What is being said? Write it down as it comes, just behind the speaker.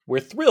We're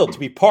thrilled to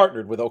be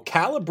partnered with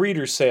Ocala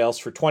Breeder Sales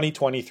for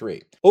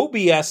 2023.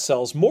 OBS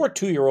sells more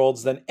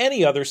 2-year-olds than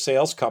any other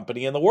sales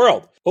company in the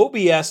world.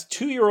 OBS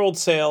 2-year-old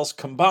sales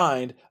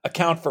combined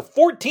account for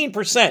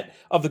 14%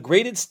 of the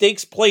graded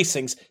stakes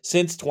placings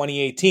since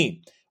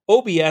 2018.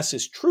 OBS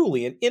is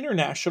truly an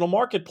international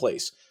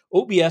marketplace.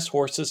 OBS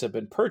horses have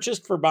been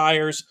purchased for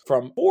buyers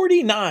from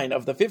 49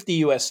 of the 50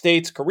 U.S.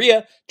 states,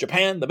 Korea,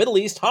 Japan, the Middle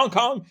East, Hong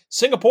Kong,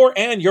 Singapore,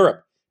 and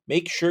Europe.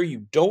 Make sure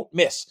you don't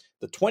miss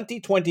the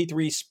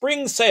 2023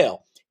 spring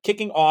sale,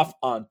 kicking off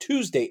on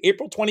Tuesday,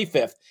 April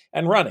 25th,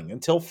 and running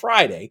until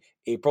Friday,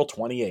 April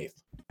 28th.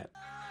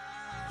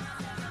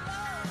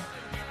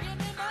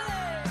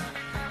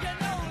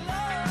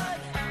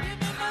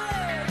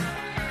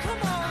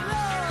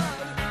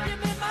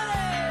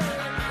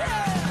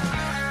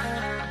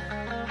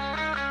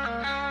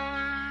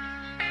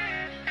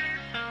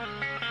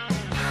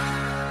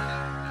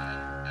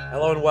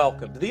 Hello and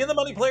welcome to the In the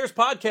Money Players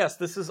podcast.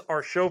 This is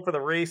our show for the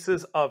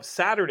races of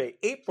Saturday,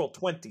 April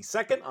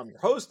 22nd. I'm your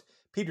host,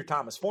 Peter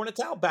Thomas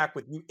Fornatow, back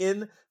with you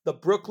in the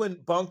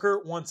Brooklyn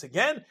bunker once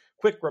again.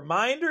 Quick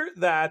reminder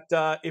that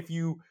if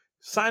you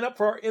sign up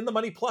for our In the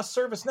Money Plus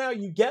service now,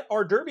 you get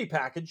our Derby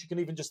package. You can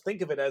even just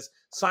think of it as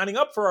signing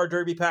up for our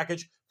Derby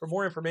package. For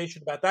more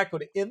information about that, go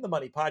to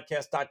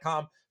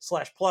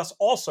inthemoneypodcast.com/plus.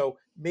 Also,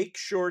 make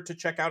sure to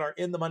check out our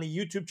In the Money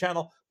YouTube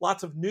channel.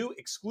 Lots of new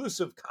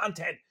exclusive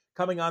content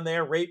coming on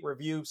there. Rate,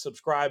 review,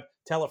 subscribe,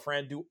 tell a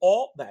friend, do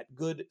all that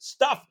good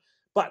stuff.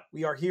 But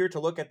we are here to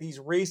look at these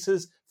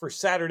races for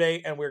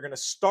Saturday, and we're going to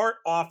start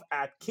off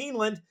at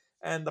Keeneland.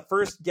 And the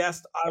first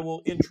guest I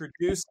will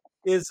introduce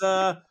is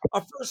a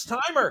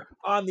first-timer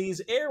on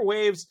these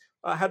airwaves.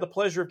 I had the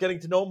pleasure of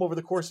getting to know him over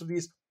the course of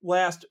these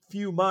last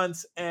few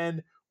months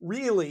and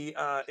really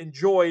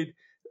enjoyed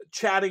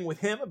chatting with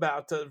him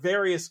about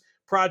various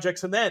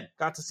projects, and then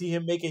got to see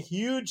him make a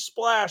huge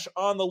splash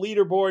on the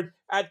leaderboard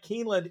at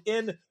Keeneland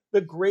in the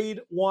Grade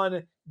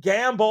 1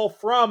 Gamble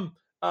from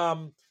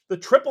the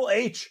Triple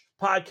H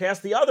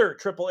podcast, the other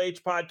Triple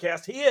H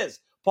podcast. He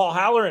is Paul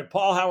Halloran.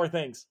 Paul, how are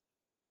things?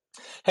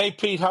 Hey,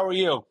 Pete, how are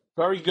you?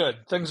 Very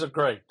good. Things are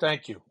great.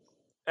 Thank you.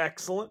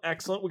 Excellent,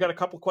 excellent. We got a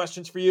couple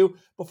questions for you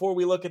before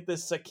we look at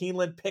this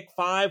Keeneland Pick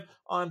 5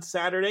 on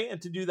Saturday.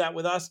 And to do that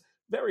with us,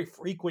 very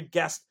frequent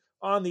guest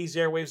on these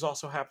airwaves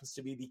also happens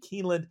to be the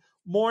Keeneland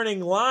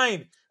morning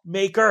line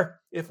maker.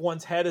 If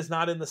one's head is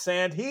not in the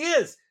sand, he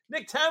is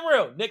Nick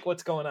Tammaro. Nick,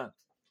 what's going on?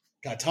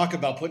 God, talk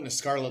about putting a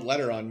scarlet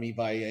letter on me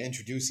by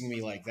introducing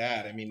me like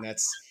that. I mean,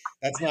 that's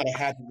not a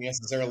hat that we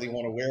necessarily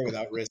want to wear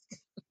without risk.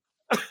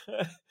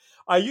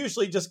 I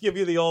usually just give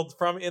you the old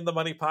from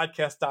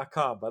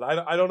inthemoneypodcast.com, but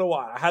I don't know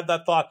why. I had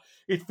that thought.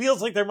 It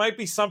feels like there might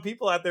be some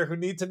people out there who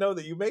need to know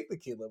that you make the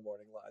Keeneland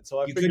morning line.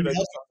 So I figured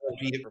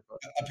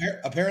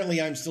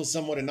apparently I'm still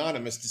somewhat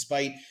anonymous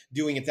despite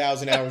doing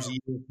 1,000 hours a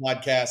year of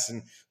podcasts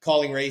and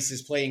calling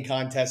races, playing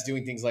contests,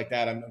 doing things like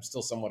that. I'm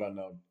still somewhat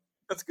unknown.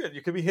 That's good.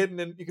 You could be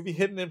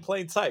hidden in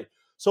plain sight.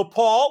 So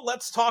Paul,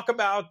 let's talk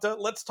about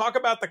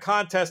the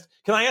contest.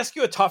 Can I ask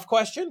you a tough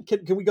question?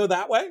 Can we go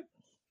that way?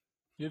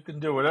 You can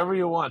do whatever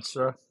you want,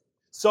 sir.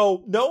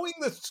 So knowing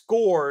the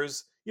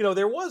scores,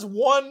 there was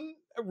one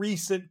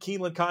recent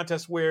Keeneland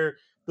contest where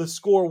the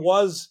score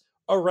was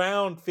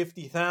around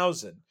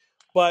 50,000,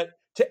 but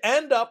to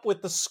end up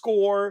with the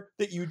score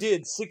that you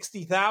did,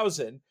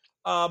 60,000,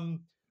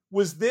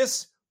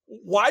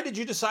 why did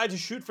you decide to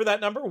shoot for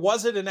that number?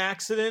 Was it an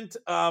accident?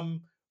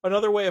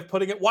 Another way of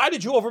putting it, why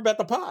did you overbet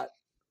the pot?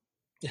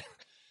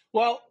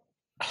 Well,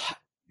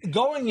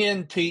 going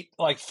in, Pete,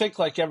 think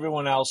like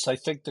everyone else. I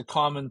think the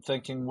common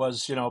thinking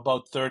was,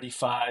 about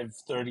 35,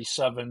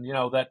 37,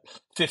 that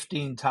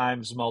 15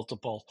 times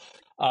multiple.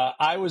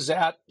 I was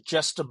at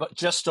just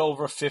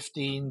over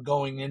 15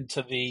 going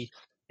into the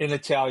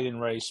Italian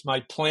race. My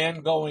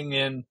plan going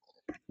in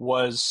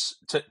was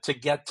to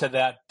get to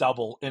that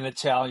double in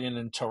Italian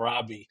and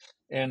Tarabi.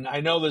 And I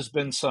know there's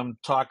been some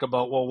talk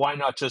about, well, why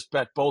not just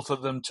bet both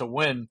of them to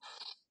win?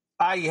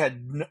 I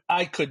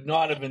could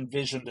not have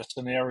envisioned a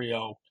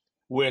scenario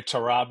where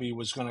Tarabi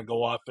was going to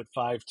go off at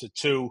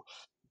 5-2,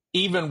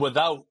 even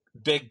without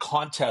big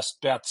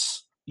contest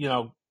bets,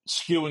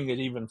 skewing it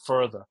even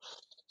further.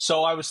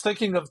 So I was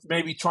thinking of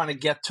maybe trying to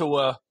get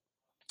to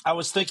I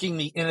was thinking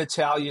the in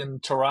Italian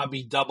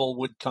Tarabi double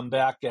would come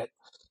back at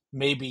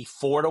maybe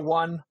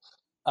 4-1.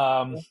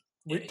 Totally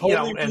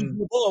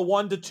reasonable, a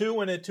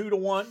 1-2 and a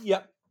 2-1.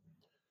 Yep.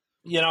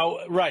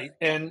 Right.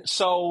 And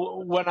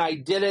so when I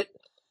did it,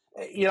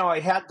 I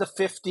had the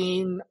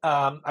 15.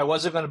 I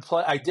wasn't going to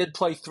play. I did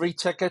play 3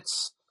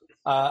 tickets.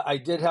 I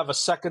did have a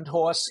second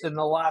horse in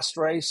the last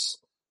race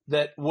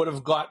that would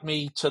have got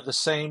me to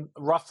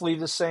roughly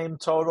the same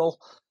total.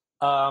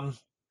 And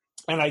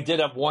I did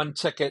have 1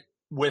 ticket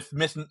with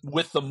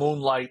the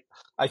Moonlight.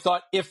 I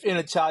thought if in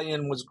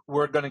Italian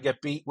were going to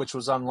get beat, which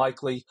was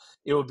unlikely,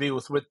 it would be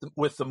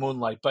with the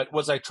Moonlight. But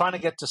was I trying to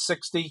get to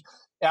 60?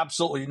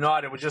 Absolutely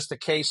not. It was just a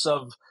case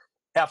of,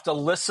 after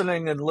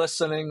listening and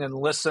listening and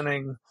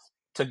listening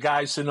to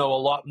guys who know a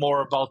lot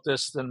more about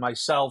this than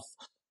myself,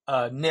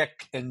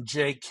 Nick and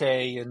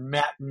JK and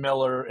Matt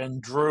Miller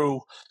and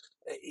Drew,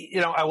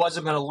 I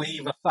wasn't going to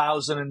leave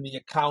 $1,000 in the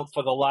account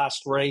for the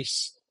last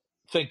race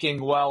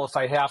thinking, well, if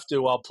I have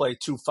to, I'll play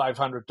two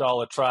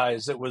 $500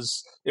 tries. It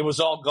was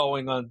all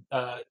going on,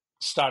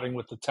 starting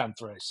with the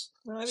 10th race.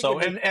 So,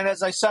 and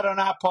as I said on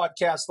our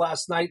podcast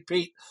last night,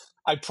 Pete,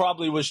 I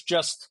probably was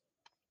just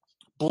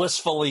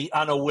blissfully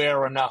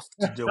unaware enough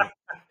to do it.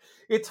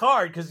 It's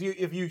hard because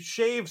if you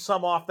shave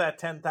some off that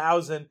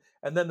 10,000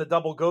 and then the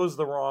double goes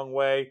the wrong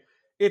way,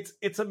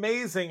 it's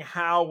amazing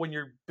how when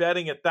you're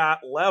betting at that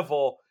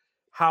level,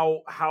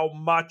 how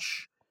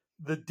much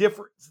the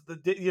difference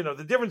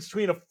the difference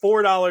between a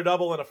 $4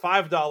 double and a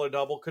 $5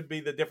 double could be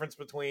the difference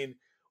between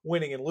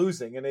winning and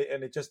losing, and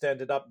it just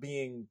ended up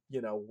being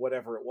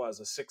whatever it was,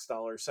 a $6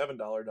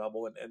 $7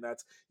 double, and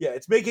that's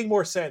it's making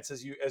more sense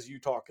as you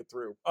talk it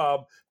through.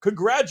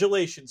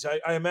 Congratulations.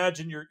 I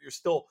imagine you're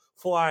still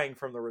flying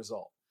from the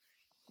result.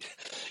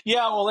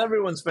 Yeah, well,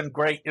 everyone's been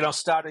great.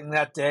 Starting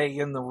that day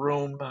in the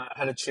room,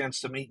 had a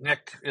chance to meet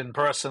Nick in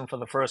person for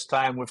the first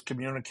time. We've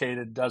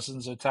communicated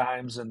dozens of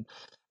times, and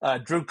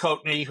Drew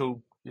Coatney,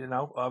 who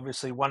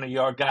obviously one of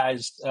your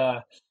guys,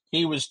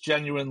 he was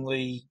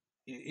genuinely.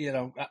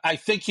 I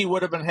think he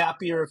would have been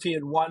happier if he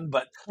had won,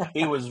 but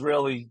he was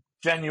really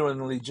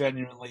genuinely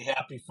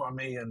happy for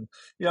me. And,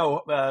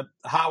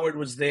 Howard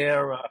was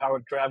there.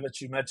 Howard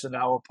Kravitz, you mentioned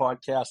our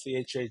podcast,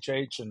 the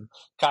HHH, and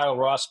Kyle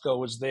Roscoe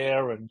was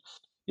there. And,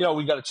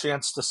 we got a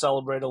chance to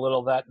celebrate a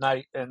little that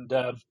night. And,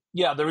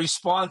 the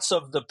response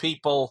of the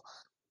people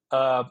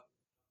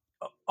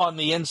on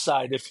the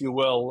inside, if you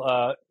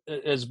will,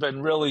 has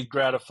been really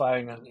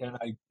gratifying, and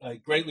I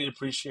greatly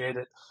appreciate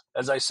it.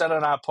 As I said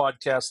on our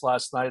podcast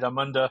last night, I'm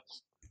under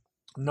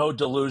no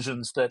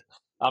delusions that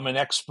I'm an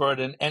expert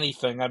in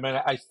anything. I mean,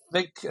 I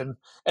think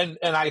and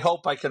I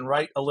hope I can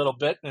write a little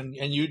bit, and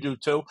you do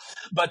too.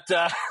 But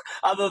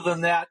other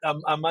than that,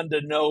 I'm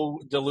under no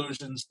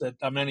delusions that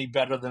I'm any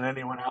better than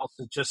anyone else.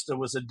 It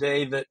was a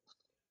day that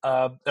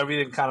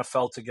everything kind of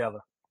fell together.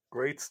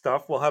 Great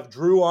stuff. We'll have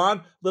Drew on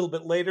a little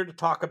bit later to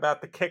talk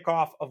about the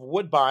kickoff of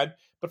Woodbine.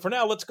 But for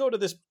now, let's go to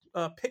this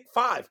pick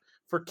 5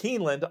 for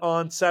Keeneland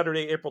on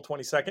Saturday, April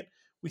 22nd.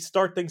 We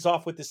start things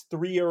off with this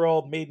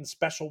 3-year-old maiden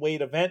special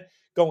weight event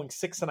going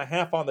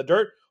 6.5 on the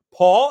dirt.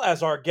 Paul,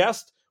 as our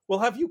guest, we'll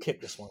have you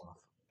kick this one off.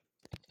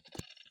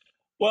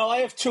 Well, I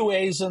have 2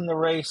 A's in the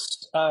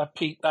race,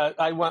 Pete.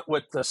 I went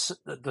with the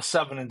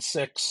 7 and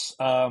 6,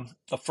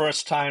 the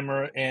first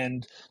timer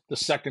and the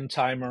second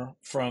timer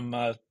from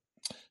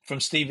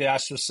Steve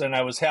Asmussen.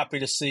 I was happy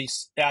to see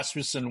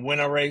Asmussen win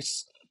a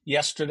race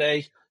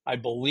yesterday. I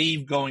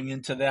believe going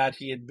into that,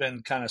 he had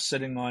been kind of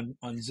sitting on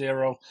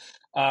 0.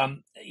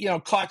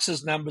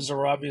 Cox's numbers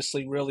are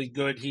obviously really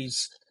good.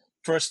 He's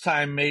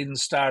first-time maiden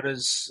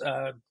starters.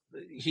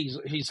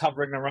 He's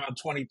hovering around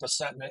 20%.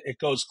 It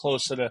goes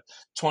closer to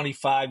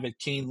 25 at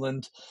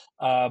Keeneland.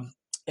 I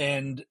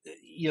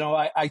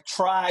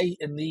try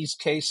in these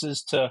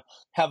cases to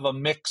have a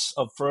mix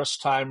of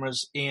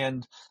first-timers,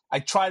 and I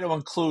try to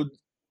include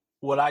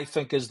what I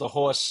think is the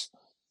horse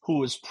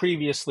who has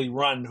previously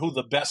run, who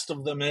the best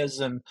of them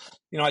is. And,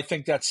 I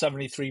think that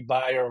 73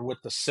 Buyer with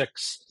the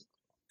 6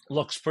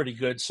 looks pretty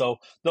good. So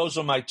those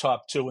are my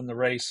top 2 in the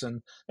race,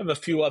 and I have a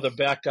few other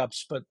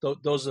backups, but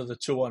those are the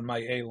 2 on my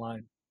A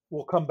line.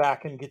 We'll come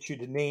back and get you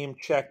to name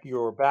check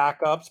your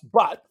backups.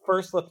 But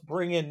first, let's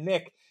bring in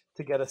Nick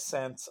to get a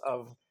sense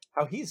of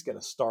how he's going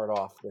to start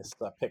off this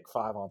pick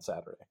 5 on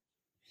Saturday.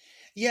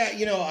 Yeah,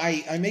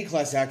 I made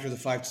Class Actor the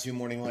 5-2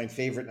 morning line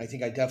favorite, and I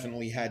think I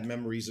definitely had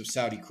memories of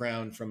Saudi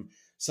Crown from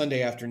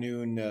Sunday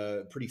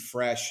afternoon, pretty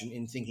fresh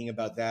in thinking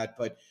about that.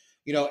 But,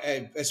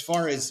 as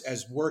far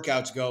as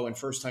workouts go and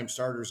first-time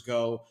starters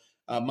go,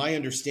 my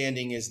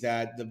understanding is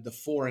that the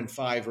 4 and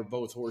 5 are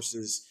both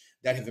horses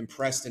that have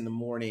impressed in the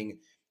morning,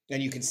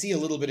 and you can see a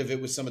little bit of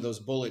it with some of those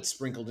bullets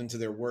sprinkled into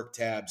their work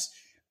tabs.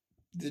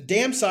 The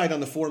dam side on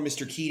the 4,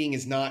 Mr. Keating,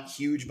 is not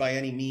huge by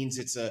any means.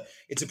 It's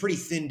a pretty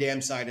thin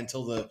dam side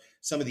until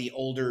some of the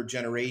older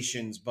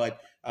generations, but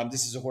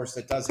this is a horse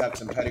that does have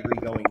some pedigree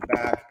going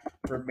back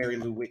for Mary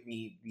Lou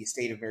Whitney, the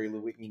estate of Mary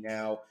Lou Whitney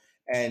now,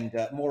 and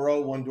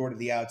Moreau, One Door to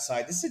the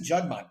Outside. This is a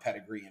Juddmonte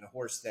pedigree and a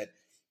horse that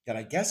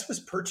I guess was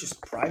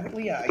purchased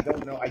privately. I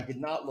don't know. I did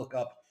not look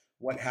up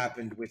what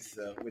happened with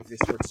this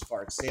horse as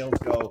far as sales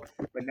go,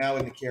 but now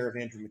in the care of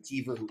Andrew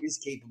McKeever, who is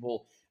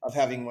capable of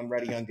having one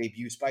ready on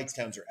debut.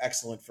 Speightstown's are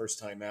excellent first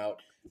time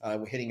out.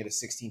 We're hitting at a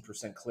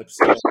 16% clip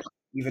still,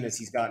 even as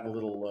he's gotten a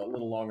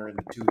little longer in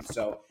the tooth.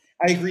 So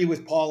I agree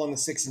with Paul on the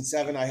 6 and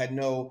 7. I had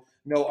no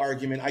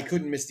argument. I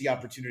couldn't miss the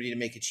opportunity to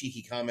make a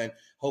cheeky comment,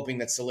 hoping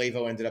that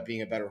Salevo ended up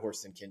being a better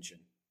horse than Kinchin.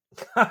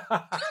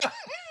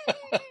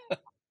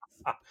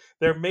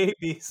 There may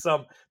be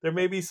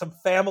some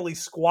family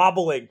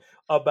squabbling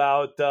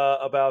about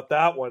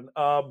that one.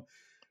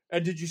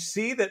 And did you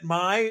see that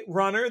my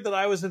runner that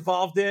I was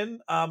involved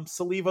in,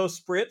 Salevo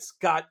Spritz,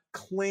 got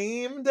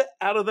claimed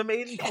out of the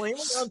maiden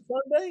claiming on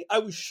Sunday? I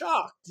was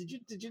shocked.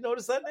 Did you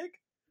notice that, Nick?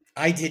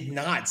 I did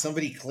not.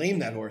 Somebody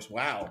claimed that horse.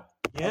 Wow.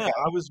 Yeah,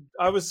 Okay.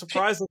 I was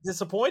surprised and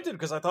disappointed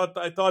because I thought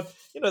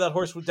that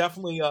horse would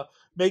definitely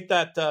make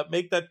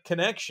that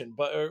connection,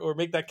 but or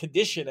make that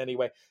condition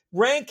anyway.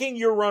 Ranking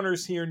your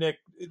runners here, Nick,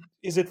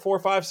 is it 4,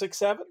 5, 6,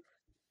 7?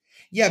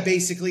 Yeah,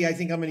 basically, I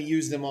think I'm going to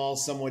use them all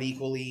somewhat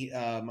equally.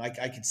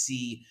 I could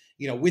see,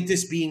 with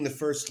this being the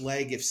first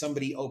leg, if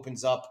somebody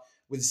opens up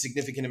with a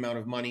significant amount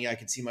of money, I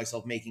could see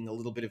myself making a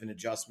little bit of an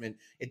adjustment.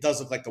 It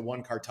does look like the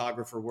one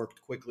cartographer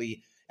worked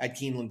quickly at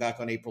Keeneland back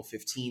on April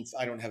 15th.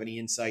 I don't have any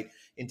insight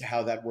into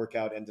how that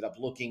workout ended up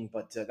looking,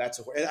 but that's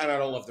a horse. And I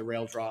don't love the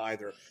rail draw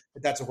either,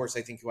 but that's a horse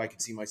I think who I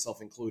could see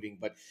myself including.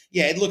 But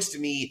yeah, it looks to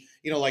me,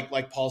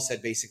 like Paul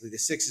said, basically the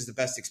 6 is the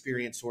best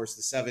experienced horse.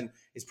 The 7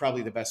 is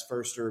probably the best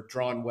firster,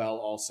 drawn well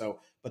also,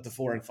 but the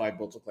 4 and 5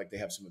 both look like they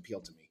have some appeal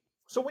to me.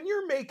 So when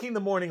you're making the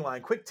morning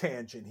line, quick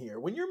tangent here.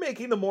 When you're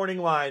making the morning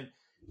line,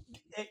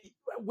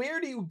 where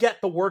do you get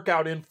the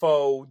workout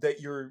info that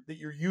you're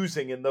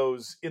using in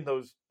those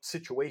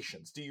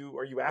situations?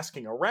 Are you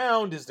asking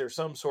around? Is there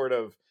some sort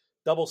of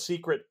double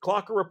secret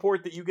clocker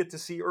report that you get to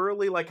see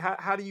early? Like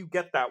how do you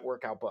get that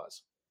workout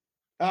buzz?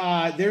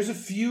 There's a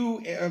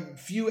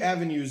few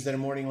avenues that a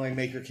morning line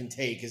maker can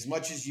take. As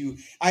much as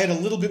I had a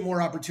little bit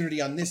more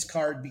opportunity on this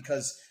card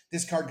because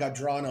this card got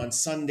drawn on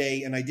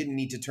Sunday, and I didn't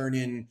need to turn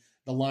in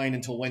the line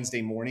until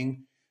Wednesday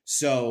morning.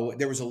 So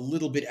there was a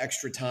little bit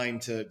extra time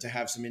to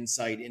have some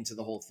insight into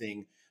the whole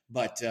thing.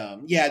 But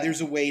yeah,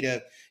 there's a way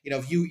to,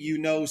 if you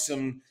know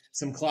some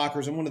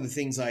clockers. And one of the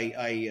things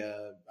I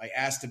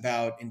asked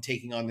about in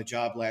taking on the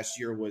job last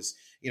year was,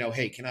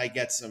 hey, can I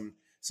get some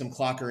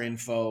clocker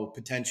info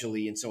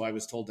potentially? And so I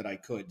was told that I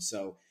could.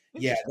 So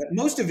yeah,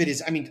 most of it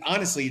is,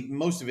 honestly,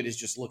 most of it is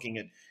just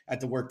looking at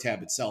the work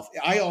tab itself.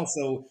 I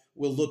also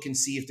will look and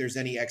see if there's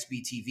any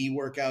XBTV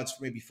workouts,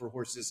 maybe for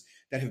horses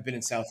that have been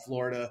in South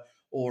Florida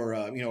or,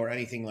 or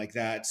anything like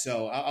that.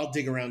 So I'll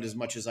dig around as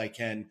much as I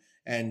can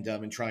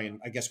and try and,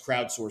 I guess,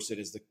 crowdsource it,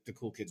 as the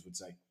cool kids would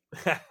say.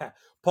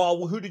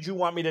 Paul, who did you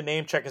want me to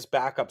name check as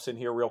backups in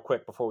here real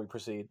quick before we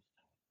proceed?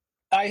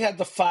 I had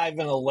the 5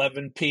 and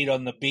 11, Pete,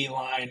 on the B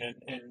line,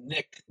 and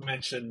Nick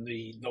mentioned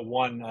the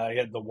 1. I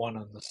had the 1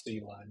 on the C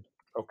line.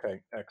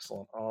 Okay,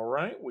 excellent. All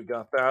right, we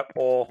got that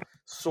all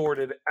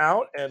sorted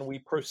out, and we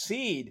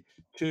proceed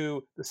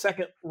to the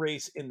second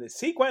race in the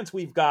sequence.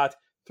 We've got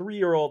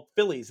 3-year-old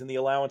fillies in the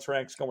allowance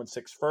ranks going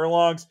 6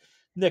 furlongs.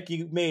 Nick,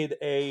 you made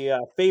a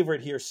favorite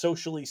here,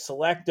 Socially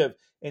Selective,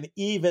 an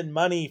even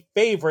money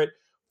favorite.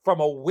 From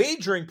a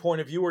wagering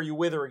point of view, are you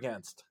with or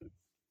against?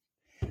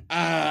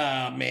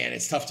 Man,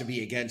 it's tough to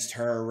be against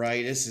her,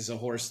 right? This is a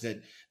horse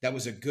that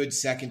was a good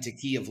second to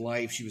Key of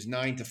Life. She was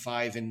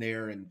 9-5 in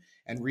there and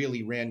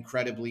really ran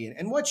credibly.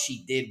 And what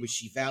she did was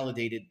she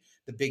validated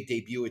the big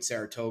debut at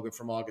Saratoga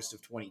from August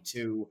of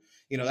 22.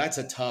 It's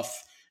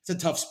a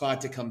tough spot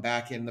to come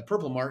back in. The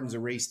Purple Martin's a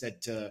race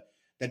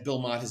that Bill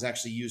Mott has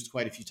actually used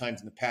quite a few times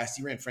in the past.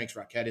 He ran Frank's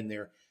Rocket in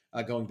there,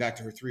 going back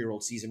to her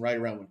 3-year-old season, right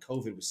around when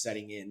COVID was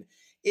setting in.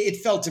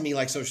 It felt to me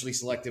like Socially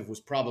Selective was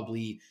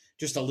probably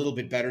just a little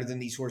bit better than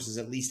these horses,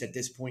 at least at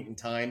this point in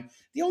time.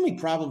 The only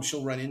problem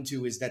she'll run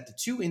into is that the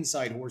 2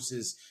 inside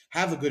horses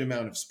have a good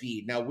amount of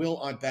speed. Now, will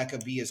Aunt Becca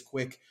be as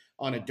quick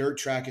on a dirt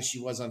track as she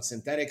was on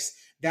synthetics?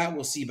 That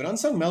we'll see. But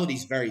Unsung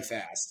Melody's very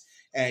fast.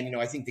 And,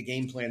 I think the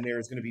game plan there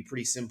is going to be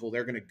pretty simple.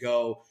 They're going to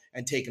go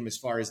and take them as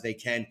far as they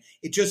can.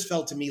 It just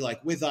felt to me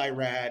like with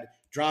Irad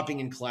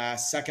dropping in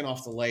class, second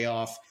off the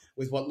layoff,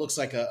 with what looks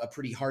like a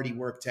pretty hardy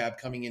work tab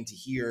coming into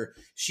here,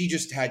 she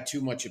just had too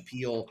much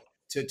appeal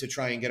to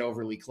try and get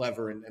overly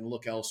clever and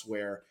look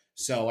elsewhere.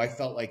 So I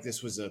felt like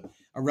this was a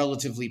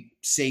relatively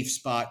safe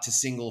spot to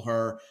single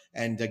her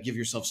and give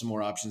yourself some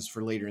more options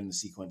for later in the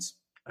sequence.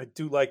 I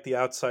do like the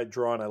outside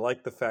draw, and I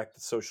like the fact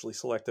that Socially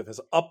Selective has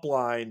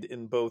uplined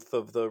in both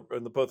of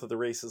the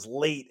races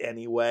late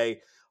anyway.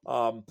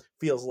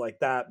 Feels like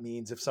that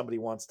means if somebody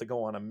wants to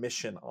go on a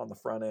mission on the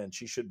front end,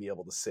 she should be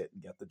able to sit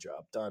and get the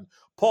job done.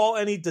 Paul,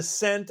 any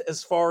dissent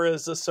as far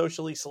as a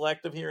Socially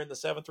Selective here in the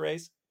 7th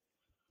race?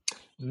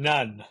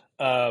 None.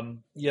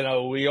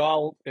 We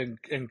all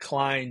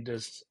inclined,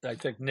 as I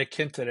think Nick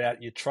hinted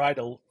at, you try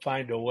to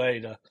find a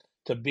way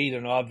to beat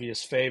an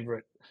obvious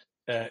favorite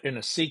in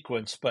a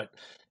sequence. But,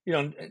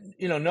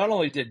 not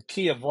only did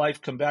Key of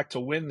Life come back to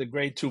win the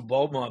Grade 2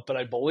 Beaumont, but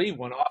I believe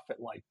went off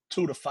at like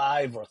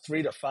 2-5 or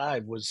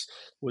 3-5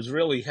 was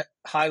really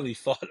highly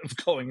thought of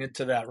going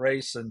into that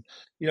race. And,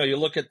 you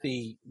look at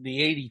the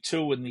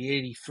 82 and the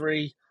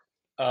 83,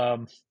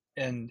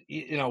 and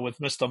with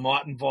Mr.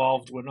 Mott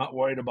involved, we're not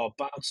worried about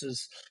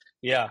bounces.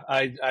 Yeah,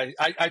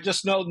 I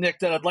just know, Nick,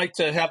 that I'd like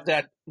to have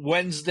that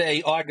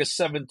Wednesday, August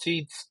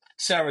 17th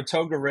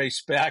Saratoga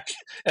race back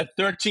at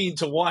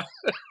 13-1,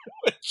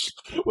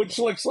 which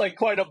looks like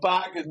quite a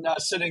bargain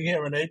sitting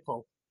here in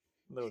April.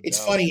 No doubt.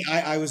 It's funny.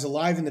 I was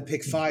alive in the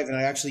pick 5, and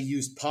I actually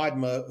used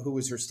Padma, who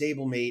was her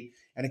stablemate,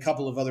 and a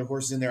couple of other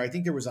horses in there. I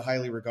think there was a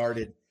highly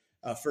regarded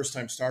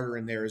first-time starter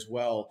in there as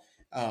well.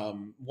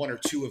 1 or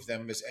 2 of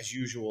them as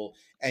usual.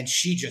 And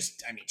she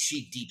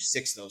deep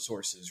 6 those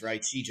horses,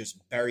 right? She just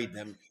buried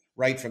them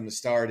right from the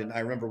start. And I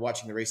remember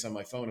watching the race on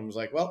my phone and was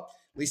like, well,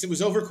 at least it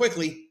was over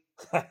quickly.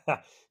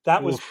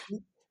 That was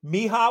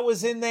Mija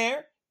was in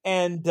there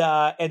and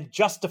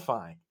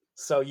Justifying.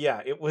 So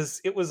yeah, it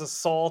was a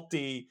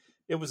salty,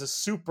 it was a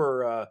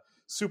super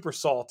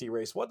salty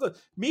race. What the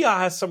Mija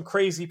has some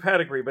crazy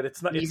pedigree, but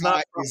it's not.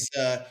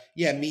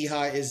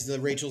 Mija is the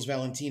Rachel's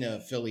Valentina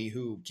filly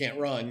who can't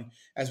run,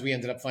 as we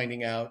ended up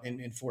finding out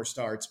in 4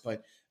 starts,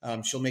 but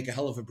she'll make a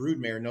hell of a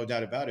broodmare, no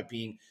doubt about it,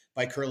 being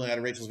by curling out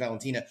of Rachel's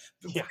Valentina.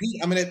 Yeah.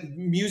 Pete, I'm gonna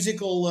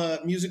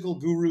musical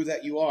guru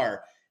that you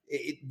are.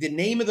 The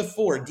name of the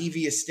 4,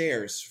 Devious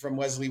Stairs from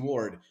Wesley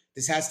Ward.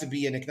 This has to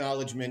be an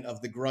acknowledgement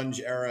of the grunge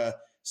era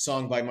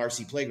song by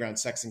Marcy Playground,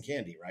 Sex and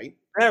Candy, right?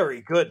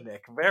 Very good,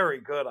 Nick. Very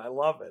good. I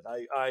love it.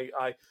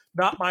 I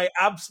not my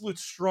absolute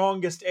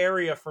strongest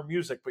area for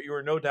music, but you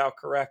are no doubt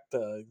correct.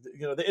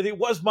 It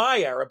was my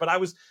era, but I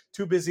was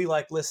too busy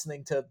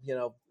listening to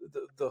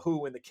the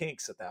Who and the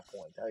Kinks at that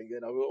point.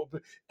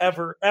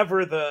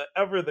 Ever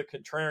the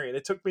contrarian.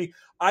 It took me.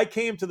 I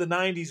came to the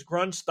 '90s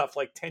grunge stuff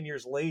 10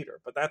 years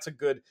later, but that's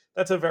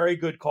a very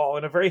good call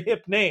and a very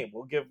hip name.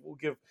 We'll give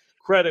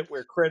credit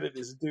where credit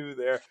is due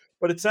there.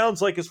 But it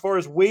sounds like as far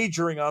as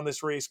wagering on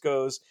this race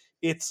goes,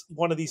 it's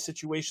one of these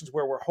situations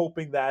where we're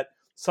hoping that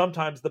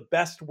sometimes the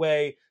best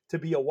way to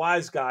be a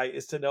wise guy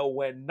is to know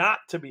when not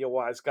to be a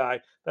wise guy.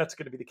 That's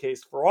going to be the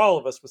case for all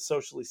of us with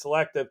Socially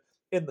Selective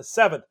in the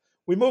 7th.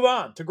 We move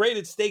on to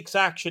graded stakes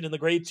action in the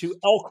Grade 2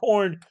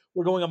 Elkhorn.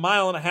 We're going 1.5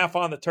 miles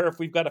on the turf.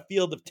 We've got a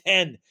field of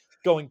 10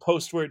 going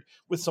postward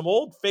with some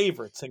old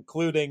favorites,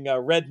 including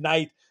Red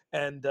Knight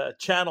and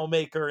Channel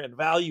Maker and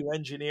Value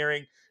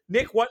Engineering.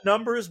 Nick, what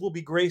numbers will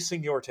be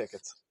gracing your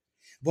tickets?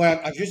 Boy,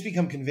 I've just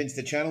become convinced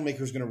that Channel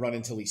Maker is going to run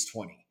until he's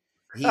 20.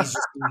 He's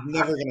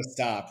never going to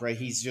stop, right?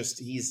 He's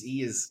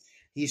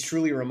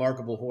truly a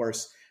remarkable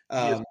horse.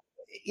 I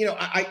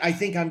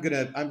think I'm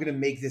gonna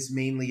make this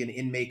mainly an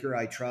in-maker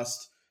I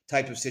trust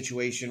type of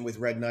situation with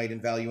Red Knight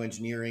and Value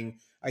Engineering.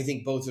 I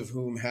think both of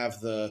whom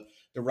have the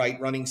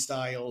right running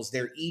styles.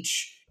 They're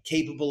each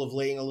capable of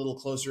laying a little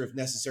closer if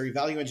necessary.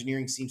 Value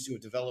Engineering seems to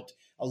have developed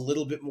a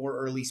little bit more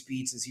early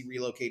speed since he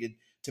relocated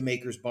to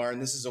Maker's Barn.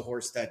 This is a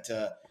horse that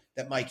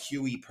Mike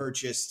Huey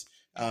purchased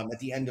at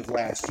the end of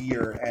last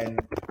year, and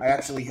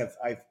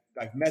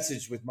I've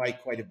messaged with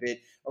Mike quite a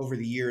bit over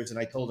the years, and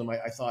I told him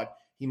I thought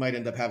he might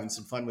end up having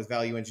some fun with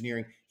Value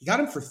Engineering. He got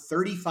him for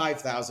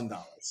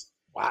 $35,000.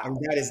 Wow, and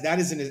that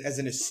is as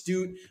an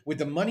astute with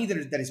the money that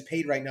is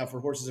paid right now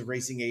for horses of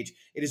racing age.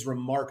 It is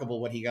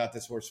remarkable what he got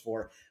this horse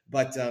for.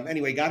 But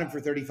anyway, got him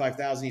for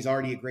 $35,000. He's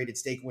already a graded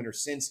stake winner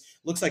since.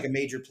 Looks like a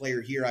major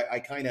player here.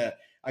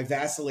 I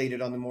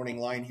vacillated on the morning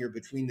line here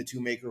between the 2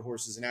 maker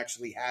horses and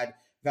actually had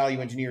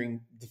Value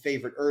Engineering the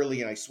favorite early,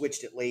 and I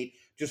switched it late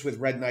just with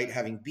Red Knight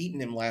having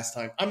beaten him last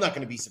time. I'm not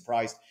going to be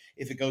surprised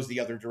if it goes the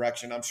other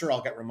direction. I'm sure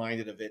I'll get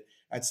reminded of it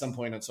at some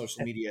point on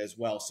social media as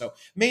well. So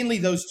mainly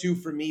those 2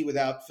 for me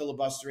without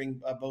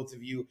filibustering both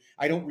of you.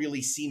 I don't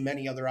really see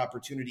many other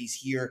opportunities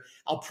here.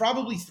 I'll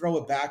probably throw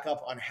a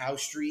backup on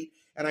House Street.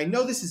 And I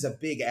know this is a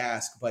big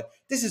ask, but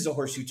this is a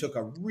horse who took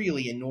a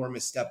really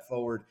enormous step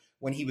forward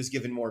when he was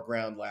given more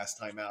ground last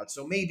time out.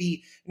 So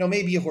maybe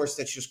a horse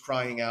that's just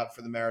crying out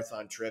for the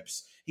marathon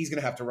trips. He's going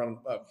to have to run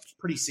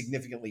pretty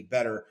significantly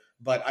better,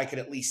 but I could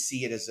at least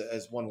see it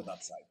as one with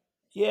upside.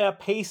 Yeah,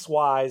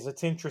 pace-wise,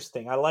 it's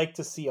interesting. I like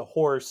to see a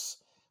horse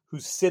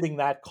who's sitting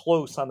that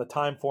close on the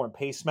time form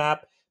pace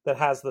map that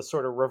has the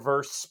sort of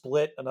reverse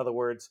split. In other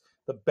words,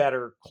 the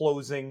better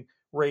closing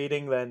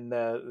rating than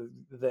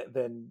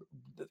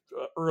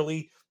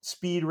early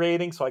speed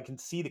rating. So I can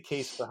see the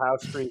case for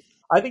House Street.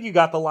 I think you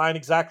got the line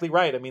exactly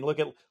right. I mean, look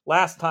at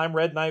last time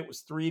Red Knight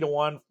was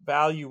 3-1,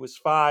 Value was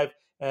 5,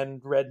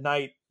 and Red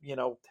Knight,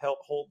 held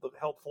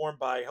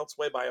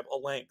sway by a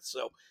length.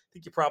 So I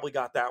think you probably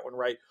got that one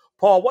right.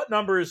 Paul, what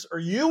numbers are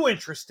you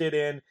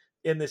interested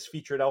in this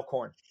featured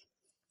Elkhorn?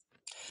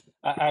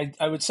 I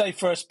would say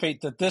first,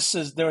 Pete, that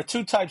there are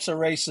 2 types of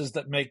races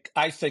that make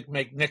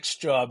Nick's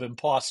job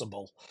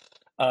impossible.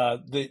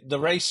 The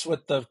race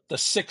with the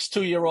 6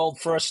 2-year-old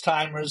first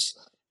timers,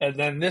 and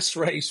then this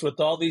race with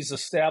all these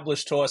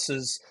established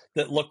horses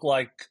that look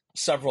like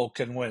several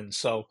can win.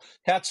 So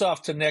hats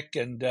off to Nick,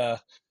 and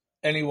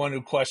anyone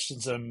who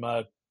questions him,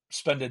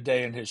 spend a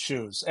day in his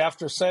shoes.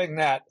 After saying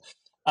that,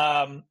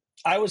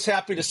 I was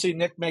happy to see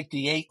Nick make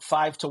the 8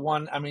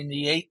 5-1. I mean,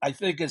 the 8 I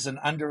think is an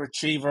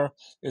underachiever,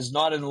 is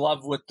not in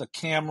love with the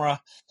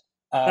camera.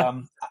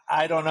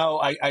 I don't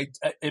know.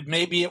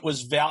 Maybe it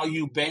was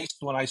value based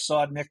when I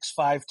saw Nick's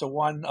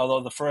 5-1.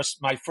 Although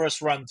my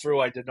first run through,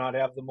 I did not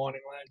have the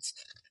morning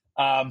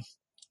lines.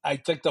 I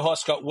think the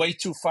horse got way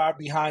too far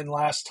behind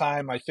last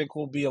time. I think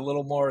we'll be a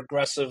little more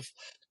aggressive.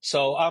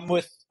 So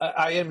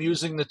I am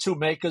using the 2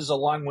 makers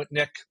along with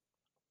Nick,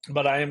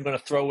 but I am going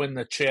to throw in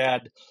the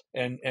Chad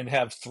and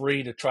have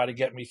 3 to try to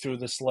get me through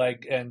this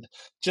leg. And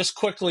just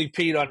quickly,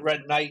 Pete, on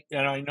Red Knight,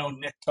 and I know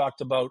Nick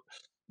talked about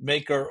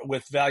Maker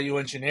with Value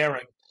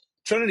Engineering.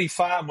 Trinity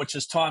Farm, which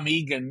is Tom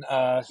Egan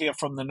here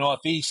from the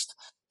Northeast,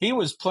 he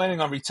was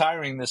planning on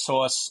retiring this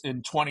horse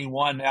in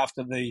 21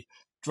 after the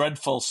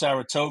dreadful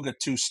Saratoga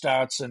 2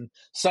 starts and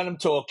sent him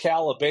to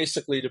Ocala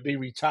basically to be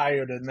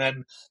retired. And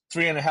then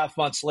 3.5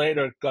 months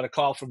later, got a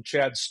call from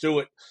Chad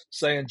Stewart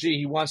saying, gee,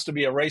 he wants to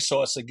be a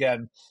racehorse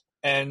again.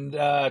 And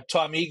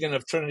Tom Egan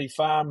of Trinity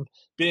Farm,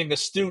 being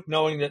astute,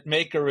 knowing that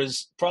Maker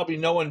is probably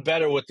no one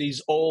better with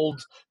these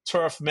old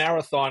turf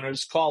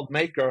marathoners, called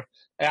Maker,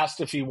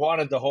 asked if he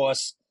wanted the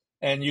horse.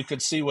 And you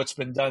could see what's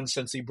been done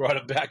since he brought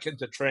him back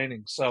into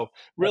training. So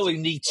really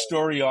neat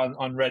story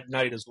on Red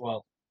Knight as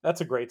well. That's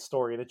a great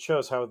story, and it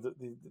shows how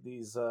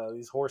these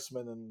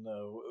horsemen and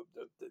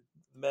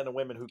men and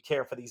women who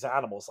care for these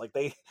animals, like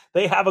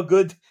they have a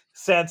good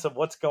sense of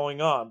what's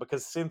going on,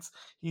 because since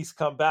he's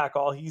come back,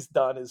 all he's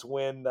done is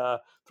win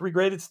 3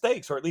 graded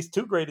stakes, or at least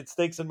 2 graded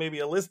stakes and maybe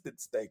a listed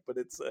stake. But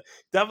it's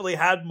definitely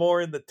had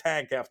more in the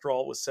tank after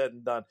all was said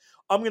and done.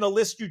 I'm going to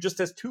list you just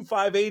as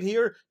 258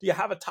 here. Do you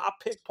have a top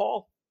pick,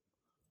 Paul?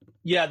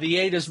 Yeah, the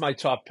 8 is my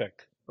top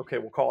pick. Okay,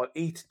 we'll call it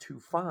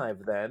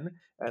 825 then,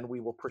 and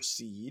we will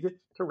proceed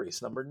to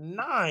race number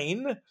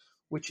 9,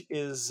 which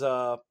is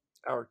our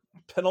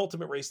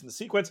penultimate race in the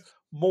sequence.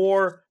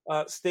 More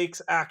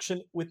stakes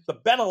action with the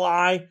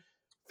Benelli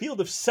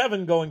field of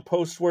 7 going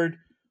postward.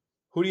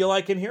 Who do you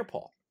like in here,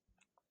 Paul?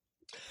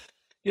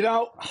 You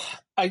know,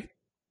 I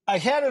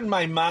had in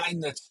my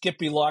mind that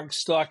Skippy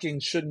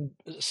Longstocking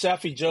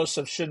Saffie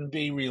Joseph shouldn't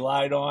be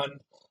relied on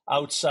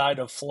outside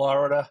of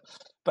Florida.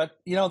 But,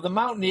 you know, the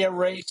Mountaineer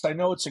race, I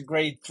know it's a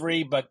grade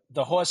 3, but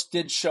the horse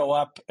did show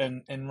up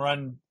and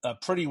run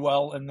pretty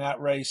well in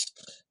that race.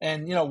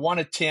 And, you know, won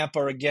at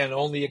Tampa, again,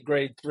 only a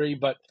grade 3.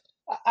 But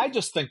I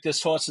just think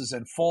this horse is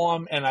in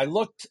form. And I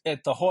looked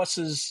at the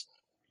horses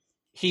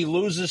he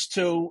loses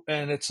to,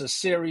 and it's a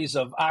series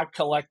of Art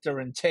Collector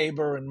and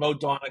Tabor and Mo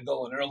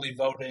Donegal and early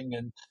voting.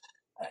 And,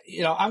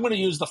 you know, I'm going to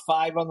use the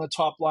 5 on the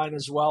top line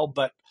as well.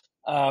 But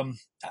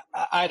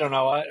I don't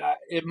know.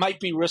 It might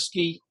be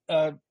risky.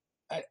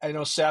 I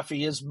know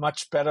Saffie is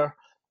much better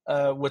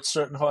with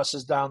certain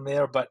horses down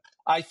there, but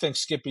I think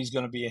Skippy's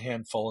going to be a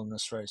handful in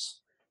this race.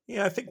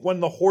 Yeah, I think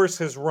when the horse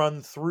has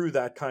run through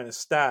that kind of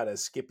stat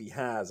as Skippy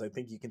has, I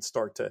think you can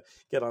start to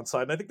get on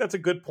side. And I think that's a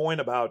good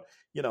point about,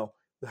 you know,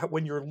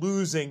 when you're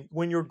losing,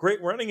 when you're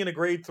running in a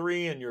grade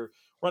 3 and you're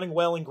running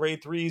well in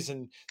grade 3s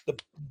and the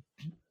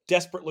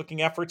desperate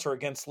looking efforts are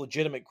against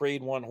legitimate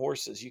grade 1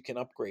 horses, you can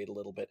upgrade a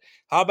little bit.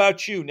 How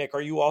about you, Nick?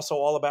 Are you also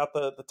all about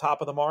the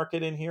top of the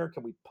market in here?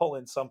 Can we pull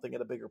in something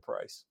at a bigger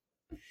price?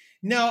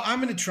 No, I'm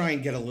going to try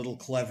and get a little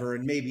clever,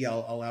 and maybe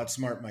I'll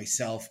outsmart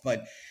myself.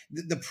 But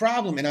the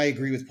problem, and I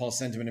agree with Paul's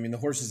sentiment, I mean, the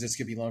horses that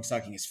Skippy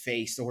Longstocking has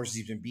faced, the horses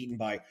he's been beaten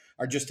by,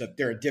 are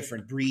they're a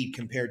different breed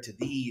compared to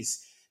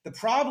these. The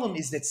problem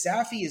is that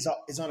Saffie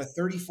is on a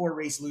 34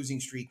 race losing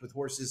streak with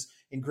horses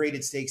in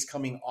graded stakes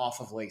coming off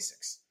of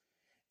Lasix.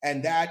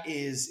 And that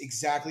is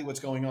exactly what's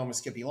going on with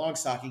Skippy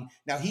Longstocking.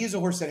 Now, he is a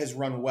horse that has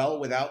run well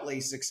without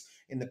Lasix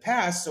in the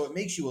past, so it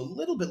makes you a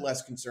little bit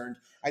less concerned.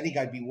 I think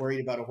I'd be worried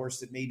about a horse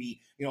that maybe,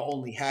 you know,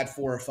 only had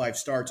 4 or 5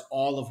 starts,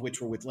 all of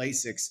which were with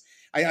Lasix.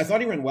 I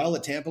thought he ran well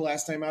at Tampa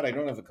last time out. I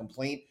don't have a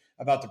complaint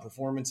about the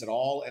performance at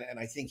all, and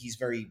I think he's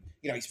very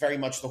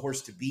much the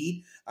horse to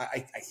beat.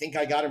 I think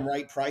I got him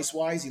right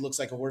price-wise. He looks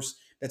like a horse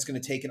that's going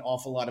to take an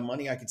awful lot of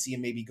money. I could see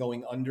him maybe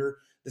going under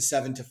the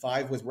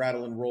 7-5 with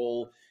Rattle and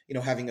Roll, you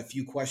know, having a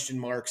few question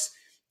marks.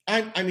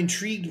 I'm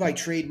intrigued by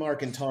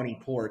Trademark and Tawny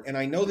Port, and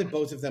I know that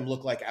both of them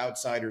look like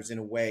outsiders in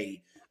a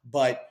way,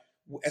 but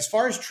as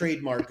far as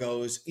Trademark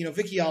goes, you know,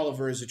 Vicky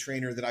Oliver is a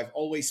trainer that I've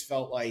always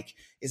felt like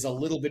is a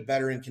little bit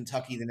better in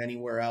Kentucky than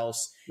anywhere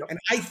else. Yep. And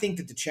I think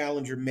that the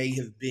Challenger may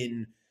have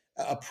been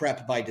a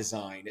prep by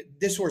design.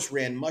 This horse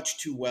ran much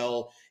too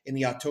well in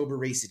the October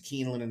race at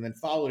Keeneland and then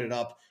followed it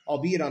up,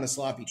 albeit on a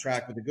sloppy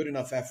track, with a good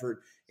enough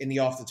effort in the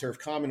off the turf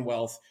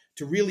Commonwealth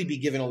to really be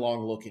given a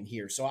long look in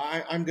here. So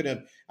I'm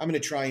gonna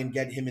try and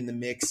get him in the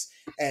mix.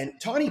 And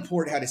Tawny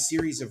Port had a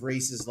series of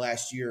races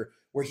last year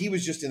where he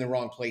was just in the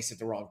wrong place at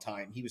the wrong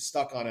time. He was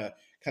stuck on a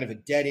kind of a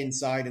dead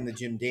inside in the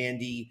Jim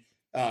Dandy.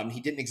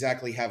 He didn't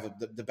exactly have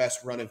the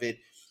best run of it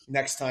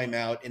next time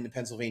out in the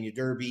Pennsylvania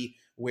Derby,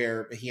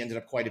 where he ended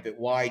up quite a bit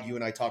wide. You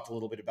and I talked a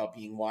little bit about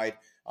being wide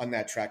on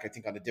that track, I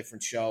think on a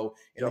different show.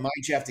 In the Mine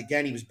Shaft,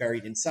 again, he was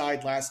buried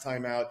inside last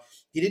time out.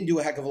 He didn't do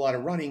a heck of a lot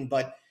of running,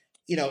 but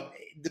you know,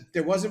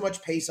 there wasn't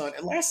much pace on.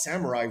 And Last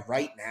Samurai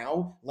right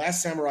now,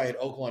 Last Samurai at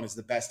Oaklawn is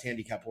the best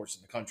handicap horse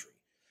in the country.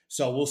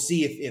 So we'll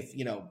see if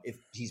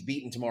he's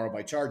beaten tomorrow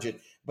by Charge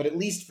It. But at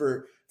least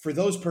for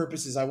those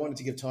purposes, I wanted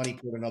to give Tawny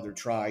Port another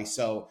try.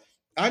 So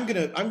I'm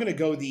gonna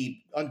go the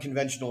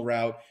unconventional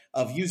route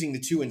of using the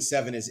 2 and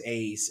 7 as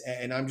A's,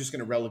 and I'm just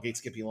gonna relegate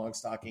Skippy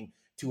Longstocking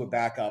to a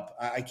backup.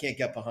 I can't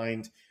get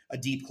behind a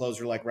deep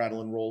closer like Rattle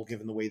and Roll,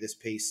 given the way this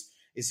pace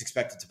is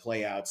expected to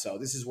play out. So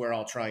this is where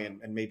I'll try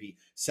and maybe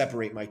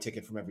separate my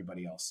ticket from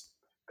everybody else.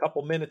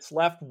 Couple minutes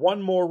left.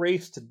 One more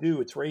race to do.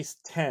 It's race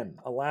 10.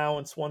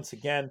 Allowance once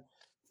again.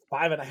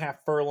 5.5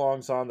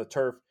 furlongs on the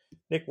turf.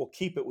 Nick, we'll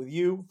keep it with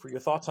you for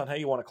your thoughts on how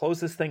you want to close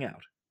this thing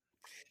out.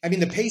 I mean,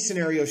 the pace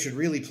scenario should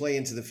really play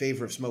into the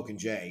favor of Smokin'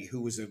 Jay,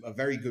 who was a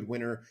very good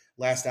winner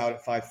last out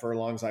at 5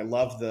 furlongs. I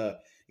love the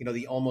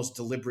the almost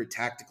deliberate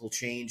tactical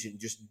change and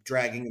just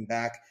dragging him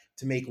back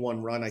to make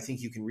one run. I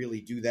think you can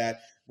really do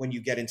that when you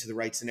get into the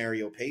right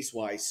scenario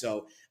pace-wise.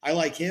 So I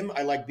like him.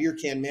 I like Beer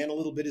Can Man a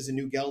little bit as a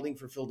new gelding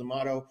for Phil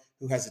D'Amato,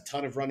 who has a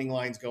ton of running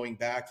lines going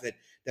back that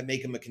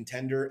make him a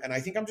contender. And I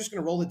think I'm just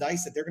going to roll the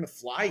dice that they're going to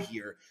fly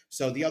here.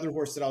 So the other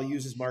horse that I'll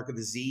use is Mark of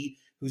the Z,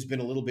 who's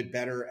been a little bit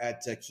better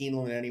at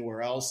Keeneland than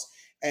anywhere else.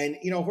 And,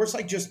 a horse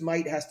like Just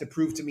Might has to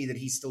prove to me that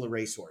he's still a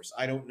racehorse.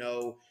 I don't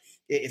know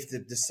if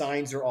the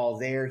signs are all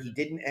there. He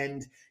didn't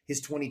end his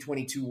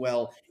 2022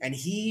 well, and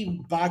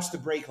he botched the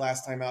break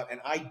last time out.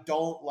 And I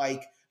don't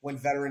like when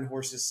veteran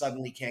horses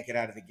suddenly can't get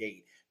out of the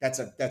gate. That's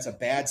a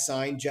bad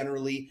sign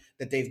generally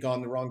that they've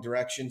gone the wrong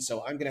direction.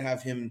 So I'm going to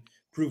have him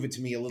prove it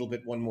to me a little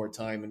bit one more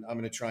time, and I'm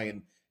going to try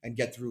and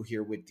get through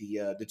here with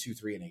the 2,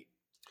 3, and 8.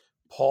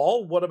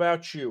 Paul, what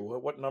about you?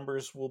 What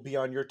numbers will be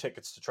on your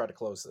tickets to try to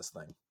close this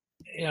thing?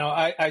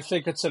 I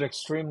think it's an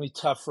extremely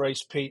tough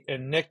race, Pete,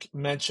 and Nick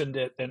mentioned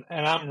it, and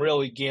I'm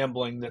really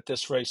gambling that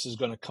this race is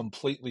going to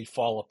completely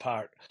fall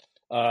apart.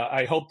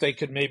 I hope they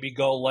could maybe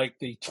go like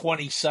the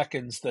 20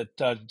 seconds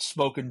that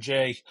Smokin'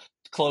 Jay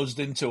closed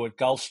into at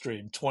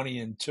Gulfstream,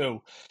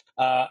 20-2.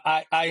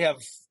 I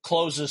have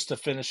closes to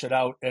finish it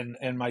out,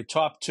 and my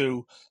top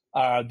two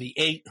are the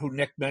 8, who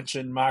Nick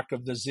mentioned, Mark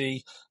of the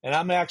Z, and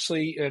I'm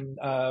actually, and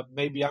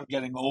maybe I'm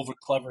getting over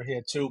clever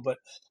here too, but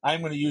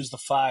I'm going to use the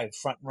 5,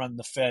 Front Run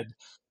the Fed,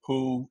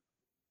 who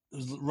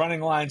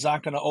running lines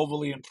aren't going to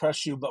overly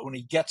impress you, but when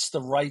he gets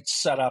the right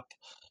setup,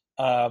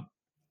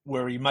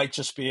 where he might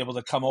just be able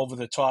to come over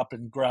the top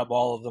and grab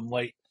all of them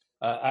late.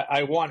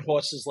 I want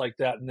horses like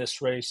that in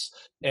this race.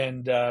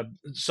 And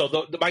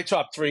so my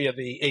top 3 are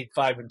the 8,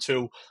 5, and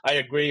 2. I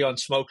agree on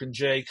Smokin'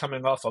 Jay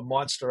coming off a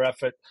monster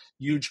effort,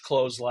 huge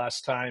close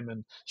last time,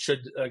 and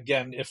should,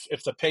 again,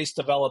 if the pace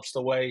develops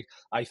the way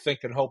I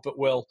think and hope it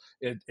will,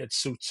 it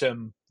suits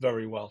him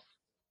very well.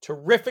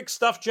 Terrific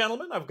stuff,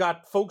 gentlemen. I've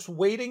got folks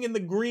waiting in the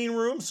green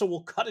room, so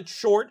we'll cut it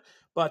short.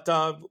 But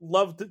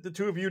love the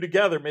two of you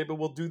together. Maybe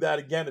we'll do that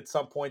again at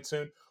some point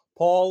soon.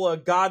 Paul,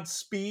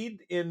 Godspeed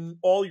in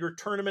all your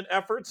tournament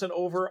efforts, and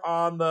over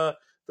on the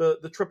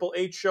Triple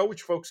H show,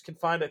 which folks can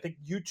find. I think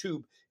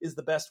YouTube is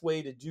the best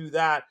way to do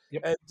that.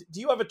 Yep. Do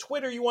you have a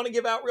Twitter you want to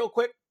give out real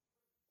quick?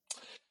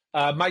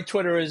 My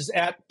Twitter is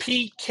at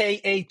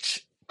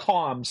PKHComm,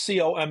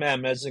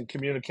 COMM, as in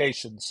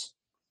communications.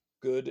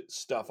 Good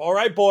stuff. All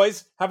right,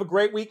 boys. Have a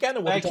great weekend.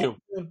 And Thank you.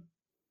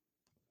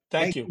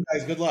 Thank you,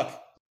 guys. Good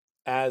luck.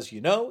 As you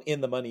know,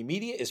 In the Money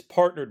Media is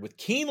partnered with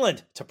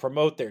Keeneland to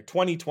promote their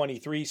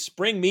 2023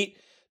 spring meet.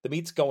 The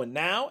meet's going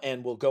now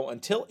and will go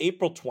until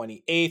April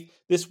 28th.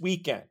 This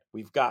weekend,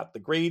 we've got the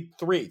Grade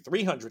 3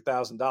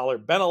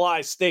 $300,000 Ben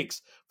Ali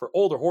Stakes for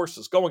older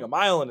horses going 1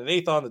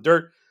 1/8 on the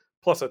dirt,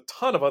 plus a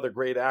ton of other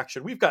great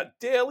action. We've got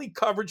daily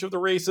coverage of the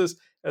races,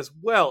 as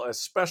well as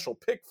special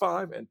Pick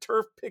 5 and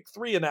Turf Pick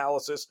 3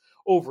 analysis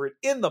over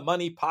at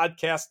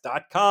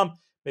InTheMoneyPodcast.com.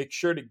 Make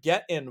sure to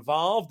get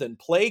involved and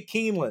play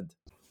Keeneland.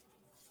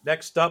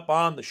 Next up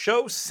on the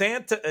show,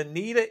 Santa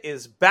Anita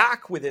is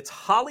back with its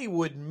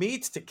Hollywood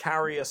meet to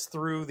carry us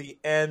through the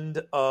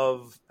end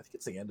of, I think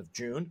it's the end of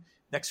June,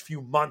 next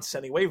few months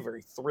anyway.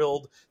 Very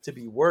thrilled to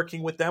be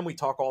working with them. We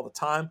talk all the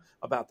time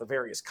about the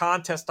various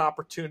contest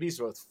opportunities,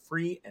 both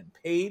free and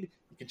paid.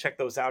 You can check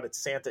those out at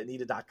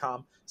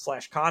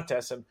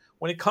santaanita.com/contest. And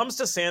when it comes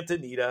to Santa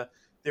Anita,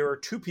 there are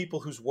 2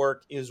 people whose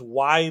work is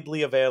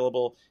widely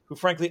available, who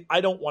frankly, I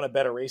don't want to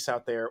bet a race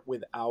out there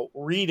without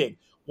reading.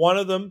 One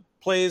of them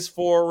plays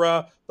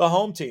for the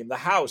home team, the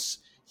house.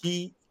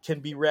 He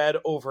can be read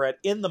over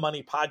at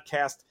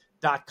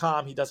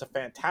InTheMoneyPodcast.com. He does a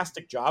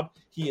fantastic job.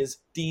 He is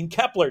Dean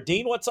Kepler.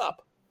 Dean, what's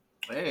up?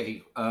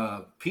 Hey,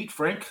 Pete,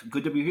 Frank,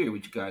 good to be here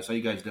with you guys. How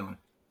you guys doing?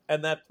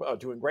 And that,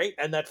 doing great.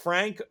 And that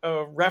Frank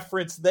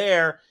reference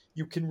there,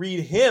 you can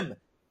read him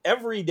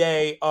every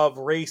day of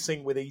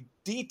racing with a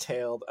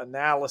detailed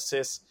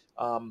analysis,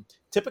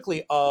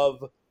 typically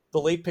of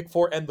the late pick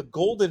 4 and the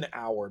golden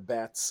hour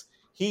bets.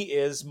 He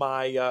is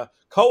my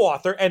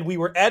co-author, and we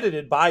were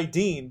edited by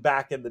Dean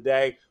back in the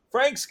day.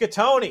 Frank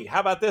Scattoni.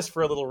 How about this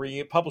for a little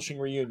publishing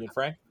reunion,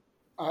 Frank?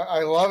 I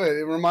love it.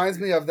 It reminds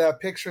me of that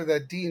picture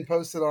that Dean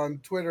posted on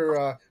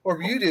Twitter,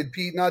 or you did,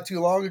 Pete, not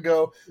too long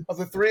ago, of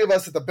the 3 of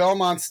us at the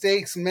Belmont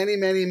Stakes many,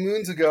 many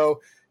moons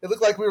ago. It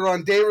looked like we were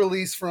on day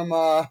release from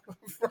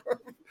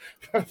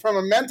from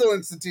a mental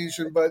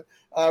institution, but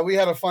we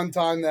had a fun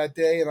time that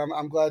day, and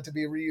I'm glad to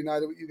be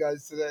reunited with you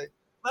guys today.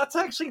 That's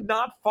actually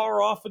not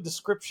far off a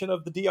description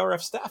of the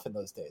DRF staff in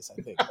those days. I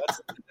think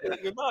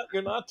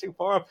you're not too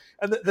far off.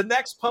 And the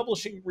next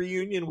publishing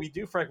reunion we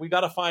do, Frank, we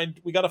got to find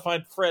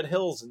Fred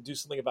Hills and do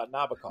something about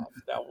Nabokov.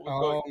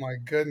 My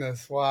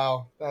goodness!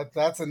 Wow,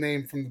 that's a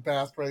name from the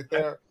past right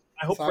there.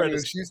 I hope Simon Fred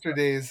is Schuster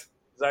days.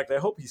 Exactly. I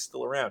hope he's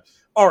still around.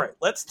 All right,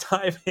 let's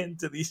dive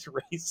into these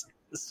races.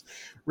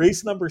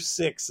 Race number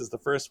 6 is the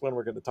first one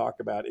we're going to talk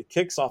about. It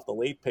kicks off the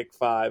late pick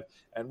 5,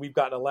 and we've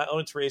got an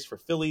allowance race for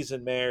fillies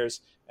and mares,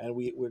 and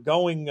we're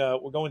going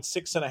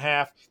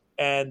 6.5,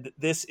 and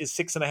this is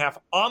 6.5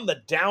 on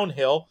the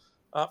downhill.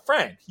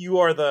 Frank, you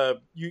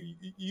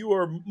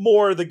are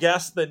more the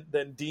guest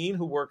than Dean,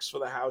 who works for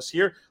the house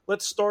here.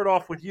 Let's start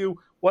off with you.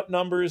 What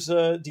numbers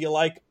do you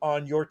like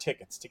on your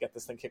tickets to get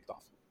this thing kicked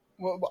off?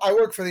 Well, I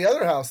work for the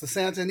other house, the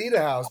Santa Anita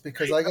house,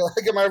 because I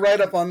get my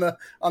write up on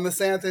the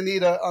Santa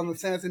Anita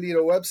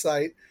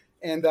website,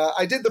 and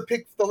I did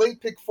the late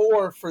pick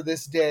 4 for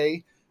this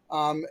day,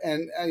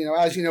 and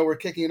as you know, we're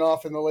kicking it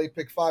off in the late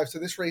pick 5, so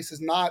this race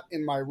is not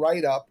in my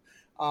write up,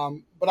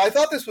 but I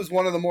thought this was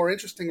one of the more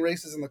interesting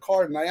races in the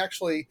card, and I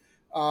actually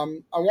I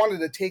wanted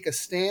to take a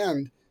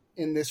stand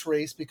in this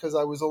race because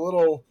I was a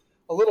little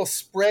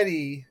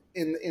spready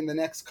in the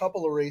next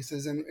couple of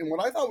races, and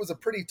what I thought was a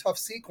pretty tough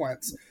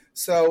sequence.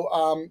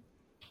 So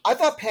I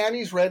thought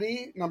Pammy's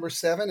Ready, number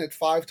 7 at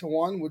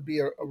 5-1, would be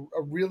a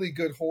really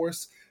good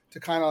horse to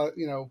kind of,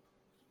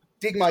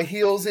 dig my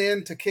heels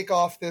in to kick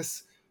off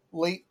this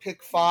late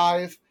pick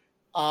 5.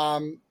 I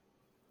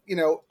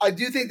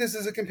do think this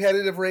is a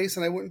competitive race,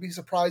 and I wouldn't be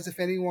surprised if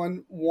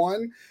anyone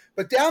won.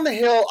 But down the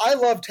hill, I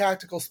love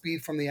Tactical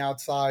Speed from the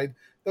outside.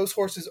 Those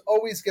horses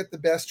always get the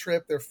best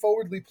trip. They're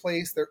forwardly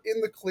placed. They're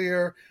in the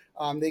clear.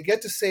 They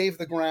get to save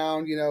the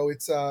ground.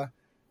 It's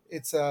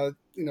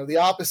the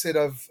opposite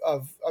of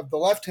the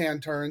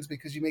left-hand turns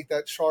because you make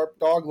that sharp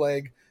dog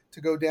leg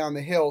to go down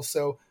the hill.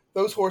 So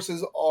those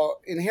horses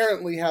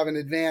inherently have an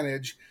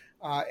advantage.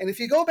 And if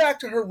you go back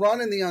to her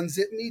run in the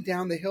Unzip Me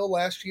down the hill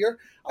last year,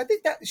 I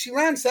think that she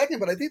ran second,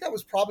 but I think that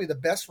was probably the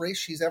best race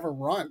she's ever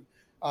run.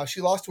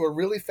 She lost to a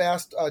really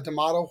fast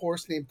D'Amato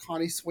horse named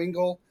Connie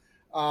Swingle.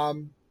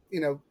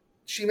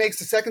 She makes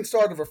the second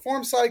start of her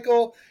form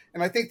cycle,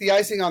 and I think the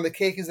icing on the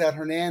cake is that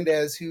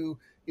Hernandez, who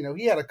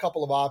he had a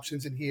couple of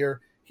options in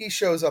here. He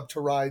shows up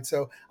to ride.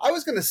 So I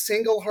was going to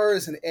single her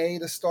as an A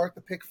to start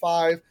the pick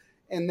 5.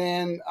 And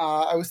then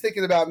I was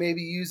thinking about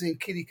maybe using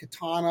Kitty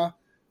Katana,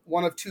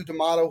 one of 2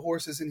 D'Amato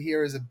horses in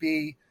here, as a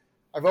B.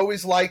 I've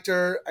always liked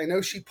her. I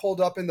know she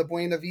pulled up in the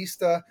Buena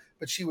Vista,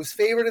 but she was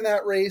favored in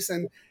that race.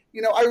 And,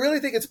 I really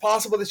think it's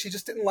possible that she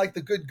just didn't like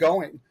the good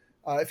going.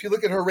 If you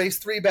look at her race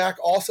 3 back,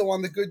 also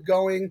on the good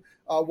going,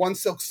 One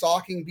Silk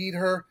Stocking beat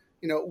her.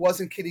 It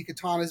wasn't Kitty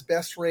Katana's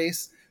best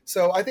race.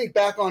 So I think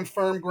back on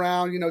firm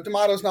ground,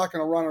 D'Amato's not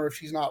going to run her if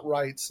she's not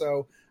right.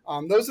 So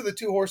those are the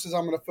 2 horses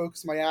I'm going to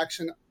focus my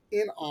action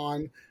in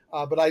on.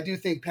 But I do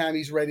think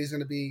Pammy's Ready is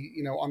going to be,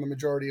 on the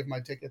majority of my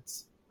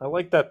tickets. I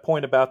like that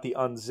point about the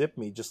Unzip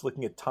Me. Just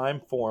looking at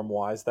time form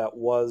wise, that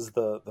was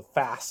the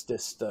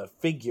fastest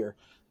figure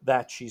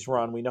that she's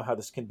run. We know how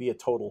this can be a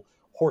total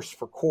horse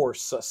for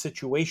course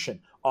situation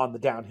on the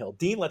downhill.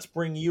 Dean, let's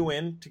bring you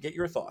in to get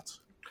your thoughts.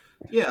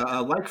 Yeah,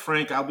 like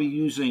Frank, I'll be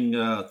using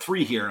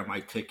 3 here on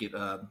my ticket.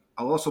 I'll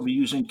also be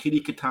using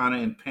Kitty Katana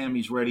and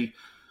Pammy's Ready.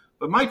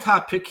 But my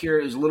top pick here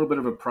is a little bit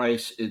of a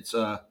price. It's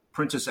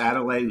Princess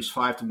Adelaide, who's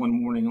 5-1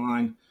 morning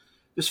line.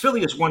 This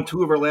filly has won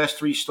 2 of her last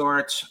 3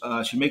 starts.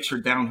 She makes her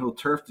downhill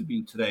turf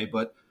debut today,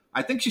 but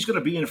I think she's going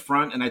to be in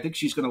front, and I think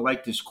she's going to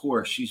like this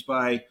course. She's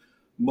by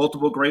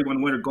multiple Grade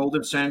 1 winner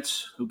Golden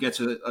Sense, who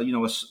gets a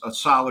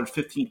solid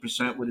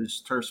 15% with his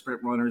turf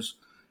sprint runners.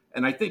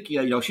 And I think, she's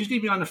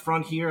going to be on the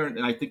front here,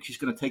 and I think she's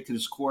going to take to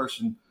this course,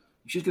 and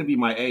she's going to be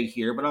my A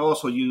here. But I'll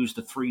also use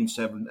the 3 and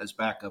 7 as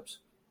backups.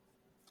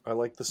 I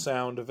like the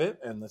sound of it,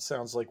 and it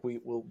sounds like we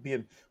will be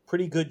in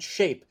pretty good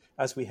shape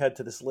as we head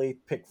to this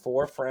late pick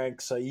 4.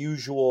 Frank's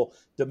usual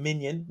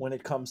dominion when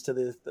it comes to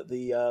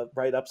the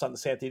write-ups on the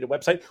Santa Anita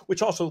website,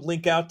 which also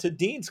link out to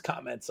Dean's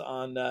comments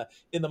on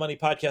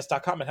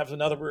inthemoneypodcast.com and have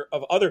another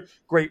of other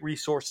great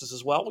resources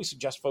as well. We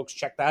suggest folks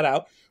check that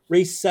out.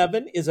 Race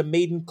 7 is a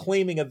maiden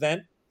claiming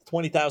event,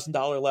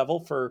 $20,000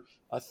 level for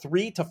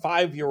 3 to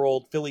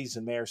 5-year-old fillies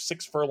and mares,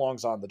 6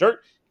 furlongs on the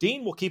dirt.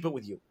 Dean, we'll keep it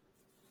with you.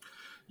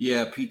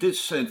 Yeah, Pete,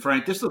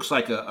 Frank, this looks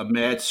like a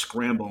mad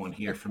scramble in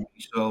here for me.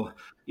 So,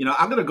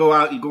 I'm going to go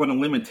out and go on a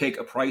limb and take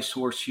a price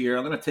horse here.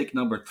 I'm going to take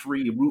number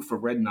 3, Rufa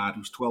Red Knot,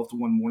 who's 12-1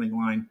 morning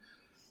line.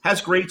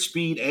 Has great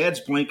speed, adds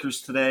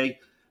blinkers today.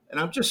 And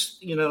I'm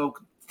just,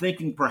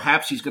 thinking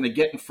perhaps he's going to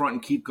get in front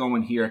and keep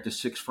going here at the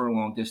 6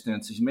 furlong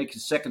distance. He makes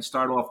his second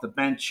start off the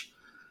bench.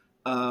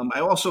 I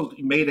also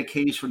made a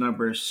case for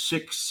number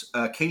 6,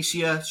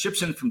 Cassia.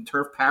 Ships in from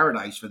Turf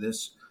Paradise for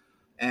this.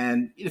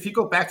 And if you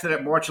go back to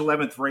that March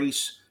 11th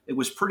race, it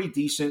was pretty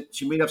decent.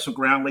 She made up some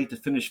ground late to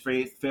finish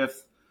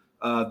 5th.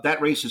 That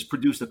race has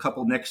produced a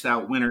couple next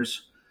out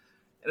winners.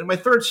 And in my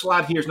third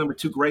slot here is number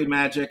 2, Gray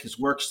Magic. Has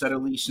worked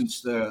steadily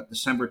since the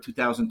December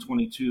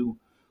 2022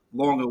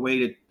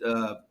 long-awaited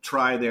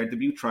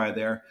debut try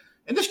there.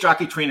 And this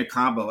jockey trainer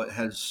combo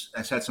has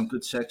had some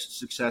good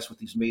success with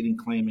these maiden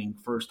claiming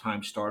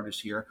first-time starters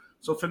here.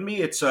 So for me,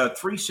 it's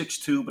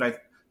 3-6-2, but I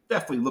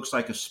definitely looks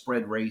like a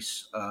spread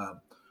race, on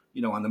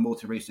the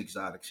multi-race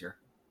exotics here.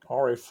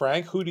 All right,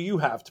 Frank, who do you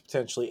have to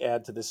potentially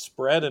add to this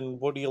spread,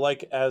 and what do you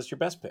like as your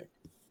best pick?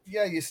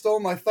 Yeah, you stole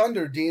my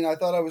thunder, Dean. I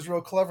thought I was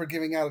real clever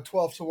giving out a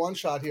 12-1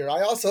 shot here.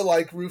 I also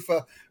like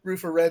Rufa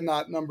Red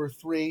Knot, number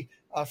 3,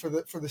 for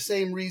the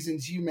same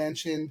reasons you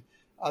mentioned.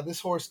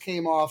 This horse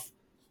came off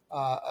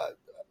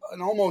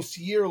an almost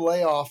year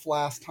layoff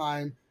last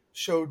time,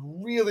 showed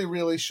really,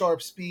 really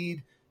sharp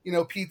speed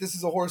Pete, this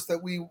is a horse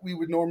that we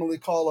would normally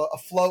call a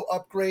flow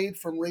upgrade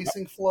from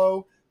Racing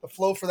Flow. The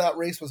flow for that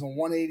race was a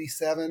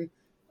 187.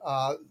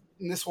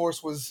 And this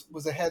horse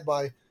was ahead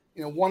by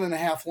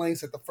 1.5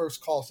 lengths at the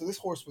first call. So this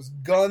horse was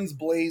guns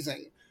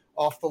blazing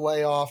off the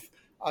layoff.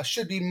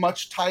 Should be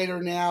much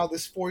tighter now.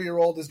 This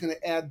 4-year-old is going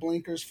to add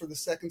blinkers for the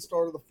second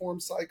start of the form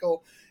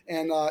cycle.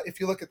 And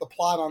if you look at the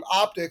plot on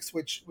Optics,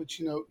 which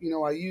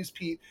I use,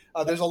 Pete,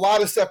 there's a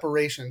lot of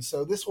separation.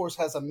 So this horse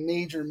has a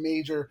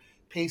major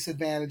pace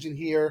advantage in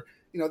here.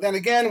 Then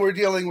again, we're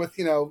dealing with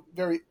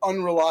very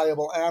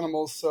unreliable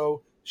animals,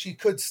 so she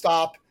could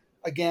stop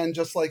again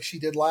just like she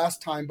did last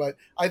time. But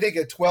I think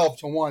at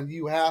 12-1,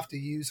 you have to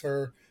use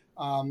her.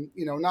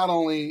 Not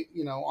only,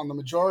 on the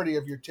majority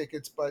of your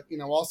tickets, but,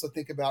 also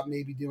think about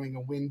maybe doing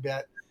a win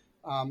bet.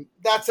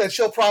 That said,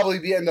 she'll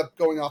probably end up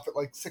going off at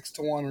like 6-1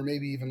 or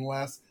maybe even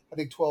less. I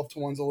think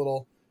 12-1's a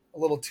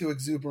little too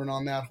exuberant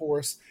on that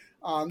horse.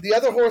 The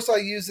other horse I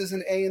used as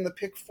an A in the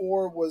pick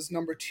 4 was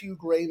number 2,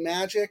 Gray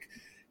Magic.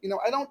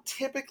 I don't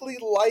typically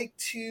like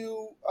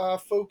to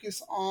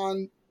focus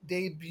on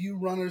debut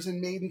runners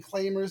and maiden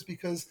claimers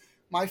because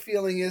my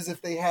feeling is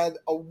if they had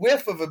a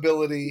whiff of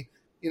ability,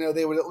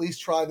 they would at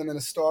least try them in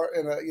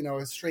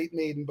a straight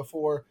maiden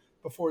before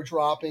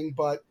dropping.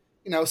 But,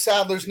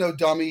 Sadler's no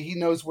dummy. He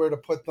knows where to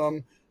put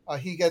them.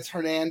 He gets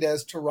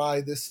Hernandez to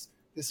ride this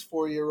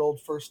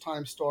 4-year-old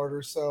first-time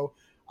starter. So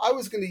I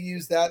was going to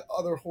use that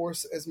other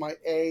horse as my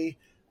A.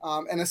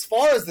 And as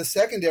far as the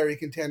secondary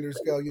contenders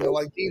go,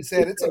 like Dean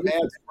said, it's a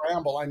mad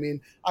scramble. I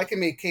mean, I can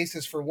make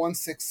cases for 1,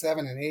 6,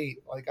 7, and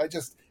 8. Like,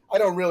 I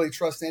don't really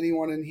trust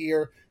anyone in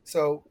here.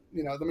 So,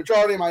 the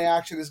majority of my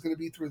action is going to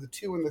be through the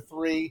 2 and the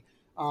 3.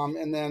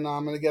 And then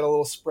I'm going to get a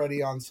little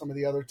spready on some of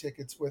the other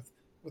tickets with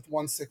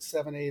 1, 6,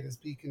 7, 8 as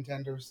B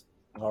contenders.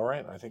 All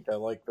right. I think I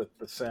like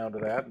the sound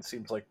of that. It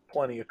seems like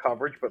plenty of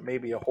coverage, but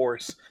maybe a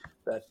horse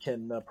that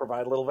can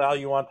provide a little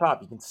value on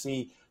top. You can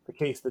see the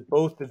case that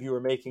both of you are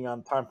making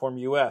on Timeform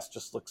US.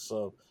 Just looks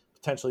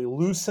potentially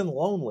loose and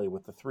lonely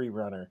with the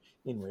 3-runner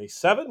in race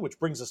 7, which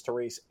brings us to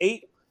race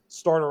 8.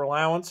 Starter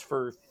allowance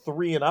for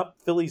 3 and up,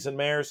 fillies and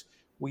mares.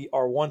 We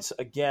are once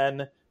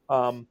again...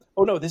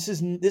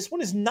 this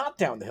one is not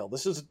down the hill.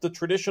 This is the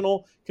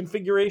traditional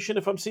configuration,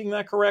 if I'm seeing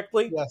that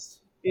correctly. Yes.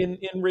 In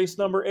race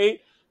number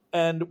 8.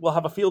 And we'll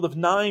have a field of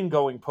 9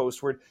 going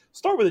postward.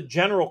 Start with a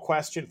general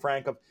question,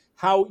 Frank, of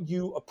how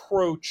you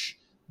approach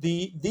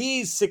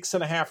these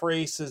 6.5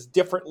 races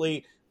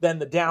differently than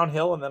the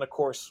downhill. And then, of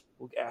course,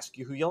 we'll ask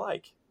you who you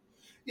like.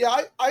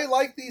 Yeah, I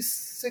like these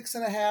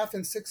 6.5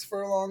 and 6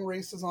 furlong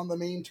races on the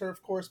main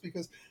turf course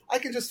because I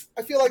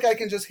feel like I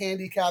can just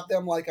handicap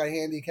them like I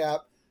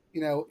handicap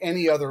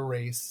any other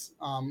race,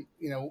 a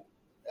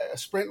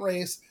sprint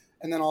race,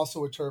 and then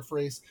also a turf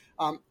race.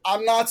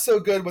 I'm not so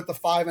good with the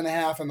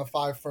 5.5 and the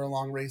 5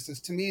 furlong races.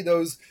 To me,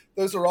 those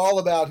are all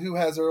about who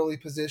has early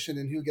position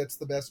and who gets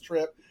the best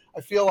trip.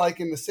 I feel like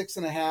in the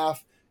 6.5,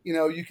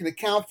 you can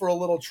account for a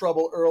little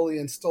trouble early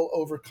and still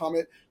overcome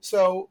it.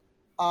 So,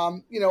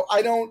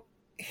 I don't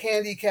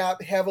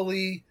handicap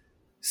heavily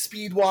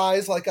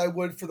speed-wise like I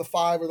would for the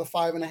 5 or the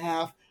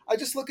 5.5. I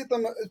just look at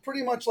them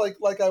pretty much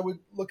like I would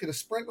look at a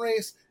sprint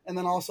race and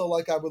then also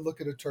like I would look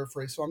at a turf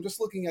race. So I'm just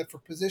looking at for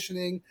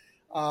positioning,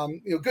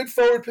 good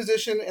forward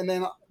position, and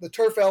then the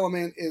turf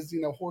element is,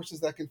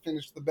 horses that can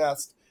finish the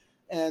best.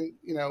 And,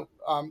 do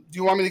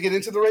you want me to get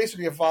into the race or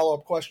do you have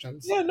follow-up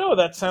questions? Yeah, no,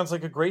 that sounds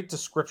like a great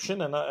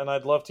description, and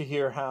I'd love to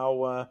hear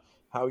how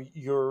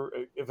your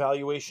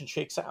evaluation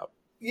shakes out.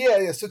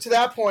 Yeah. So to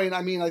that point,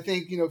 I mean, I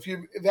think, if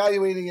you're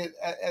evaluating it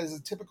as a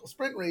typical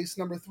sprint race,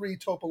 number 3,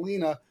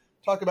 Topolina,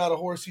 talk about a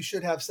horse who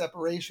should have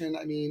separation.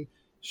 I mean,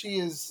 she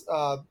is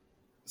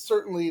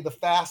certainly the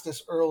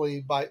fastest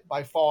early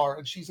by far,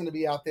 and she's going to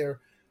be out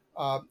there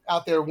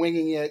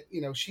winging it.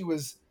 She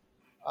was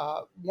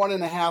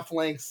 1.5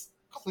 lengths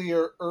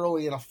clear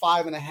early in a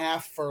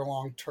 5.5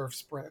 furlong turf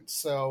sprint.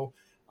 So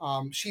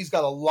she's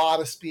got a lot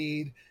of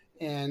speed,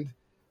 and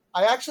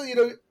I actually,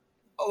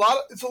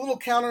 it's a little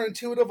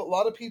counterintuitive. A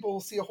lot of people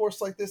will see a horse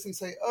like this and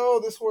say,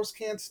 "Oh, this horse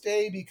can't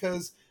stay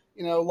because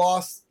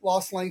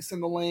lost lengths in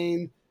the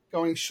lane,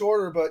 going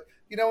shorter." But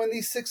in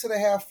these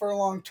 6.5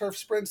 furlong turf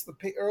sprints, the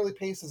early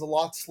pace is a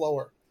lot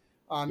slower.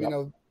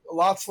 A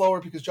lot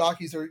slower because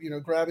jockeys are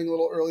grabbing a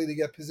little early to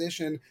get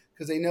position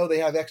because they know they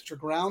have extra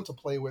ground to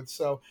play with.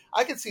 So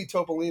I could see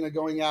Topolina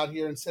going out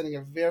here and setting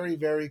a very,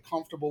 very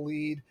comfortable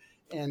lead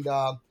and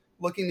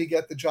looking to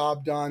get the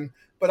job done.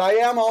 But I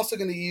am also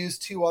going to use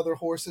 2 other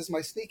horses.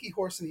 My sneaky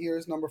horse in here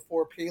is number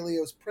 4,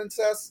 Paleo's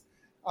Princess.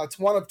 It's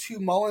one of 2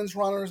 Mullins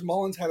runners.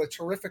 Mullins had a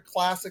terrific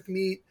classic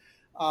meet.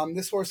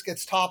 This horse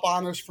gets top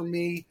honors from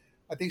me.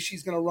 I think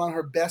she's going to run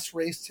her best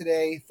race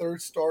today,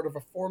 3rd start of a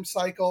form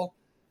cycle.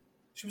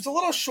 She was a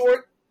little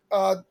short,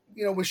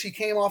 when she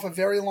came off a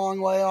very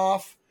long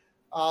layoff,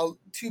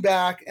 2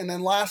 back. And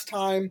then last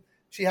time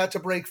she had to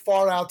break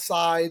far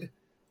outside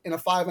in a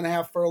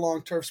 5.5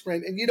 furlong turf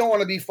sprint. And you don't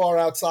want to be far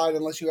outside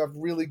unless you have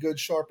really good,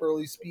 sharp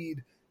early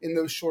speed in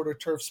those shorter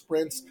turf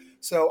sprints.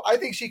 So I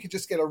think she could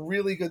just get a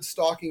really good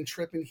stalking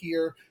trip in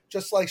here,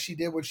 just like she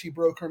did when she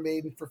broke her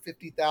maiden for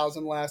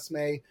 50,000 last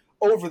May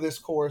over this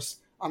course.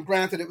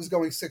 Granted, it was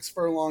going 6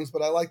 furlongs,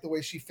 but I like the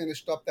way she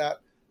finished up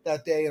that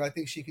day, and I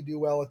think she could do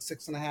well at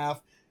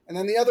 6.5. And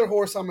then the other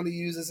horse I'm going to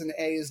use as an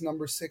A is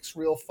number 6,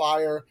 Real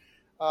Fire.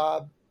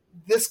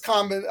 This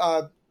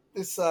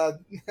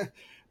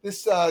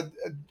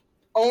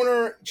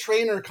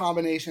owner-trainer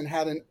combination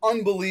had an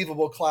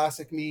unbelievable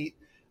classic meet.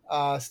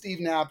 Steve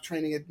Knapp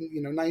training at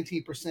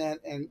 19%,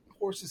 and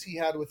horses he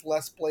had with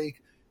Les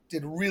Blake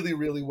did really,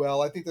 really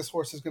well. I think this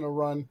horse is going to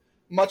run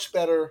much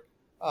better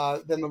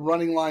than the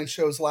running line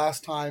shows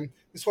last time.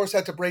 This horse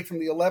had to break from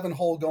the 11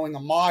 hole going a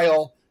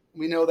mile.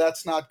 We know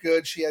that's not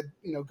good. She had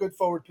good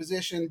forward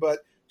position, but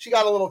she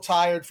got a little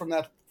tired from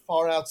that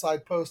far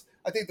outside post.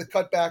 I think the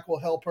cutback will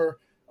help her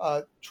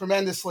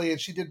tremendously,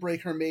 and she did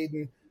break her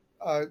maiden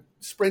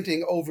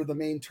sprinting over the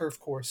main turf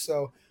course.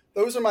 So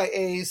those are my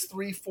A's,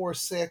 3, 4,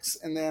 6,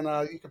 and then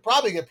you could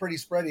probably get pretty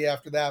spready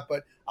after that,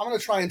 but I'm going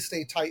to try and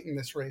stay tight in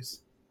this race.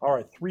 All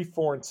right, 3,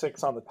 4, and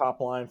 6 on the top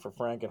line for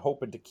Frank, and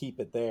hoping to keep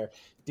it there.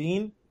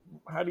 Dean,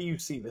 how do you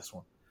see this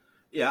one?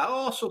 Yeah, I'll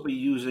also be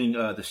using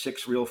the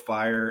 6 Real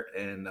Fire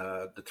and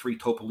the 3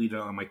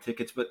 Topolita on my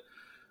tickets, but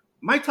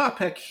my top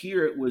pick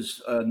here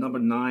was number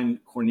 9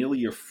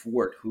 Cornelia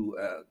Fort, who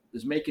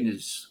is making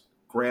his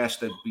grass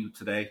debut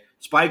today.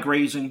 Spy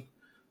Grazing,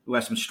 who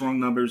has some strong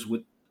numbers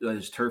with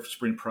his turf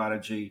sprint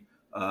prodigy.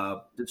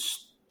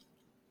 This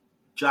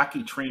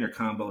jockey trainer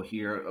combo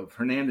here of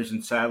Hernandez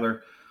and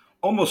Sadler,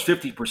 almost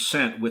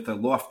 50% with a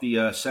lofty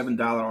 $7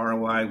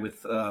 ROI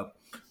with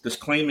this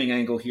claiming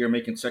angle here,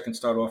 making second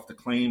start off the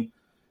claim.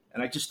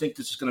 And I just think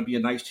this is going to be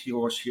a nice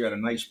horse here at a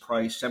nice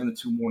price,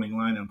 7-2 morning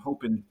line. I'm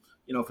hoping,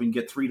 if we can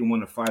get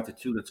 3-1 or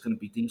 5-2, that's going to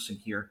be decent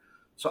here.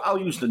 So I'll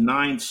use the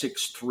 9,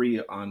 6,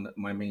 3 on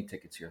my main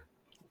tickets here.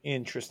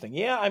 Interesting.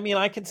 Yeah, I mean,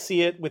 I can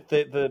see it with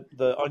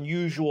the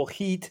unusual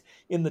heat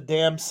in the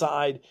dam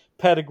side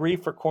pedigree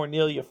for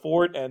Cornelia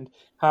Fort, and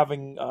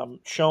having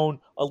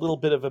shown a little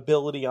bit of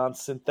ability on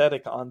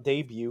synthetic on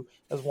debut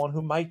as one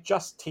who might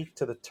just take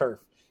to the turf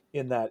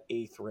in that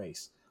 8th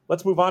race.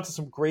 Let's move on to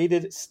some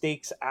graded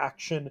stakes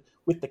action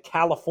with the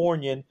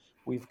Californian.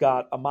 We've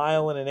got a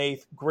 1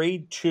 1/8,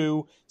 grade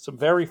 2, some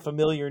very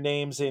familiar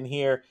names in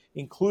here,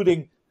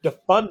 including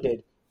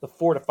Defunded, the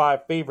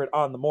 4-5 favorite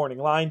on the morning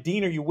line.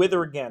 Dean, are you with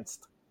or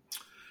against?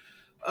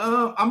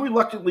 I'm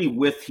reluctantly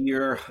with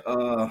here.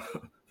 For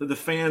the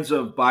fans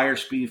of Beyer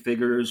speed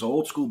figures,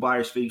 old school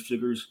Beyer speed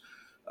figures,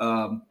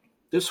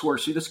 this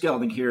horse, this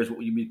gelding here is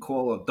what you would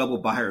call a double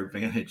Beyer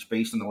advantage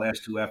based on the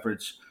last 2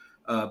 efforts.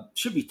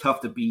 Should be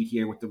tough to beat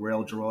here with the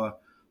rail draw.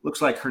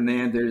 Looks like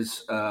Hernandez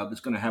is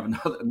going to have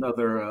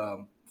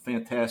another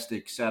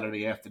fantastic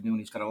Saturday afternoon.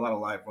 He's got a lot of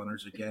live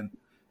runners again.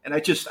 And I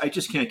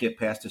just can't get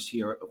past this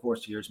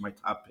horse here is my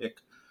top pick.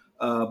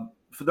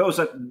 For those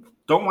that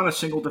don't want a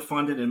single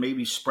Defunded and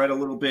maybe spread a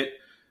little bit,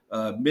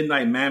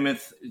 Midnight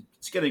Mammoth,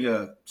 it's getting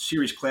a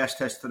series class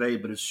test today,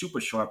 but is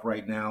super sharp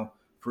right now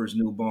for his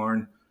new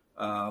barn.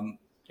 And,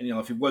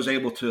 if he was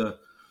able to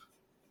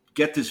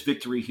get this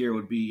victory here, it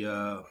would be,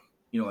 a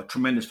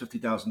tremendous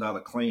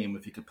 $50,000 claim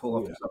if he could pull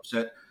off this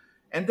upset.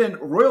 And then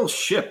Royal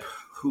Ship,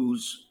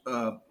 who's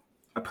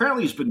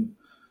apparently has been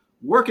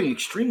working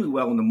extremely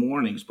well in the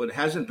mornings, but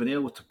hasn't been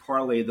able to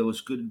parlay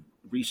those good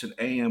recent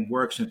AM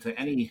works into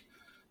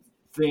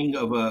anything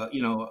of a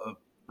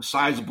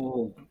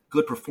sizable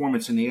good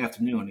performance in the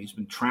afternoon. He's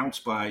been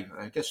trounced by,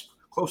 I guess,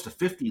 close to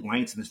 50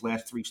 lengths in his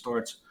last 3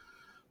 starts.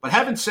 But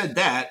having said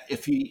that,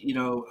 if he,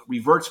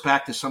 reverts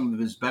back to some of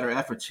his better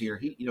efforts here,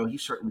 he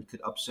certainly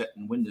could upset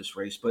and win this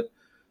race. But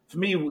for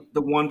me,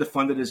 the 1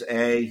 Defunded is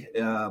A,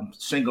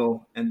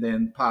 single, and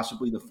then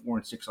possibly the 4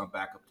 and 6 on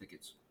backup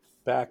tickets.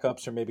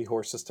 Backups or maybe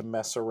horses to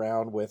mess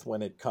around with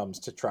when it comes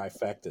to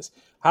trifectas.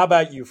 How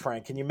about you,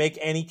 Frank? Can you make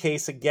any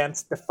case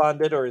against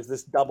Defunded, or is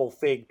this double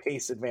fig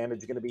pace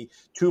advantage going to be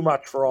too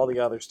much for all the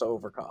others to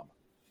overcome?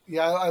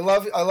 Yeah, I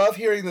love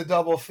hearing the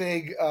double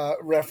fig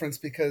reference,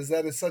 because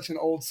that is such an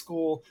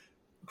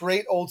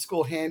great old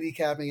school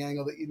handicapping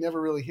angle that you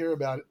never really hear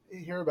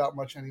about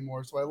much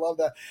anymore. So I love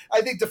that. I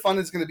think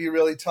Defunded is going to be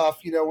really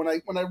tough. When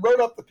I wrote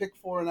up the pick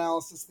 4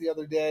 analysis the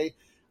other day,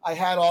 I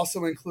had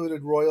also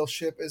included Royal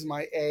Ship as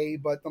my A,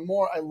 but the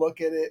more I look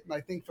at it, and I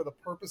think for the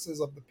purposes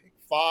of the pick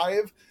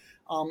 5,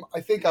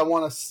 I think I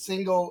want a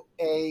single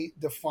A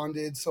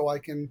Defunded so I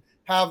can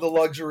have the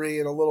luxury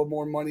and a little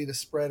more money to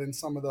spread in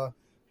some of the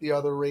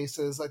other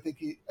races. I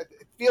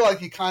feel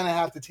like you kind of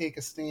have to take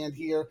a stand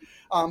here.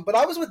 But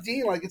I was with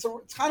Dean, like it's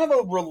kind of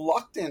a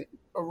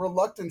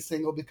reluctant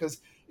single,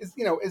 because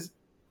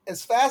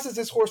as fast as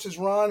this horse has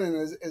run and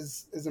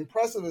as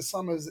impressive as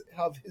some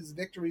of his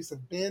victories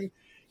have been,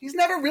 he's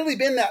never really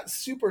been that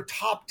super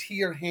top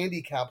tier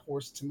handicap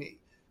horse to me.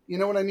 You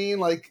know what I mean?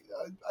 Like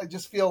I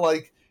just feel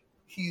like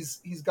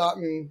he's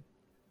gotten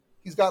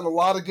a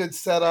lot of good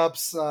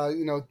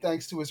setups,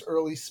 thanks to his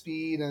early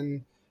speed,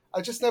 and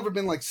I've just never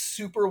been like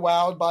super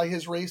wowed by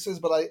his races.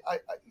 But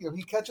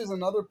he catches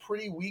another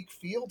pretty weak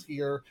field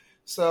here,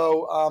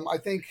 so I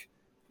think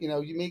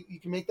you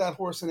can make that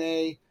horse an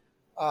A.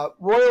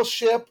 Royal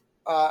Ship,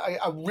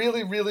 I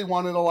really, really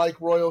wanted to like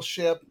Royal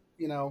Ship.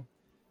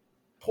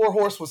 Poor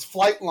horse was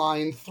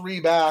flightline 3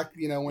 back,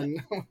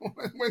 when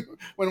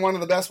when one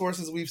of the best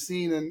horses we've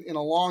seen in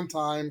a long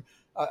time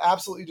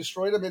absolutely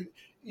destroyed him. And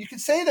you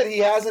could say that he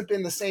hasn't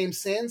been the same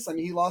since. I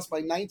mean, he lost by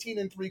 19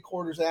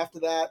 3/4 after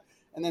that,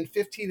 and then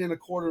 15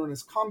 1/4 in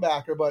his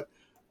comebacker. But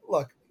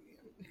look,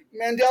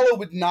 Mandella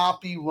would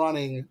not be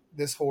running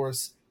this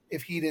horse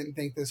if he didn't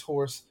think this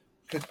horse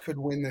could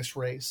win this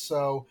race.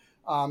 So,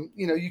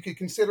 you could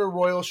consider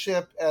Royal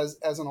Ship as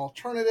an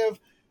alternative.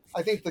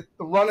 I think the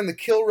run in the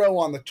Kilroe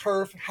on the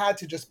turf had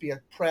to just be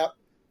a prep,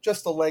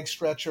 just a leg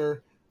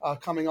stretcher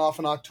coming off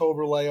an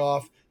October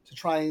layoff to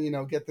try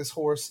and, get this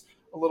horse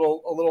a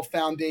little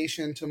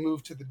foundation to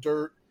move to the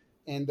dirt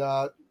and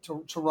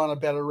to run a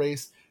better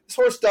race. This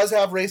horse does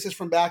have races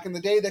from back in the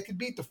day that could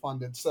beat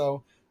Defunded.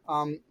 So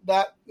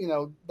that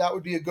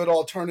would be a good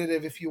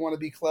alternative if you want to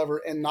be clever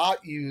and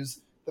not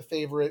use the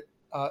favorite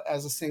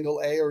as a single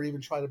A or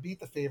even try to beat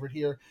the favorite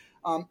here.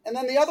 And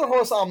then the other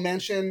horse I'll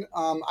mention,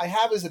 I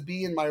have as a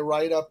B in my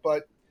write-up,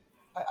 but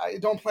I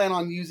don't plan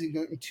on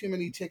using too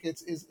many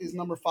tickets, is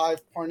number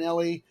 5,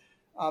 Parnelli.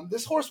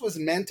 This horse was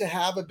meant to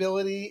have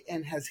ability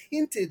and has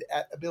hinted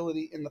at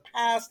ability in the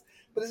past,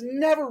 but has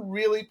never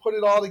really put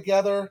it all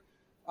together.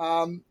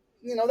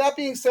 That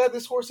being said,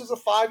 this horse is a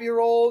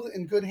 5-year-old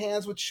in good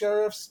hands with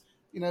Sheriffs,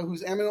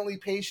 who's eminently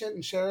patient,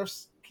 and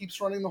Sheriffs keeps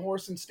running the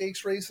horse in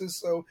stakes races,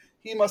 so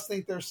he must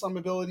think there's some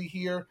ability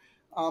here.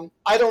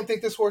 I don't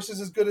think this horse is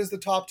as good as the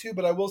top 2,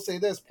 but I will say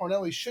this: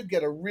 Parnelli should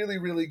get a really,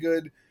 really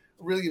good,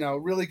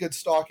 really good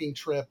stalking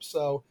trip.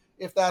 So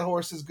if that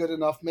horse is good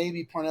enough,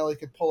 maybe Parnelli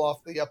could pull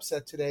off the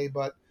upset today.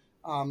 But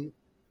I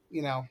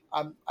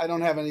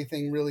don't have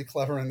anything really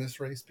clever in this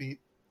race, Pete.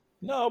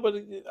 No, but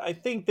I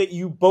think that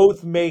you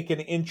both make an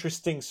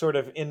interesting sort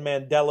of in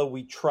Mandella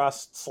we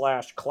trust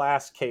 /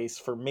 class case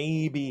for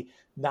maybe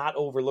not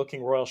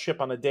overlooking Royal Ship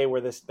on a day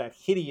where that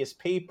hideous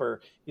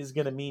paper is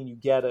going to mean you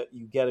get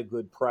a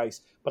good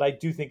price. But I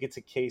do think it's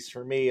a case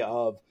for me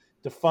of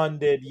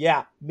Defunded.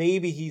 Yeah,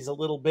 maybe he's a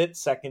little bit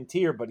second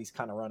tier, but he's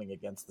kind of running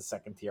against the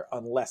second tier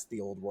unless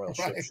the old Royal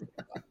Ship. Right.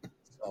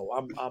 So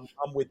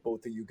I'm with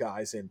both of you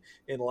guys in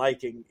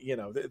liking,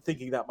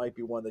 thinking that might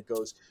be one that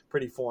goes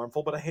pretty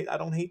formful. But I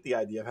don't hate the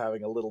idea of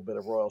having a little bit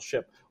of Royal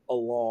Ship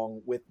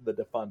along with the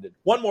Defunded.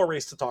 One more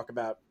race to talk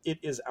about. It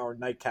is our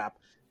nightcap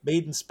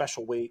maiden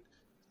special weight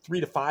 3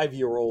 to 5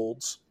 year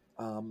olds,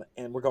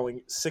 and we're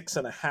going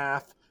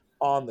 6.5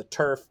 on the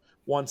turf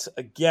once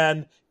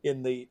again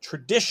in the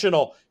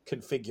traditional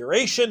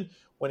configuration.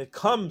 When it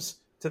comes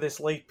to this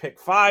late pick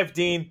 5,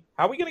 Dean,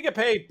 how are we going to get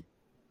paid?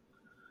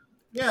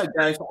 Yeah,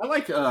 guys, I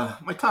like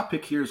my top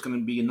pick here is going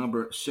to be a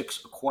number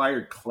 6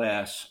 Acquired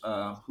Class,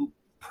 who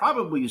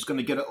probably is going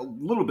to get a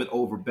little bit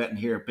over betting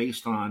here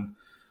based on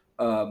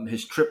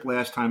his trip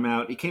last time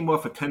out. He came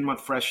off a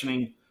 10-month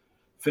freshening,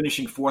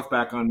 finishing 4th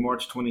back on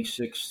March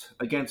 26th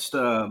against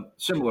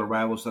similar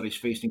rivals that he's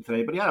facing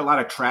today. But he had a lot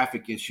of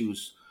traffic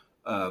issues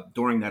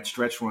during that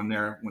stretch run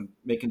there when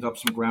making up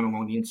some ground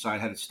along the inside,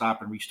 had to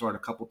stop and restart a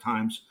couple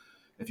times.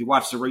 If you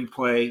watch the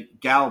replay,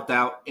 galloped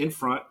out in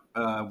front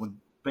when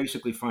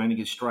basically finding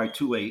his stride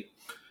too late.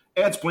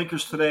 Adds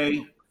blinkers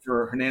today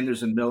for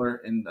Hernandez and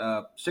Miller, and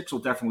 6 will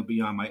definitely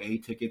be on my A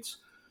tickets.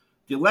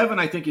 The 11,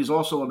 I think, is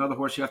also another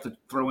horse you have to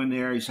throw in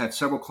there. He's had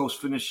several close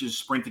finishes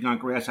sprinting on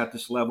grass at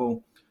this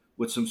level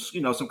with some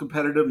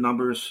competitive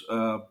numbers.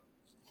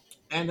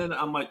 And then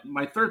on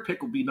my third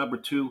pick will be number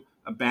 2,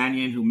 a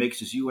Banyan, who makes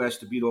his U.S.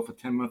 debut off a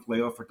 10-month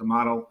layoff for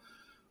D'Amato.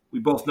 We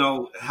both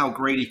know how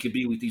great he could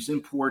be with these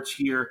imports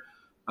here.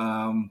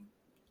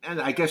 And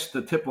I guess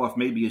the tip-off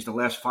maybe is the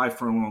last 5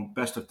 furlong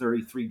best of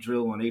 33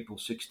 drill on April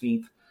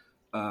 16th,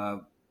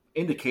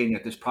 indicating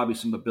that there's probably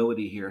some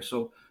ability here.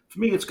 So for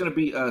me, it's going to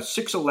be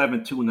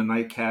 6-11-2 in the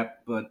nightcap.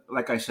 But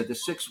like I said, the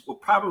 6 will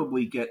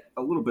probably get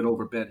a little bit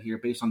overbet here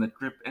based on the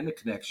trip and the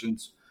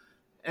connections.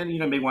 And,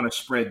 may want to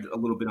spread a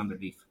little bit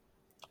underneath.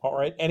 All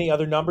right. Any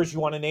other numbers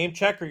you want to name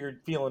check, or you're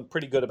feeling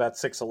pretty good about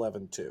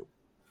 6-11-2?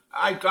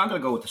 I'm going to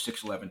go with the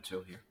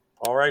 6-11-2 here.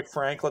 All right,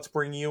 Frank, let's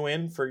bring you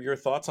in for your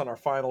thoughts on our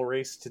final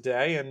race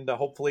today, and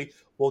hopefully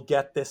we'll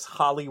get this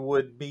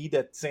Hollywood meet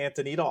at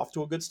Santa Anita off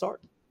to a good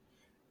start.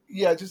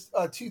 Yeah, just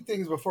 2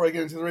 things before I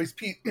get into the race.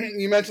 Pete,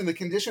 you mentioned the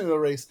condition of the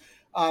race.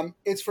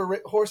 It's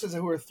for horses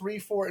who are 3,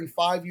 4, and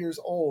 5 years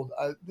old.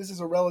 This is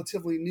a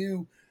relatively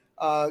new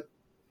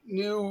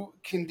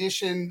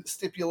condition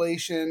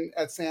stipulation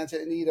at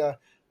Santa Anita.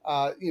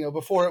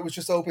 Before it was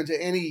just open to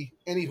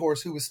any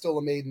horse who was still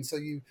a maiden. So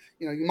you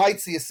might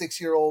see a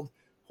 6-year-old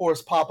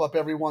horse pop up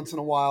every once in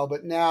a while,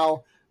 but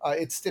now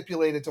it's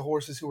stipulated to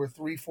horses who are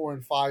 3, 4,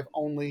 and 5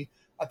 only.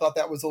 I thought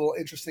that was a little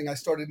interesting. I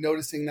started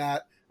noticing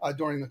that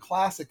during the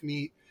Classic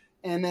meet.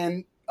 And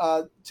then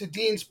to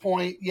Dean's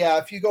point, yeah,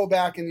 if you go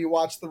back and you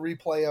watch the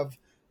replay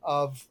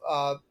of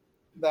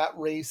that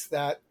race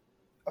that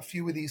a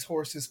few of these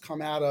horses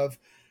come out of,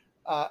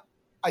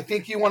 I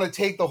think you want to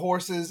take the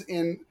horses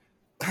in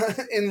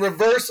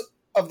reverse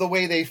of the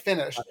way they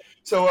finished.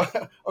 So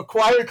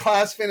Acquired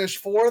Class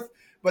finished 4th.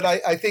 but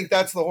I think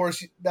that's the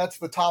horse. That's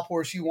the top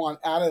horse you want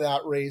out of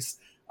that race.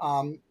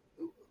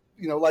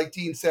 Like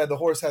Dean said, the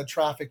horse had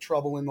traffic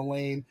trouble in the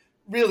lane,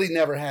 really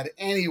never had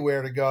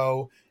anywhere to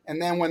go.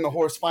 And then when the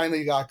horse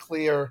finally got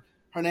clear,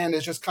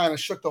 Hernandez just kind of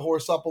shook the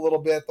horse up a little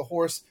bit. The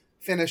horse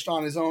finished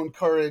on his own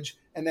courage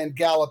and then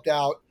galloped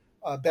out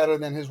better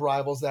than his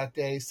rivals that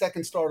day.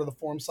 Second start of the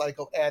form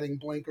cycle, adding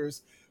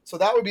blinkers. So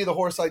that would be the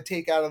horse I'd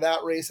take out of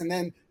that race. And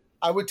then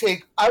I would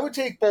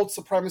take Bolt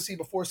Supremacy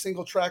before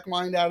Single Track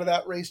Mind out of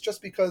that race,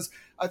 just because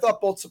I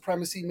thought Bolt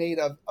Supremacy made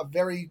a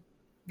very,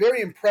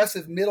 very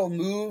impressive middle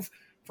move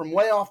from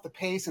way off the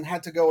pace and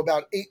had to go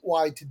about 8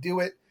 wide to do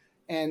it,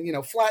 and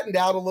flattened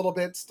out a little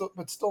bit,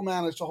 but still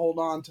managed to hold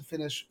on to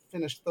finish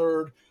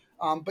third.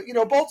 But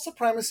Bolt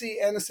Supremacy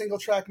and the Single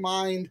Track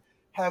Mind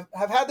have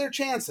had their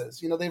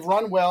chances. They've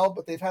run well,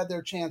 but they've had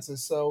their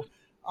chances. So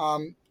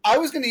I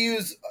was going to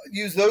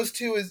use those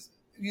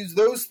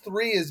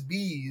three as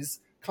Bs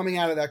coming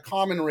out of that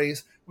common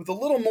race, with a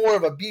little more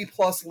of a B+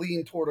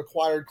 lean toward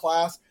Acquired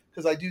Class,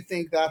 because I do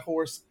think that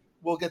horse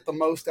will get the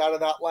most out of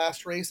that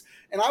last race.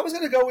 And I was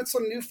going to go with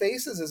some new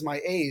faces as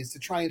my A's to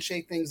try and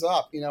shake things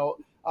up.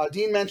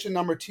 Dean mentioned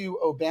number 2,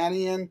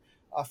 O'Banion.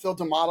 Phil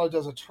D'Amato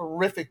does a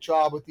terrific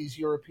job with these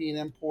European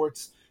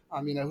imports.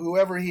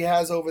 Whoever he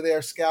has over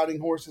there scouting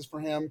horses for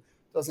him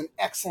does an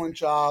excellent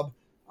job.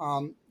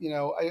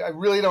 I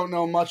really don't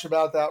know much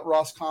about that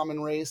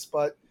Roscommon race,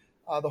 but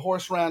the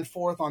horse ran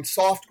 4th on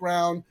soft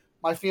ground.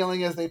 My feeling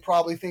is they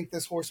probably think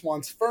this horse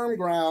wants firm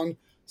ground.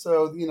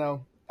 So,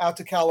 out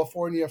to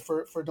California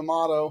for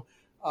D'Amato.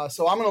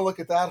 So I'm going to look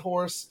at that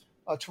horse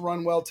to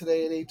run well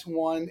today at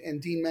 8-1.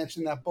 And Dean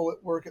mentioned that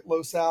bullet work at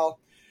Los Al.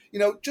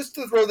 Just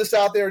to throw this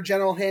out there,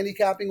 general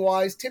handicapping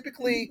wise,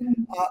 typically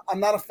I'm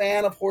not a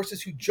fan of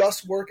horses who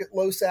just work at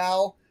Los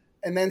Al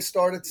and then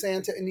start at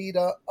Santa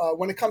Anita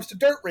when it comes to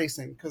dirt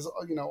racing, because,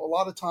 a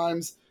lot of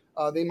times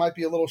they might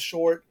be a little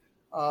short.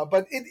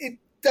 But it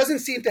doesn't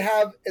seem to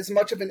have as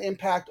much of an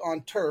impact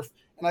on turf.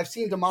 And I've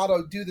seen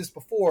D'Amato do this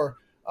before.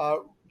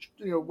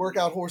 Work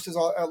out horses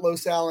at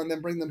Los Al and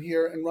then bring them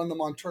here and run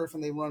them on turf,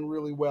 and they run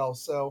really well.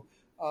 So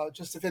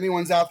just if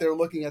anyone's out there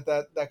looking at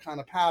that kind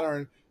of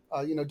pattern,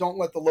 don't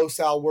let the Los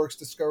Al works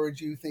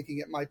discourage you, thinking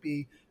it might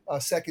be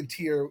second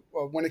tier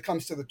when it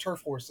comes to the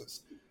turf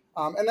horses.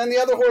 And then the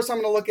other horse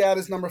I'm going to look at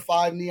is number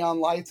 5, Neon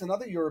Lights,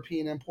 another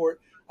European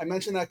import. I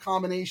mentioned that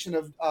combination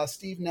of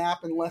Steve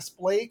Knapp and Les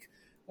Blake.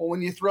 Well,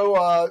 when you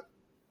throw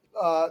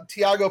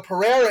Tiago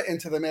Pereira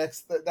into the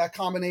mix, that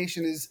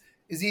combination is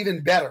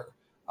even better.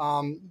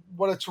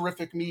 What a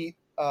terrific meet,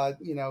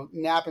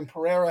 Knapp and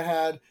Pereira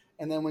had.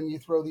 And then when you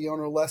throw the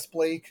owner Les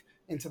Blake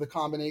into the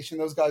combination,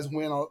 those guys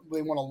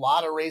they won a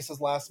lot of races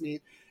last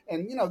meet.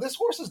 And, this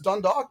horse's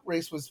Dundalk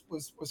race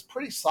was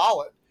pretty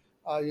solid.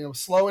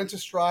 Slow into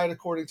stride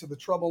according to the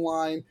trouble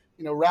line,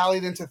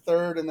 rallied into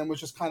third, and then was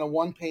just kind of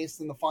one pace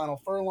in the final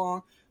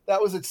furlong.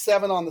 That was at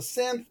 7 on the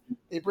synth.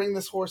 They bring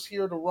this horse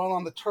here to run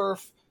on the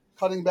turf,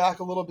 cutting back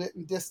a little bit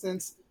in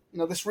distance.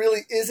 This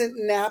really isn't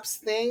Knapp's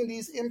thing,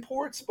 these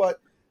imports,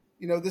 but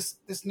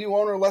this new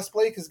owner, Les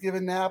Blake, has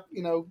given Knapp,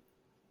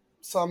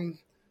 some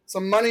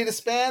money to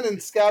spend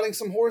and scouting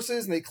some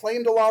horses, and they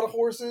claimed a lot of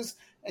horses.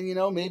 And,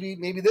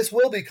 maybe this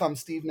will become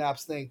Steve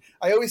Knapp's thing.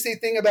 I always say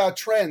thing about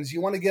trends.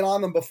 You want to get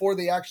on them before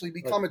they actually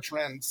become a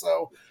trend.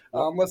 So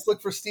let's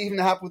look for Steve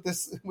Knapp with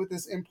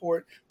this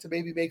import to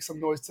maybe make some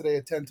noise today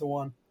at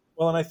 10-1.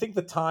 Well, and I think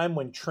the time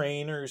when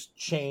trainers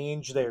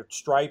change their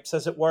stripes,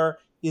 as it were,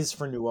 is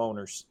for new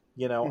owners.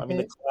 I mean,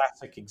 the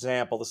classic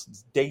example, this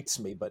dates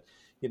me, but,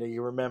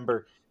 you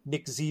remember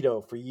Nick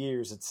Zito for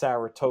years at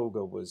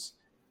Saratoga was,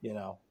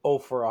 0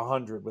 for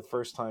 100 with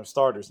first-time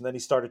starters. And then he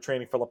started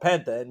training for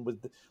LaPenta, and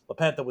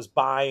LaPenta was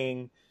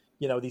buying,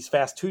 these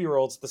fast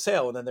 2-year-olds at the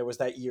sale. And then there was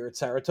that year at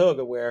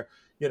Saratoga where,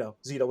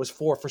 Zito was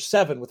 4 for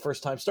 7 with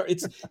first-time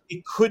starters.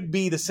 It could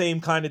be the same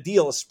kind of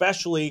deal,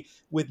 especially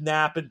with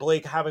Knapp and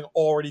Blake having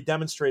already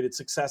demonstrated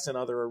success in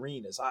other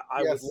arenas.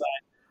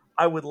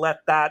 I would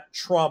let that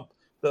trump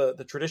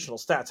the traditional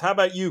stats. How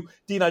about you,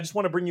 Dean? I just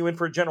want to bring you in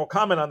for a general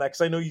comment on that,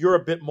 because I know you're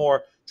a bit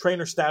more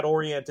trainer stat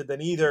oriented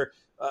than either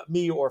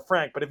me or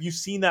Frank, but have you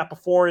seen that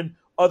before in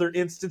other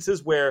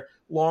instances where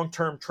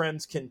long-term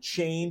trends can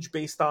change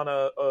based on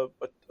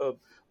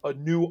a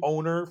new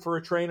owner for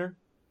a trainer?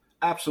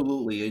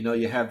 Absolutely.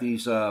 You have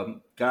these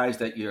guys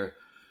that you're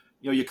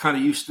kind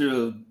of used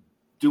to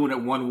doing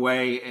it one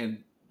way,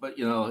 but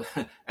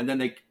and then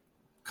they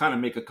kind of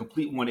make a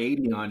complete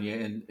 180 on you.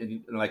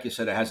 And like you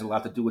said, it has a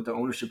lot to do with the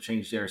ownership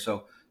change there.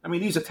 So, I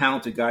mean, these are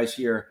talented guys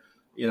here.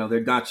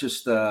 They're not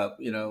just,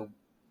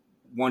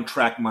 one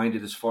track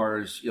minded as far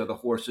as, the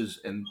horses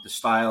and the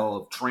style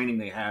of training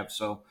they have.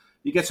 So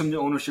you get some new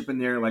ownership in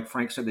there. Like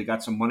Frank said, they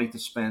got some money to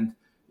spend,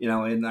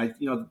 and I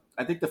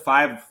think the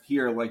 5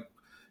 here, like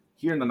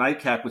here in the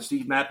nightcap with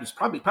Steve Knapp, is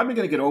probably going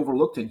to get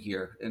overlooked in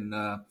here. And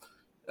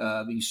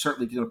he's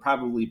certainly going to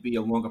probably be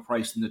a longer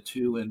price than the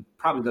 2 and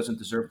probably doesn't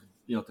deserve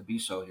to be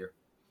so here.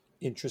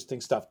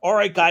 Interesting stuff. All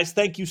right, guys,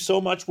 thank you so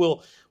much.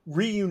 We'll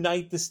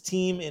reunite this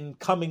team in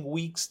coming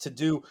weeks to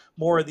do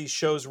more of these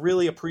shows.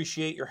 Really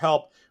appreciate your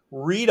help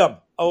read them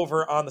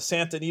over on the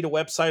Santa Anita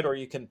website, or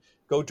you can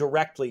go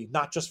directly,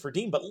 not just for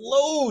Dean, but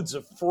loads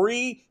of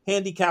free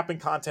handicapping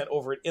content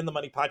over at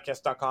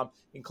inthemoneypodcast.com,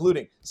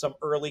 including some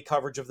early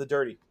coverage of the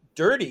Dirty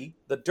Derby.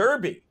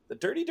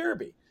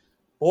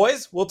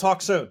 Boys, we'll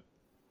talk soon.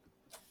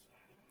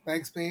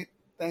 Thanks, Pete.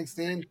 Thanks,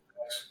 Dean.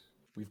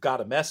 We've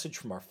got a message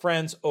from our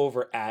friends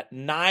over at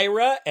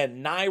Naira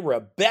and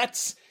Naira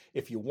Bets.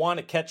 If you want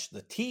to catch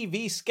the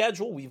TV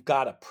schedule, we've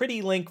got a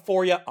pretty link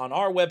for you on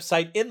our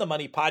website,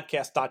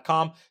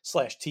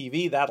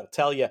 inthemoneypodcast.com/TV. That'll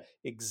tell you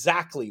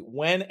exactly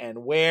when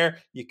and where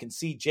you can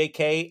see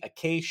JK,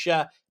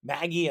 Acacia,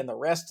 Maggie, and the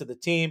rest of the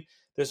team.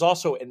 There's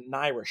also a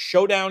Naira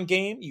Showdown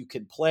game you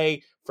can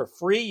play for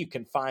free. You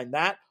can find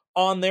that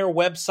on their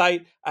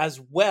website, as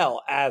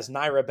well as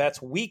Naira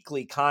Bet's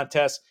weekly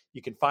contests.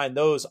 You can find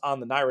those on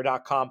the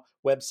Naira.com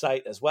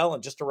website as well.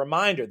 And just a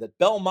reminder that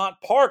Belmont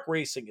Park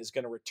Racing is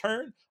going to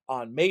return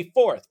on May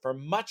 4th. For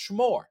much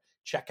more,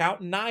 check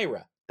out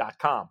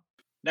Naira.com.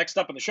 Next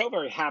up on the show,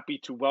 very happy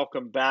to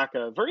welcome back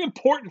a very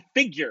important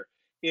figure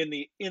in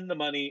the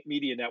Money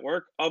Media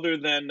Network, other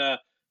than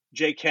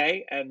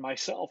JK and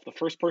myself, the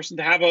first person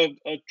to have a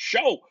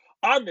show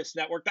on this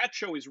network. That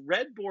show is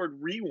Redboard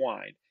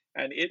Rewind,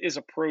 and it is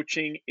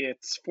approaching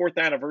its 4th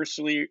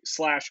anniversary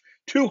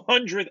 /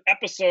 200th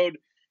episode.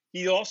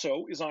 He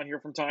also is on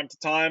here from time to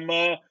time,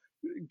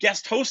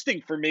 guest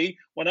hosting for me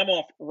when I'm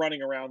off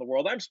running around the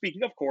world. I'm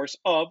speaking, of course,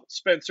 of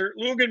Spencer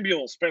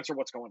Luganbuehl. Spencer,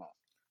 what's going on?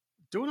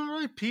 Doing all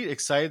right, Pete.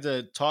 Excited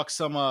to talk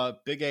some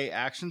Big A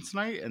action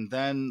tonight. And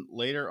then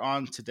later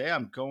on today,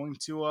 I'm going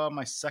to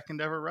my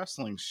second ever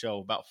wrestling show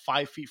about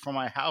 5 feet from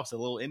my house, a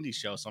little indie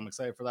show. So I'm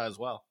excited for that as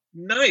well.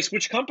 Nice.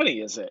 Which company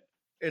is it?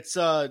 It's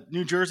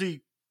New Jersey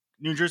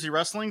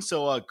Wrestling.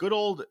 So good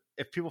old,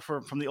 if people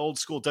from the old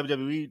school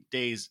WWE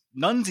days,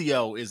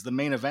 Nunzio is the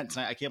main event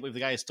tonight. I can't believe the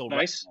guy is still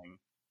wrestling.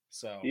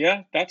 So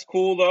yeah, that's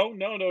cool though.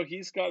 No,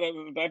 he's got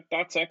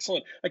that's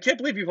excellent. I can't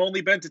believe you've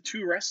only been to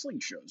 2 wrestling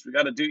shows. You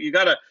got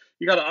to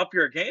up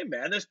your game,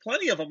 man. There's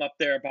plenty of them up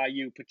there by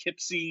you,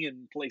 Poughkeepsie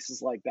and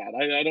places like that.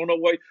 I don't know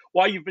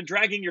why you've been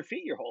dragging your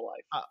feet your whole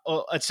life.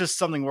 Well, it's just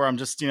something where I'm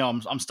just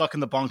I'm stuck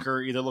in the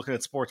bunker, either looking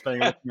at sports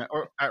betting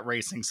or at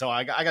racing. So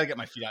I got to get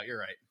my feet out. You're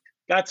right.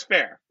 That's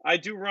fair. I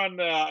do run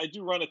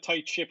a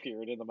tight ship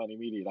here at In the Money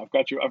Media. I've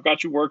got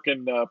you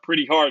working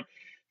pretty hard.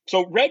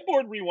 So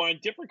Redboard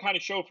Rewind, different kind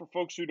of show for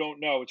folks who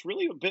don't know. It's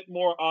really a bit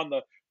more on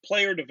the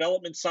player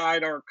development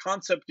side. Our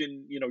concept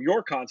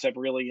your concept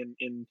really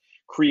in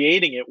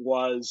creating it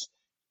was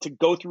to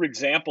go through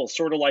examples,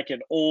 sort of like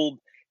an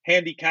old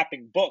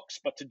handicapping books,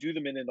 but to do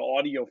them in an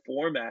audio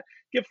format.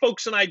 Give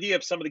folks an idea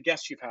of some of the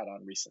guests you've had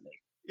on recently.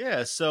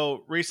 Yeah,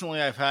 so recently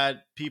I've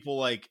had people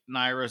like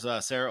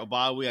Naira's Sarah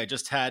Obawi. I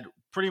just had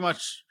pretty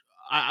much,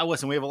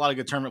 listen, we have a lot of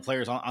good tournament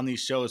players on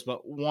these shows, but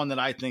one that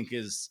I think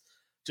is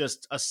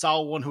just a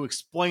solid one who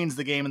explains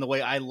the game in the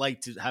way I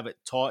like to have it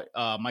taught,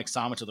 Mike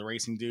Somich of the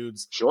Racing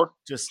Dudes. Sure.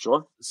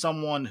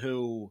 Someone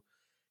who,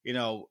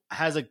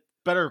 has a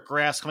better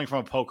grasp coming from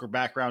a poker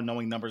background,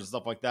 knowing numbers and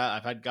stuff like that.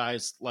 I've had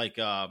guys like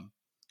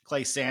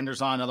Clay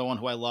Sanders on, another one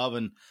who I love,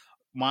 and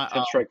my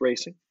Strike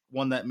Racing,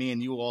 one that me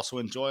and you will also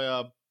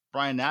enjoy,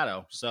 Brian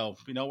Nato. So,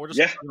 we're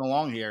just moving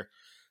along here.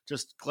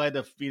 Just glad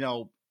to,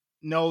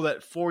 know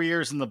that 4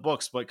 years in the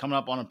books, but coming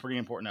up on a pretty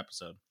important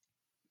episode.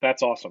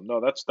 That's awesome.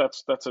 No, that's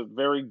a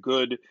very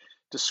good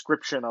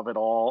description of it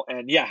all.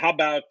 And yeah, how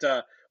about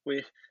I'm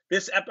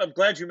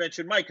glad you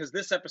mentioned Mike, because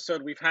this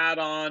episode we've had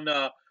on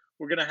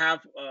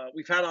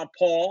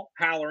Paul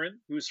Halloran,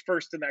 who's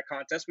first in that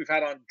contest. We've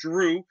had on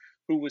Drew,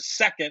 who was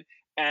second.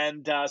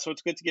 And so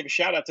it's good to give a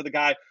shout out to the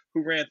guy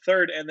who ran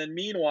third. And then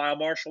meanwhile,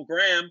 Marshall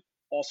Graham,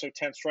 also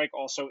 10th Strike,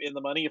 also In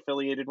the Money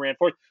affiliated, ran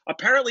fourth.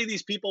 Apparently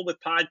these people with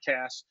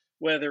podcasts,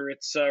 whether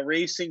it's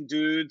Racing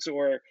Dudes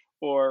or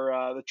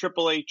the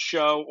Triple H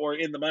show or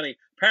In the Money,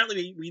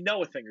 apparently we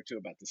know a thing or two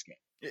about this game.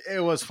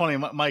 It was funny.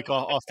 Mike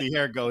off the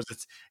air goes,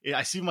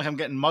 I seem like I'm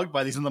getting mugged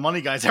by these In the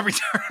Money guys every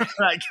time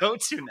I go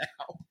to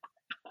now.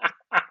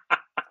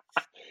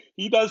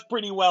 He does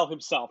pretty well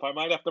himself. I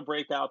might have to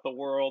break out the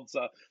world's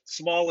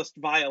smallest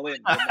violin.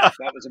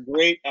 That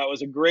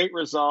was a great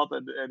result,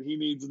 and he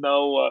needs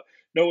no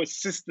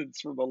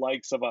assistance from the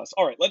likes of us.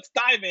 All right, let's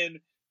dive in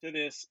to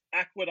this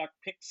Aqueduct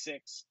Pick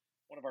 6,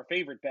 one of our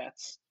favorite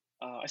bets.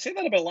 I say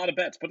that about a lot of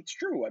bets, but it's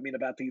true. I mean,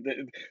 about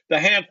the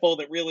handful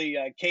that really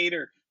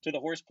cater to the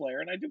horse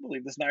player, and I do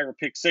believe this Naira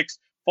Pick 6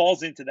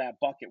 falls into that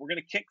bucket. We're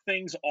going to kick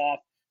things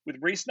off with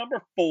race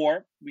number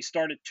 4. We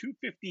start at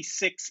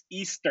 2:56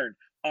 Eastern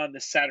on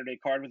this Saturday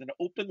card with an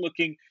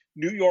open-looking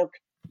New York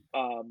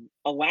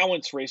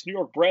allowance race, New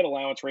York bred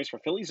allowance race for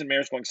fillies and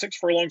mares going 6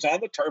 furlongs on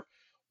the turf.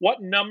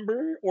 What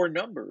number or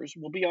numbers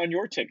will be on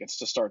your tickets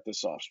to start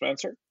this off,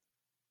 Spencer?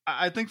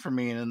 I think for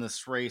me in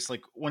this race,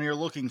 like when you're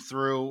looking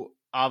through,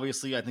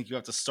 obviously I think you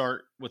have to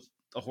start with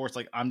a horse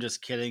like I'm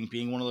Just Kidding,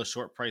 being one of those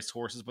short-priced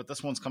horses, but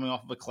this one's coming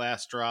off of a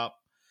class drop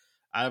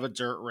out of a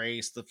dirt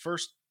race.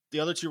 The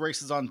other 2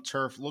 races on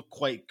turf look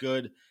quite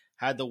good.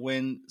 Had the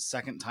win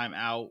second time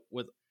out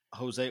with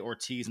Jose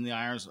Ortiz in the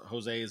irons.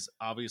 Jose is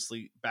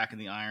obviously back in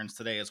the irons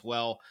today as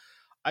well.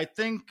 I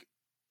think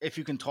if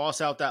you can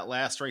toss out that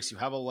last race, you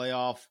have a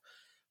layoff.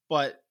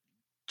 But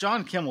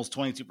John Kimmel's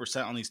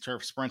 22% on these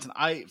turf sprints.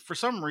 And for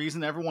some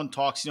reason, everyone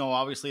talks,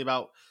 obviously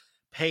about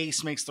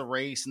pace makes the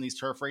race in these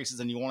turf races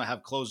and you want to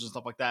have closers and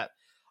stuff like that.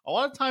 A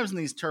lot of times in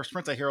these turf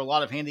sprints, I hear a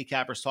lot of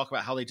handicappers talk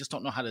about how they just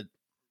don't know how to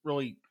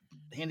really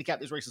handicap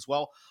these races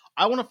well.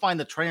 I want to find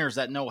the trainers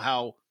that know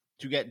how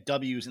to get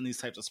W's in these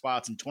types of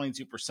spots, and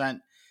 22%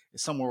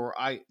 is somewhere where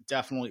I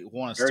definitely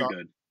want to start.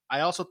 Very good.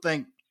 I also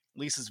think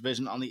Lisa's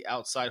Vision on the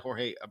outside,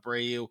 Jorge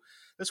Abreu.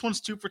 This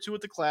one's 2 for 2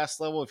 at the class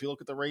level. If you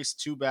look at the race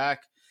 2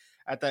 back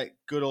at that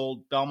good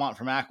old Belmont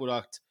from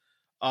Aqueduct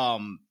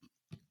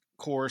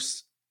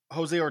course,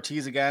 Jose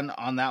Ortiz again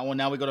on that one.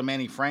 Now we go to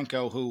Manny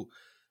Franco, who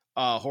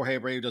Jorge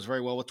Abreu does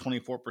very well with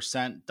 24%,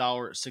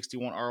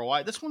 $1.61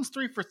 ROI. This one's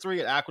 3 for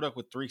 3 at Aqueduct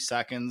with 3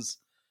 seconds.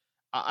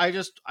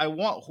 I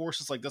want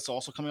horses like this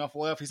also coming off a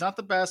layoff. He's not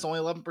the best, only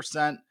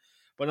 11%,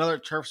 but another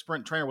turf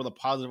sprint trainer with a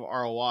positive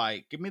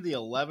ROI. Give me the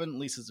 11,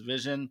 Lisa's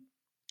Vision,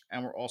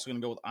 and we're also going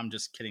to go with I'm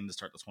Just Kidding to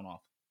start this one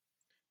off.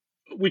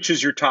 Which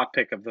is your top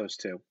pick of those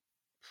two?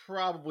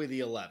 Probably the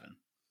 11.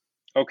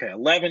 Okay,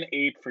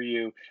 11-8 for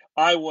you.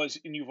 And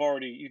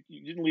you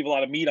didn't leave a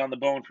lot of meat on the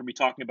bone for me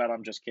talking about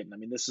I'm Just Kidding. I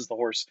mean, this is the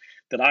horse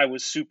that I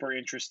was super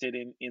interested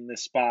in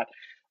this spot.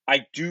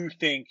 I do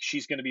think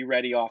she's going to be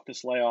ready off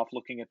this layoff,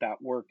 looking at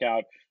that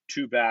workout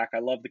 2 back. I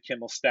love the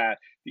Kimmel stat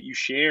that you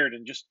shared.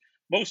 And just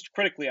most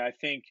critically, I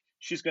think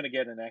she's going to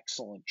get an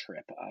excellent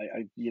trip.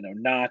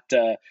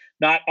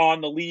 Not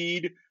on the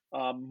lead,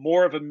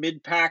 more of a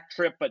mid-pack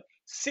trip, but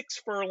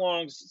 6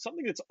 furlongs,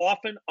 something that's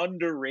often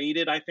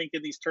underrated, I think,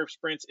 in these turf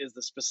sprints is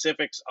the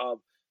specifics of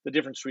the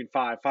difference between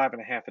 5,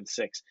 5.5, and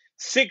 6.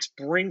 6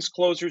 brings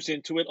closers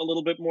into it a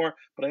little bit more,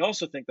 but I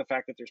also think the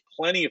fact that there's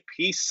plenty of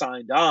pace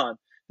signed on,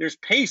 there's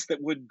pace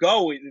that would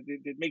go,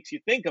 it makes you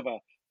think of a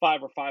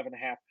 5 or 5.5,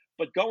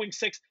 but going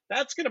 6,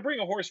 that's going to bring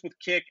a horse with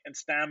kick and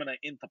stamina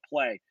into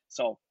play.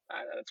 So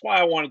that's why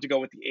I wanted to go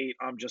with the 8.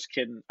 I'm Just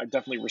Kidding. I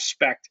definitely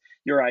respect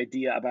your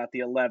idea about the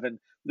 11,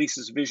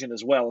 Lisa's Vision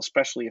as well,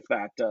 especially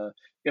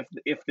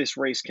if this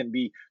race can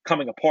be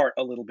coming apart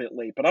a little bit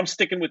late. But I'm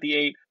sticking with the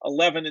 8,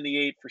 11 and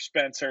the 8 for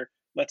Spencer.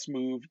 Let's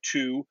move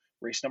to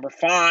race number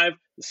 5,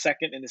 the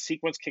second in the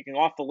sequence, kicking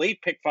off the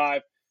late pick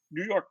 5,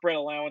 New York bred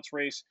allowance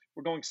race.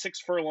 We're going 6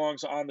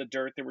 furlongs on the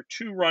dirt. There were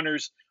 2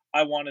 runners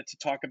I wanted to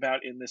talk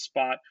about in this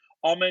spot.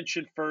 I'll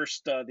mention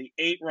first the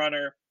 8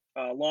 runner,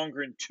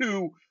 Longren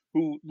 2,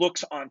 who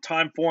looks on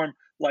time form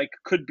like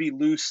could be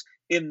loose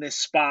in this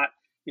spot.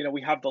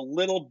 We have the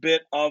little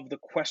bit of the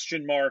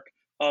question mark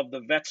of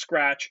the vet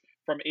scratch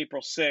from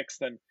April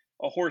 6th, and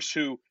a horse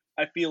who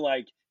I feel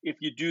like if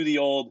you do the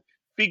old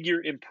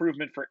figure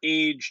improvement for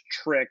age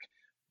trick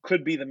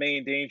could be the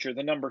main danger.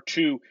 The number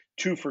 2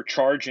 for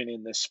Charging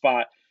in this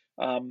spot,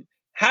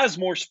 has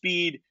more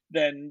speed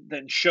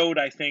than showed,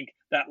 I think,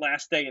 that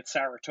last day at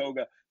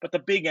Saratoga. But the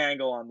big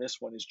angle on this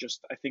one is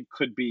just, I think,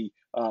 could be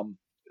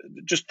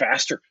just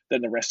faster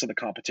than the rest of the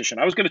competition.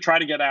 I was going to try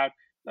to get out,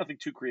 nothing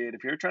too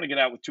creative here, trying to get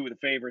out with 2 of the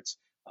favorites,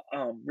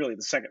 really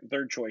the second and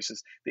third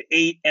choices, the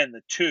 8 and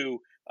the 2.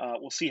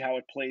 We'll see how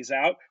it plays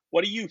out.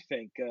 What do you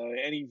think?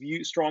 Any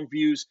strong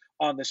views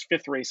on this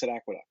 5th race at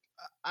Aqueduct?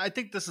 I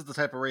think this is the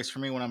type of race for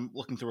me when I'm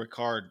looking through a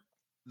card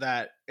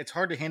that it's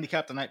hard to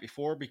handicap the night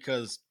before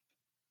because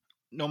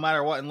no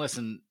matter what, and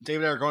listen,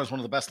 David Aragona is one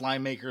of the best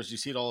line makers. You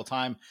see it all the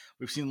time.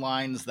 We've seen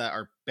lines that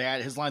are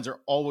bad. His lines are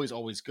always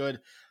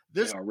good.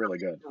 This is really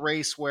good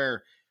race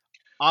where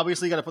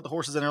obviously you got to put the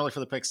horses in early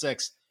for the pick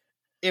 6.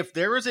 If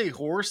there is a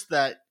horse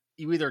that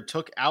you either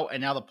took out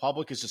and now the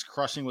public is just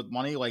crushing with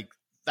money, like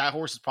that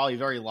horse is probably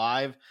very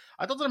live.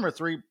 I thought the number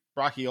 3,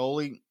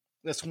 Braccioli,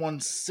 this one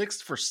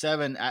 6 for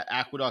 7 at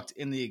Aqueduct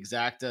in the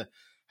exacta,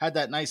 had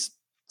that nice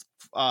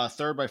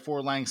 3rd by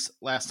 4 lengths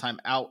last time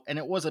out, and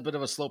it was a bit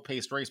of a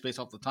slow-paced race based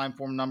off the time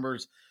form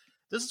numbers.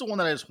 This is the one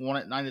that I just won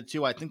at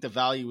 9-2. I think the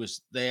value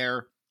is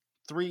there.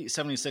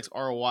 376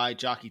 ROI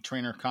jockey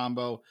trainer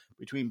combo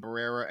between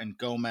Barrera and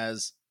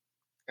Gomez.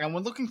 And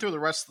when looking through the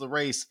rest of the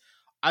race,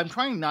 I'm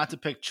trying not to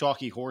pick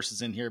chalky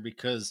horses in here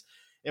because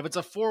if it's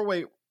a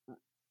 4-way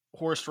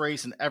horse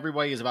race and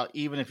everybody is about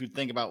even, if you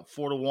think about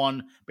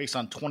 4-1 based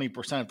on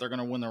 20% if they're going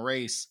to win the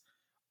race,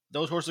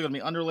 those horses are going to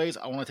be underlays.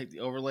 I want to take the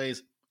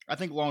overlays. I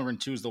think Longren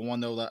 2 is the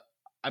one, though, that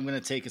I'm going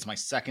to take as my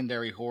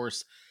secondary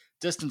horse.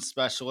 Distance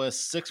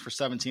specialist, 6 for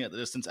 17 at the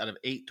distance out of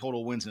 8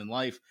 total wins in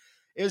life.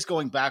 Is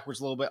going backwards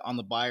a little bit on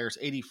the buyers.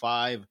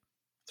 85,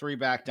 3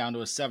 back down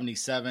to a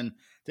 77.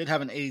 Did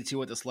have an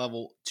 82 at this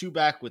level. 2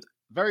 back with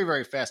very,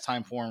 very fast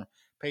time form,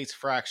 pace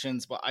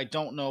fractions, but I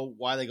don't know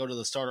why they go to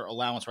the starter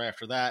allowance right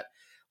after that. A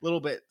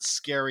little bit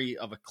scary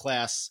of a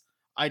class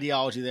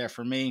ideology there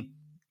for me.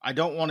 I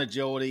don't want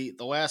agility.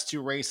 The last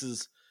 2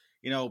 races,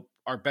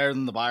 are better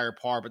than the buyer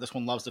par, but this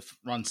one loves to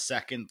run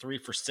second. 3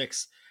 for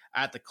 6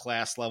 at the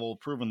class level.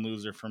 Proven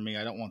loser for me.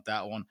 I don't want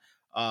that one.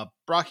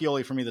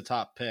 Braccioli for me, the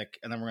top pick,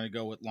 and then we're going to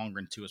go with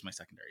Longren 2 as my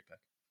secondary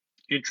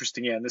pick.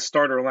 Interesting. Yeah, in this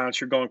starter allowance,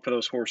 you're going for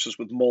those horses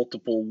with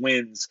multiple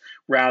wins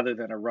rather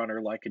than a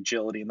runner like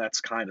Agility, and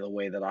that's kind of the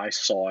way that I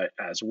saw it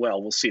as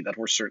well. We'll see. That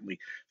horse certainly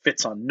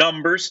fits on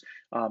numbers,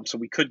 so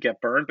we could get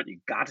burned, but you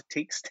got to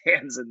take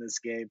stands in this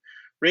game.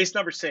 Race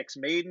number 6,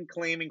 maiden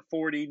claiming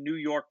 40, New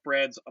York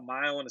breds, a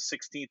mile and a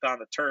 16th on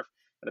the turf,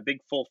 and a big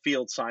full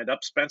field signed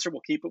up. Spencer, we'll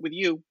keep it with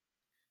you.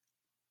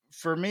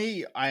 For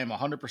me, I am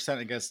 100%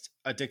 against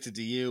Addicted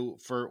to You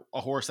for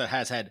a horse that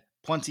has had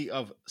plenty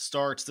of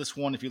starts. This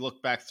one, if you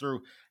look back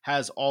through,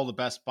 has all the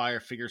best buyer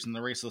figures in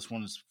the race. This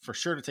one is for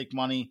sure to take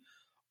money.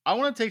 I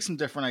want to take some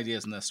different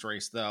ideas in this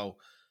race, though.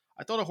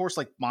 I thought a horse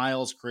like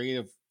Miles,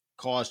 Creative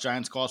Cause,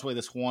 Giants Causeway,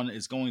 this one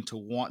is going to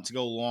want to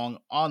go long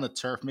on the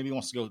turf. Maybe he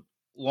wants to go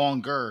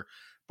longer,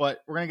 but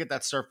we're going to get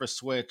that surface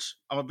switch.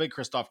 I'm a big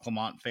Christophe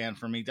Clement fan.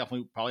 For me,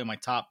 definitely probably my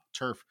top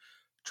turf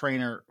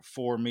trainer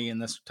for me in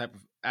this type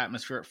of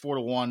atmosphere at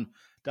 4-1.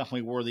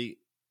 Definitely worthy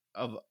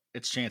of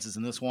its chances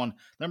in this one.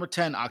 Number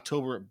 10,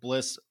 October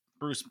Bliss,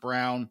 Bruce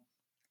Brown.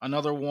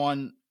 Another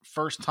one,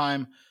 first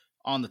time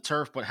on the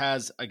turf, but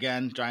has,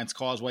 again, Giants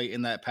Causeway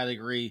in that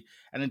pedigree,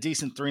 and a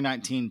decent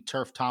 319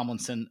 Turf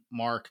Tomlinson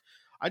mark.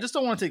 I just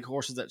don't want to take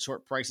horses at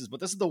short prices,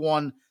 but this is the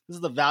one, this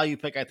is the value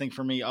pick, I think,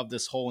 for me of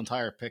this whole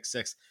entire pick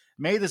 6.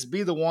 May this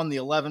be the one, the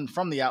 11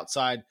 from the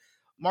outside.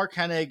 Mark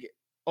Hennig,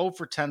 0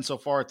 for 10 so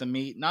far at the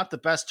meet. Not the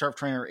best turf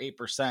trainer,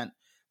 8%.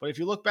 But if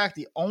you look back,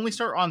 the only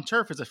start on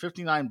turf is a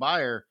 59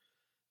 buyer.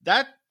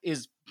 That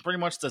is pretty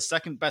much the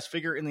second best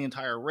figure in the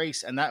entire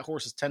race, and that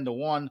horse is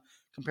 10-1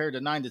 compared to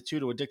 9-2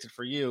 to Addicted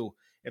for You.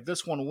 If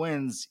this one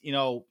wins,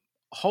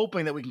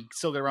 hoping that we can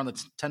still get around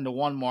the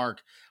 10-1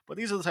 mark. But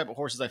these are the type of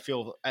horses I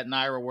feel at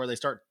NYRA where they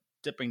start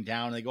dipping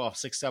down and they go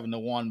off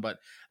 6-7-1, but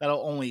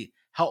that'll only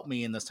help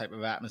me in this type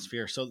of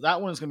atmosphere. So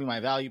that one is going to be my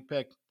value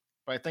pick.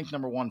 But I think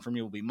number 1 for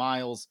me will be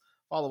Miles.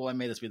 Followed by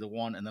May This Be the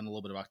One, and then a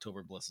little bit of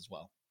October Bliss as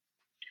well.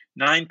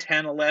 9,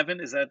 10,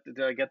 11. Is that,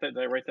 did I get that?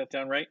 Did I write that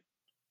down right?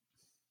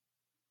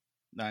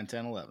 9,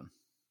 10, 11.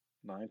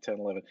 9, 10,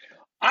 11.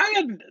 I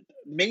had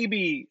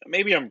maybe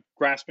I'm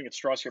grasping at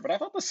straws here, but I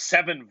thought the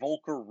 7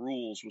 Volker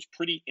Rules was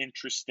pretty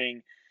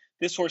interesting.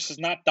 This horse has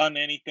not done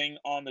anything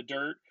on the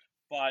dirt,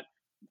 but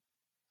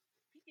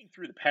peeking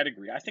through the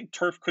pedigree, I think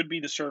turf could be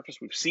the surface.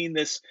 We've seen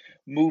this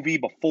movie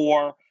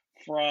before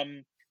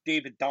from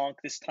David Donk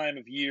this time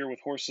of year with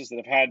horses that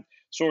have had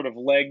sort of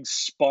legs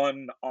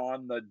spun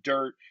on the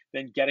dirt,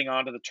 then getting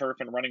onto the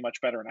turf and running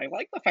much better. And I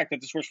like the fact that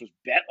this horse was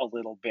bet a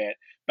little bit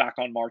back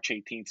on March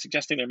 18th,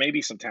 suggesting there may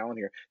be some talent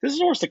here. This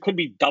is a horse that could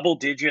be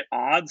double-digit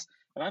odds,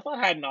 and I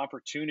thought had an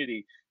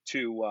opportunity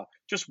to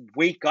just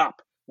wake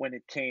up when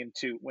it came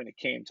to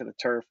the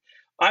turf.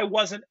 I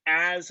wasn't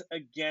as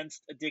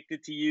against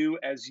Addicted to You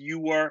as you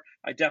were.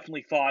 I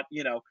definitely thought,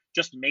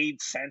 just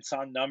made sense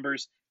on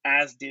numbers,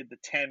 as did the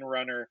 10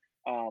 runner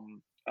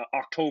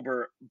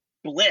October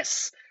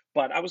Bliss,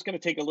 but I was going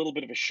to take a little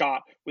bit of a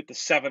shot with the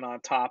 7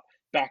 on top,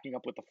 backing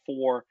up with the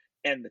 4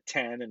 and the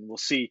 10, and we'll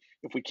see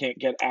if we can't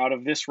get out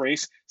of this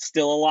race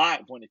still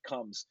alive when it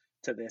comes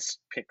to this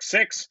pick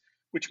 6,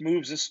 which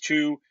moves us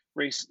to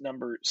race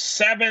number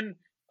 7,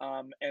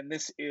 and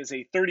this is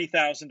a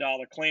 $30,000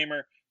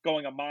 claimer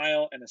going a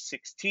mile and a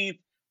 16th.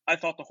 I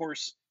thought the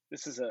horse,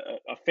 this is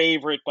a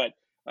favorite, but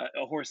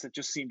a horse that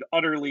just seemed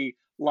utterly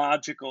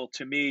logical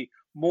to me.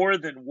 More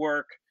Than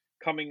Work,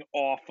 coming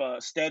off a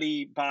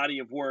steady body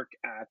of work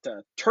at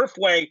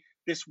Turfway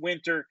this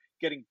winter,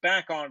 getting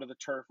back onto the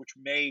turf, which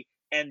may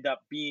end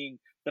up being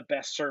the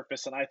best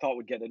surface, and I thought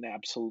would get an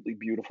absolutely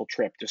beautiful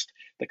trip. Just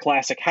the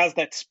Classic has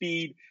that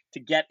speed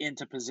to get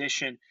into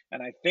position,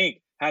 and I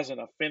think has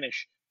enough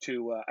finish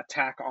to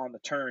attack on the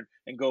turn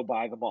and go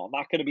by them all.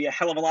 Not going to be a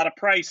hell of a lot of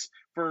price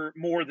for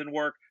More Than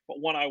Work, but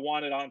one I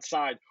wanted on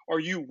side. Are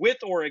you with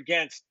or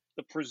against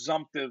the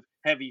presumptive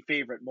heavy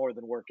favorite More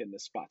Than Work in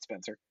this spot,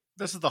 Spencer?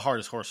 This is the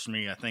hardest horse for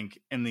me, I think,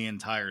 in the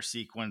entire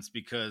sequence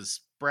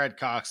because Brad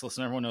Cox,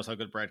 listen, everyone knows how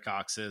good Brad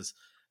Cox is,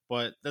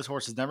 but this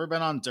horse has never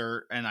been on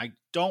dirt, and I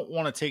don't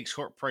want to take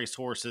short-priced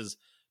horses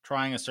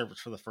trying a surface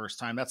for the first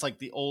time. That's like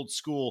the old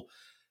school,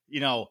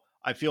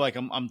 I feel like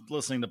I'm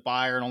listening to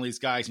Beyer and all these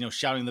guys,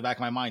 shouting in the back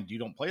of my mind, you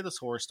don't play this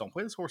horse. Don't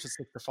play this horse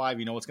at 6-5.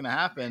 You know what's going to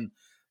happen.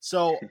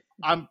 So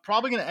I'm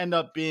probably going to end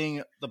up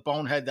being the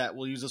bonehead that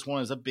will use this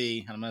one as a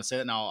B. And I'm going to say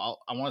that now.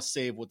 I want to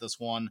save with this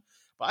one.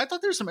 But I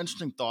thought there's some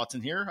interesting thoughts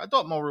in here. I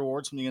thought Mo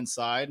Rewards from the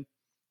inside.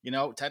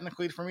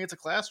 Technically for me, it's a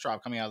class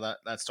drop coming out of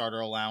that starter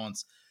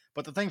allowance.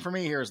 But the thing for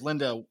me here is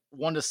Linda,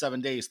 1 to 7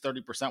 days,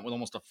 30% with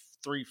almost a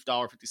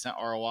 $3.50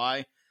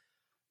 ROI.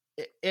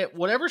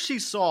 Whatever she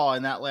saw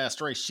in that last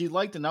race, she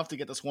liked enough to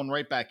get this one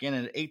right back in.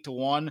 And at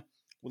 8-1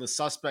 with a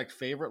suspect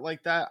favorite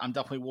like that, I'm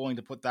definitely willing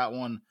to put that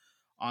one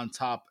on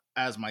top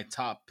as my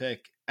top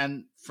pick.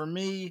 And for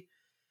me,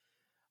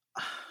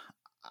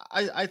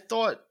 I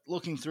thought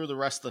looking through the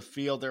rest of the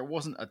field, there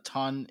wasn't a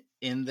ton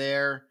in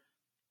there.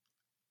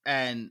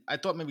 And I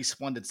thought maybe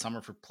Splendid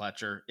Summer for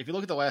Pletcher. If you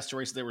look at the last two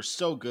races, they were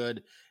so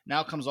good.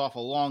 Now comes off a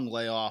long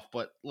layoff.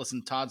 But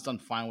listen, Todd's done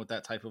fine with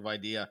that type of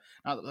idea.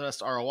 Not the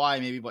best ROI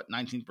maybe, but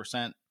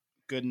 19%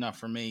 good enough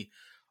for me.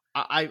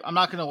 I'm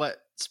not going to let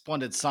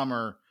Splendid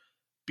Summer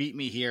beat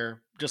me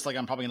here, just like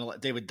I'm probably going to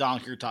let David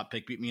Donk, your top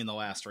pick, beat me in the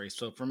last race.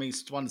 So for me,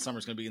 One Summer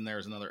is going to be in there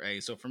as another A.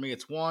 So for me,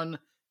 it's 1,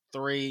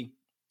 3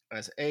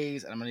 as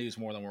A's, and I'm going to use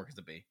More Than Work as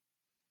a B.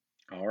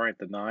 All right,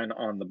 the 9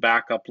 on the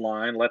backup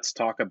line. Let's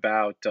talk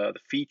about the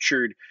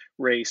featured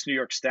race, New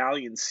York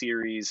Stallion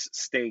Series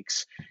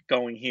stakes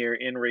going here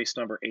in race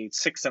number 8,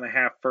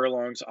 6.5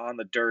 furlongs on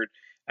the dirt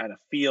and a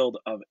field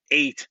of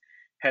 8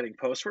 heading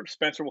postward.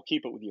 Spencer, we'll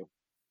keep it with you.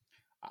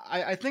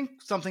 I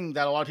think something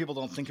that a lot of people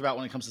don't think about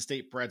when it comes to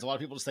state breds, a lot of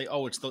people just say,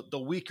 oh, it's the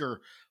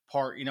weaker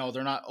part.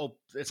 They're not,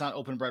 it's not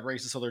open bred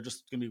races, so they're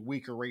just going to be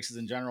weaker races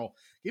in general.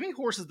 Give me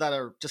horses that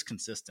are just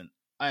consistent.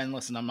 And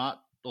listen, I'm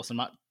not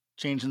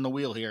changing the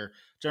wheel here.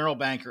 General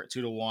Banker at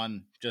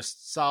 2-1,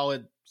 just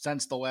solid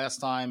since the last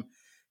time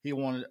he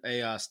won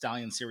a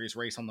Stallion Series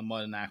race on the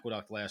mud in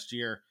Aqueduct last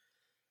year.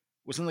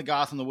 Was in the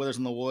Gotham, the Withers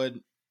in the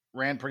Wood,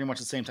 ran pretty much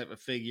the same type of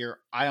figure.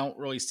 I don't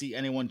really see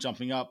anyone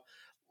jumping up.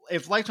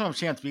 If Lifetime of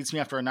Chance beats me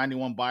after a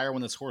 91 buyer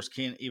when this horse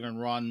can't even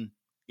run,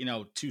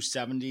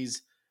 270s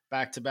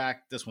back to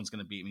back, this one's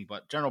going to beat me.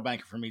 But General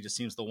Banker for me just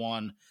seems the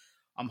one.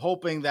 I'm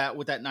hoping that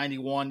with that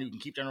 91, you can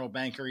keep General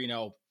Banker,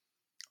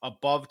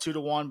 above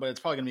 2-1, but it's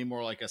probably going to be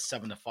more like a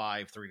 7-5,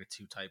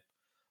 3-2 type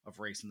of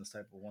race in this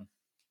type of one.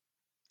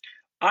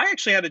 I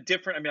actually had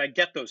I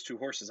get those two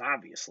horses,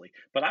 obviously,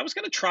 but I was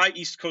going to try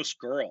East Coast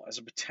Girl as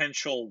a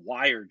potential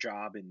wire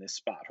job in this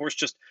spot. Horse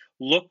just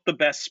looked the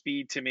best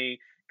speed to me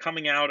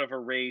coming out of a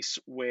race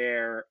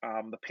where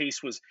the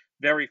pace was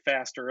very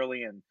fast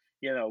early and,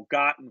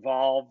 got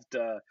involved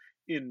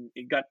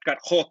got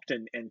hooked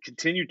and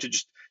continued to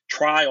just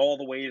try all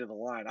the way to the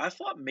line. I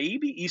thought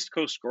maybe East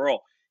Coast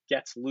Girl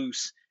gets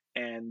loose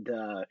and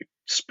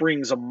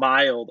springs a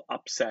mild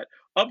upset.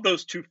 Of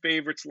those two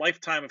favorites,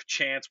 Lifetime of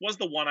Chance was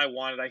the one I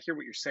wanted. I hear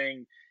what you're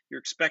saying. You're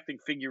expecting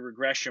figure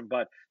regression,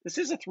 but this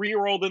is a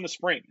 3-year-old in the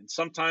spring. And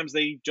sometimes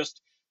they just,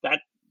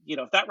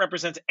 if that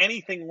represents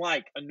anything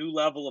like a new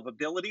level of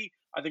ability,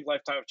 I think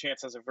Lifetime of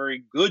Chance has a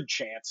very good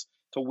chance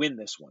to win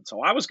this one.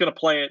 So I was going to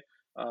play it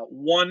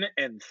 1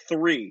 and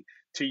 3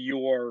 to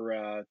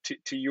your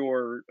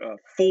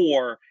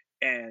 4.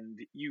 And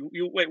you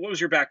wait, what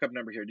was your backup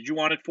number here? Did you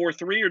want it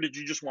 4-3 or did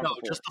you just want 4?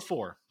 Just the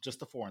 4. Just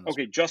the 4.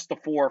 Okay, just the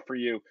 4 for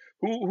you.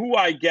 Who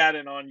I get,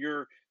 and on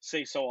your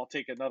say so, I'll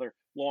take another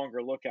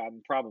longer look at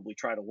and probably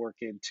try to work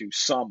into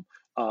some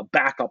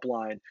backup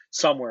line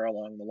somewhere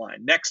along the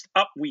line. Next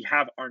up, we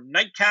have our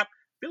nightcap.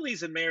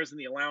 Fillies and Mares in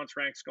the allowance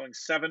ranks going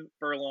 7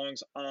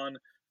 furlongs on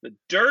the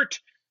dirt.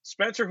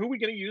 Spencer, who are we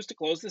going to use to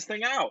close this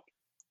thing out?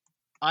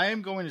 I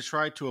am going to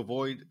try to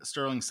avoid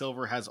Sterling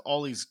Silver. Has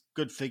all these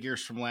good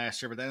figures from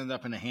last year, but they ended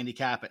up in a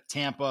handicap at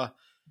Tampa.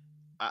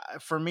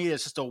 For me,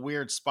 it's just a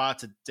weird spot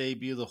to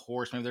debut the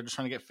horse. Maybe they're just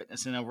trying to get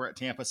fitness in over at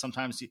Tampa.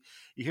 Sometimes you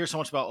hear so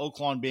much about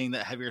Oaklawn being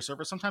that heavier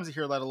surface. Sometimes you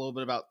hear that a little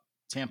bit about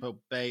Tampa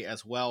Bay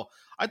as well.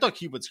 I thought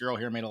Cupid's Girl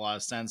here made a lot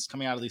of sense.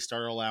 Coming out of these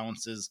starter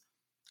allowances,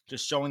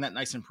 just showing that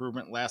nice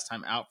improvement last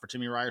time out for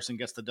Timmy Ryerson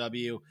gets the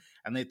W,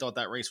 and they thought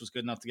that race was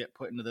good enough to get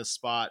put into this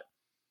spot.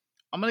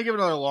 I'm going to give it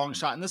another long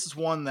shot, and this is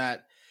one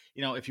that,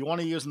 if you want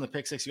to use in the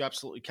pick 6, you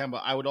absolutely can,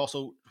 but I would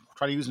also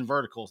try to use in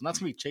verticals, and that's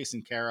going to be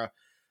Chasing Cara.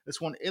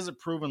 This one is a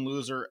proven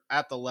loser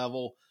at the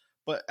level,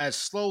 but has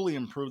slowly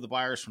improved the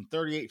buyers from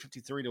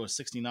 38.53 to a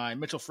 69.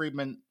 Mitchell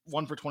Friedman,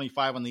 1 for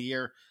 25 on the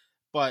year,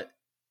 but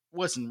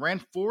listen,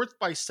 ran 4th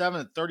by 7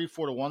 at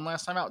 34-1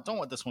 last time out. Don't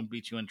let this one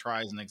beat you in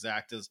tries and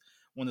exactas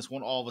when this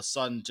one all of a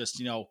sudden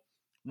just,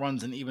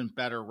 runs an even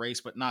better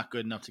race, but not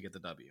good enough to get the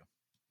W.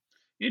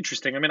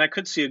 Interesting. I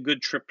could see a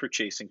good trip for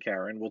Chasing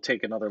Karen. We'll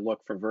take another look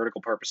for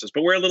vertical purposes,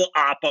 but we're a little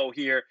oppo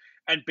here.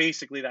 And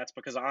basically that's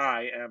because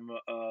I am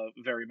a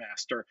very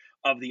master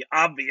of the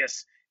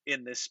obvious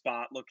in this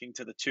spot, looking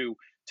to the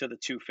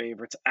two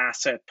favorites.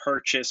 Asset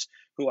Purchase,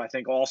 who I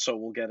think also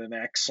will get an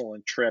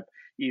excellent trip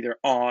either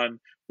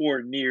on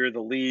or near the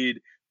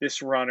lead.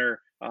 This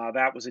runner,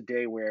 that was a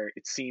day where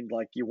it seemed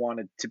like you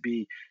wanted to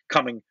be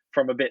coming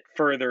from a bit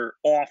further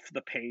off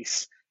the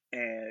pace,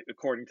 and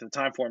according to the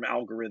Timeform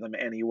algorithm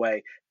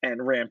anyway,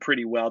 and ran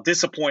pretty well.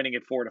 Disappointing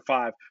at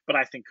 4-5, but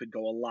I think could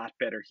go a lot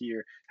better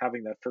here,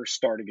 having that first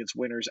start against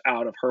Winners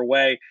out of her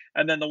way.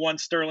 And then the one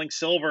Sterling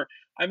Silver.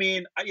 I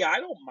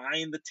don't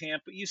mind the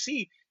Tampa. You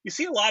see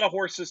a lot of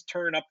horses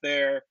turn up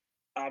there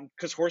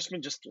because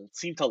horsemen just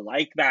seem to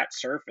like that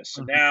surface.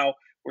 So now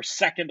we're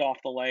second off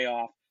the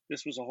layoff.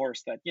 This was a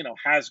horse that,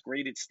 has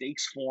graded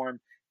stakes form,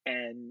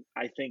 and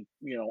I think,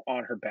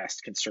 on her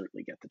best can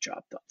certainly get the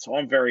job done. So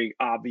I'm very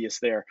obvious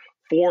there.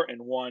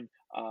 4-1.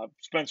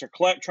 Spencer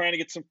trying to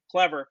get some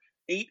clever.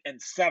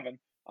 8-7.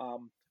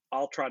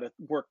 I'll try to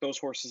work those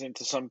horses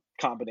into some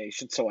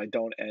combination so I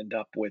don't end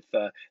up with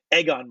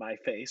egg on my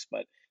face.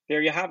 But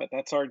there you have it.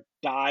 That's our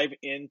dive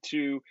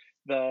into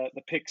the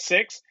pick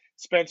 6.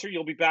 Spencer,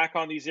 you'll be back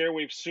on these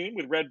airwaves soon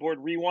with Redboard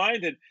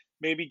Rewind and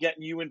maybe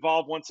getting you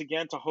involved once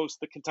again to host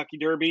the Kentucky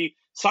Derby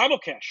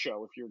simulcast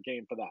show if you're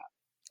game for that.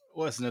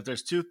 Listen,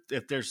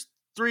 if there's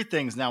 3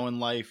 things now in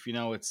life,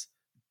 it's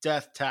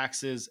death,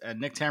 taxes, and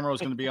Nick Tamro is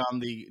going to be on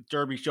the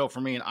Derby show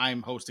for me, and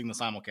I'm hosting the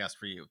simulcast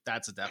for you.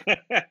 That's a definite.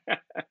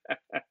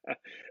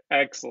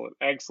 Excellent.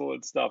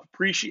 Excellent stuff.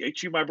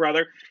 Appreciate you, my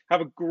brother.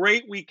 Have a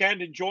great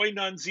weekend. Enjoy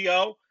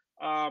Nunzio.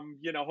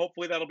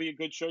 Hopefully that'll be a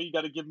good show. You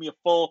got to give me a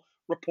full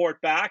report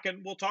back,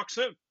 and we'll talk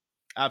soon.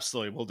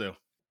 Absolutely. We'll do.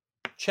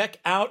 Check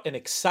out an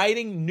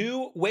exciting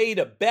new way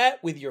to bet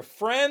with your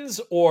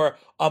friends or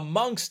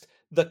amongst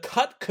the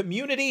Cut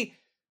community.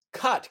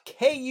 Cut,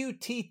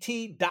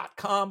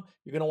 KUTT.com.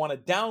 You're going to want to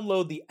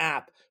download the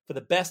app for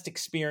the best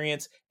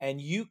experience, and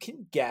you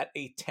can get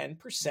a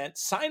 10%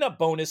 sign-up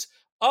bonus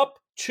up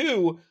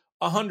to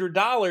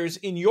 $100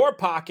 in your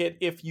pocket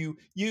if you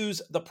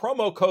use the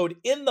promo code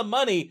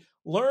INTHEMONEY.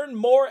 Learn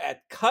more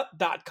at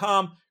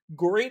Cut.com.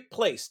 Great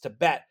place to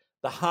bet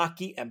the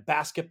hockey and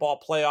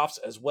basketball playoffs,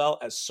 as well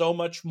as so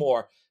much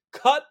more.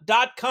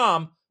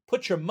 Cut.com.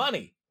 Put your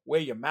money where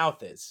your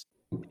mouth is.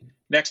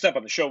 Next up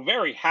on the show,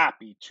 very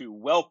happy to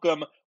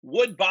welcome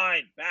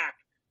Woodbine back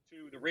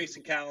to the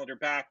racing calendar,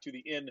 back to the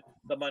In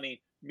the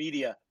Money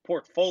Media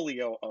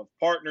portfolio of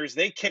partners.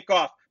 They kick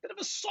off a bit of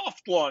a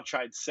soft launch,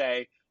 I'd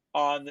say,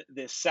 on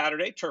this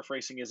Saturday. Turf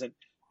racing isn't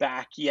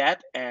back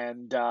yet,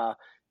 and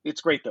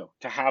it's great, though,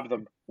 to have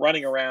them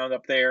running around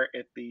up there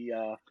at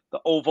the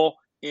Oval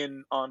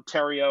in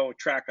Ontario, a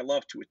track I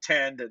love to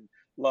attend and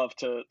love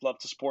to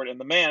support. And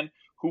the man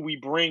who we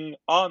bring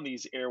on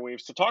these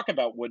airwaves to talk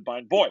about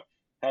Woodbine, boy,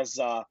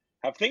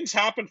 have things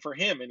happened for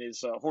him in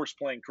his horse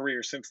playing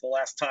career since the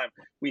last time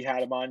we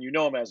had him on. You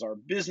know him as our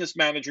business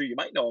manager. You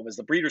might know him as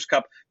the Breeders'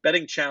 Cup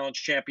Betting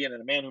Challenge champion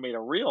and a man who made a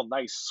real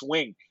nice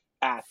swing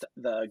at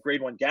the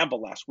Grade 1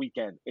 Gamble last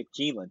weekend at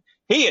Keeneland.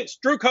 He is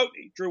Drew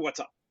Coatney. Drew, what's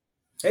up?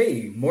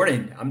 Hey,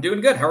 morning. I'm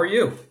doing good. How are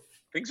you?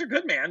 Things are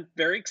good, man.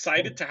 Very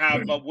excited to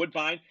have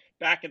Woodbine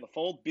back in the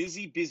fold.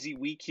 Busy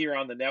week here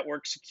on the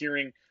network,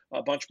 securing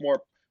a bunch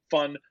more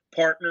fun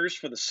partners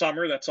for the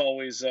summer. That's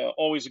always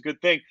a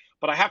good thing.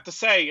 But I have to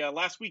say,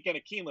 last weekend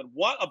at Keeneland,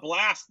 what a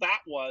blast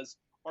that was.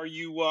 Are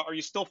you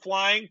still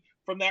flying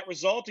from that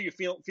result? Are you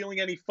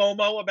feeling any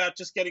FOMO about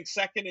just getting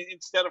second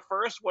instead of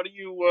first? What are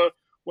you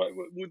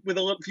with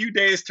a few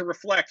days to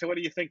reflect? What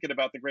are you thinking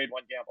about the Grade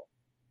 1 Gamble?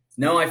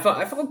 No, I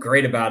felt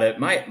great about it.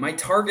 My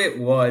target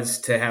was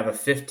to have a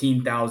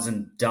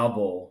 15,000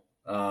 double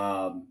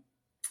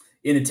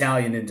in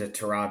Italian into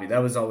Tarabi. That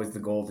was always the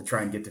goal, to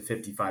try and get to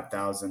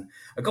 55,000.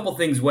 A couple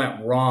things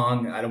went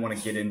wrong. I don't want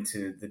to get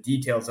into the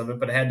details of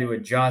it, but I had to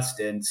adjust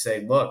and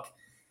say, look,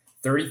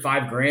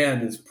 35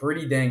 grand is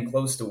pretty dang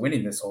close to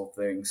winning this whole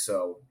thing.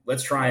 So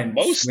let's try and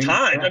most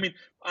times. I mean,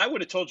 I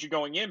would have told you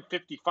going in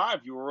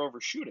 55, you were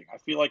overshooting. I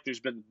feel like there's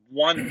been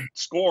one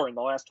score in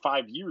the last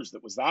 5 years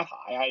that was that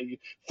high.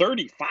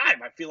 35,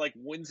 I feel like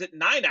wins it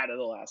 9 out of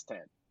the last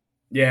 10.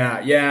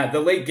 Yeah. The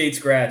late gate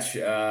scratch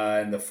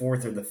in the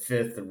fourth or the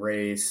fifth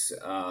race,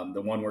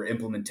 the one where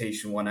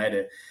implementation won, I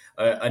had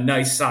a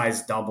nice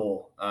size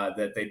double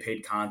that they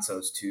paid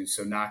consos to,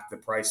 so knocked the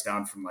price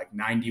down from like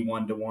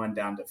 91 to 1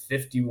 down to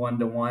 51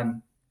 to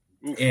 1.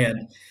 Oof.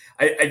 And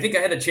I think I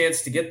had a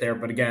chance to get there,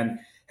 but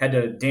again, had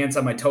to dance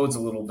on my toes a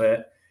little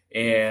bit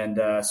and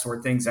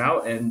sort things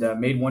out, and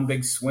made one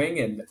big swing.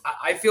 And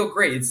I feel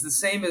great. It's the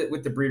same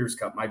with the Breeders'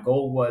 Cup. My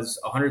goal was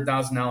a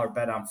 $100,000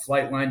 bet on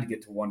Flightline to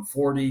get to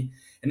 140.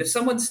 And if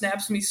someone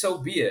snaps me, so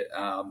be it.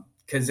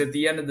 Because at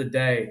the end of the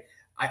day,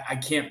 I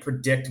can't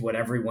predict what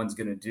everyone's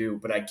going to do,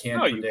 but I can.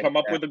 No, you come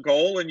up with a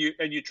goal and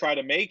you try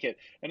to make it.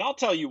 And I'll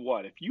tell you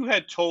what, if you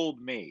had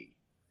told me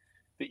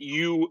that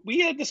we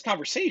had this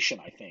conversation,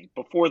 I think,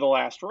 before the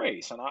last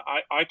race, and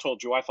I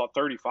told you I thought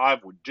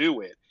 35 would do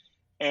it.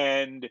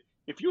 And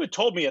if you had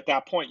told me at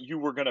that point you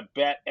were going to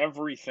bet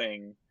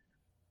everything,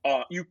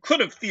 you could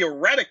have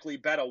theoretically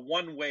bet a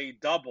one-way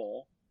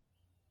double.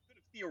 You could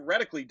have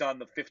theoretically done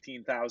the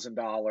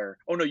 $15,000.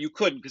 Oh, no, you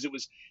couldn't,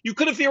 because you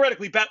could have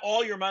theoretically bet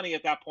all your money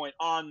at that point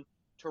on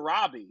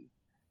Tarabi.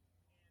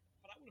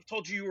 But I would have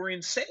told you were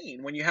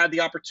insane when you had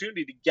the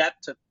opportunity to get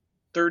to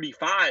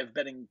 35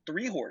 betting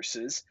 3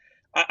 horses.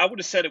 I would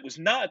have said it was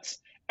nuts.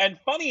 And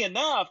funny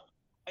enough,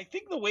 I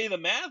think the way the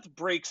math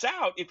breaks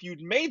out, if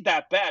you'd made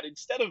that bet,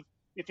 instead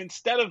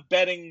of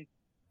betting,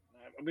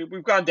 I mean,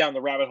 we've gone down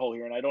the rabbit hole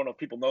here, and I don't know if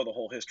people know the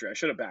whole history. I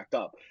should have backed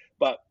up.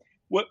 But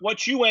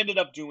what you ended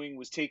up doing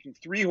was taking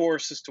 3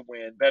 horses to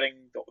win, betting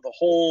the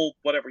whole,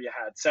 whatever you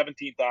had,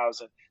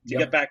 17,000 to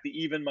get back the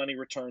even money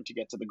return to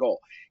get to the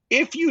goal.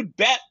 If you'd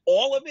bet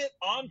all of it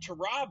on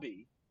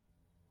Tarabi,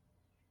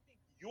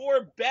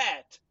 your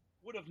bet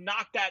would have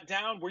knocked that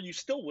down where you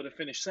still would have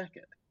finished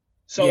second.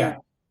 So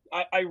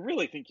I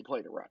really think you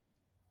played it right.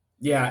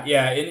 Yeah,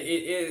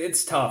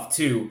 it's tough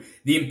too.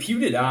 The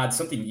imputed odds,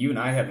 something you and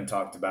I haven't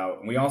talked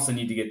about, and we also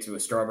need to get to a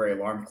strawberry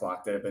alarm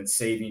clock that I've been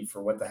saving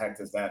for what the heck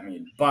does that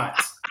mean? But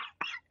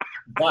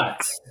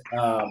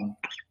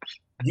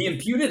the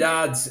imputed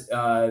odds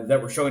that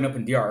were showing up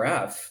in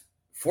DRF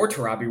for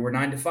Tarabi were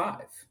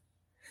 9-5.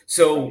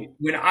 So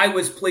when I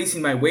was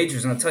placing my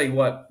wagers, and I'll tell you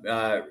what,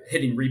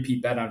 hitting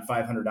repeat bet on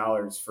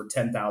 $500 for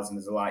 10,000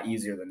 is a lot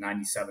easier than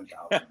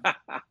 97,000.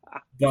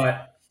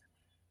 But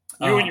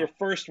you and your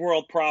first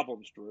world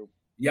problems, Drew.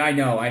 Yeah, I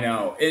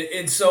know.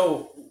 And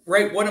so,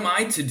 right, what am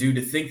I to do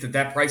to think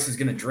that price is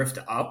going to drift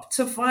up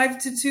to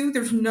 5-2?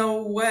 There's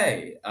no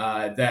way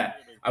that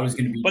I was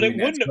going to be But doing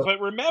it wouldn't. that. So, But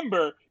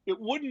remember, it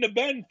wouldn't have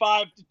been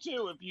 5-2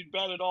 if you'd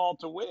bet it all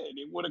to win.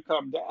 It would have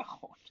come down.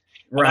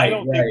 And I right,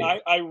 don't think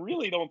right. I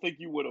really don't think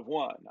you would have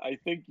won. I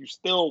think you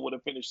still would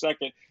have finished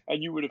second,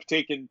 and you would have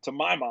taken, to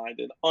my mind,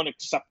 an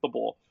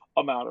unacceptable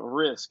amount of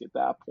risk at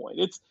that point.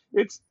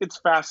 It's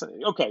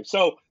fascinating. Okay,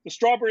 so the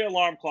strawberry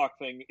alarm clock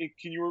thing.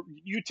 Can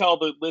you tell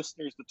the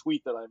listeners the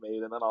tweet that I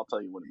made, and then I'll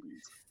tell you what it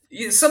means.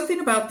 Yeah, something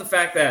about the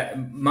fact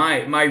that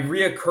my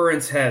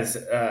reoccurrence has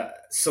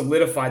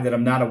solidified that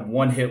I'm not a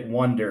one-hit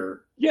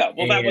wonder. Yeah,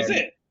 well, that was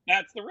it.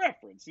 That's the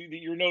reference.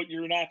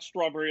 You're not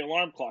strawberry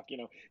alarm clock.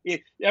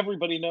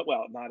 Everybody know.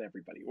 Well, not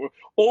everybody.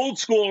 Old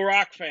school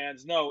rock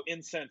fans know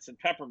incense and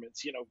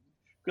peppermints.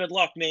 Good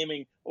luck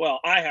naming. Well,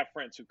 I have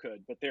friends who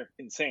could, but they're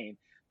insane.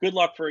 Good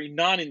luck for a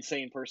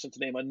non-insane person to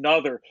name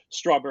another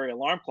strawberry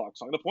alarm clock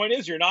song. The point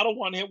is, you're not a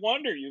one-hit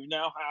wonder. You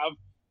now have,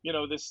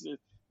 this.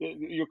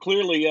 You're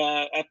clearly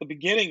at the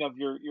beginning of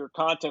your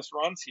contest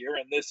runs here,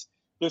 and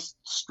this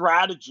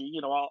strategy.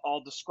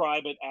 I'll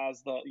describe it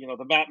as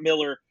the Matt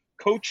Miller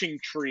coaching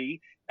tree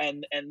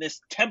and this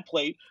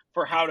template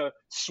for how to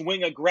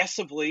swing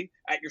aggressively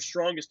at your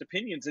strongest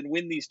opinions and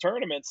win these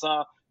tournaments.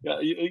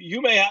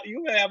 You may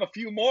have a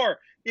few more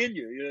in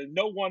you.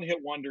 No one-hit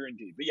wonder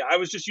indeed. But yeah, I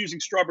was just using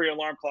strawberry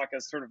alarm clock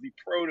as sort of the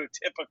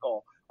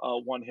prototypical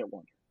one-hit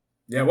wonder.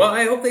 Yeah, well,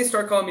 I hope they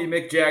start calling me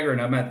Mick Jagger,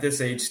 and I'm at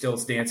this age still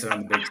dancing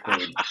on the big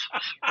stage.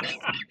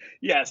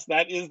 Yes,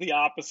 that is the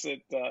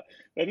opposite. That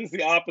is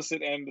the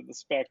opposite end of the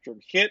spectrum.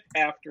 Hit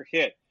after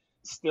hit.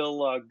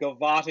 Still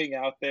gavoting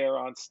out there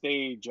on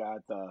stage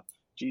at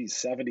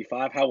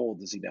 75. How old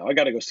is he now? I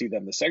got to go see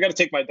them I got to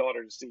take my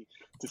daughter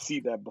to see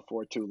them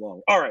before too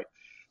long. All right,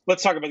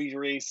 let's talk about these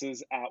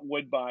races at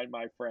Woodbine,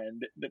 my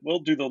friend.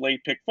 We'll do the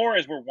late pick four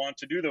as we're wont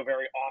to do, though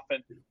very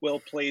often we'll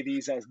play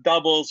these as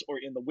doubles or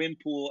in the win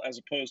pool as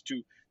opposed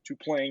to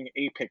playing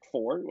a pick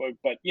four.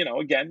 But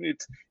again,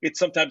 it's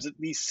sometimes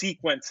these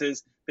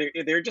sequences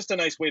they're just a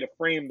nice way to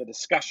frame the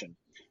discussion.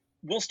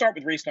 We'll start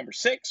with race number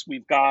 6.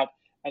 We've got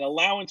an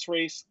allowance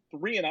race,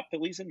 3 and up,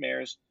 fillies and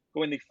mares,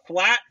 going the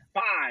flat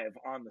 5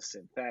 on the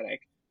synthetic.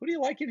 Who do you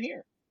like in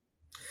here?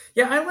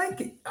 Yeah,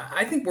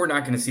 I think we're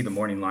not going to see the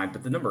morning line,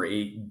 but the number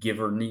 8,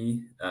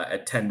 Giverny,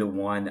 at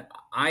 10-1.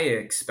 I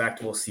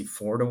expect we'll see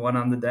 4-1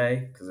 on the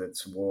day because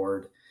it's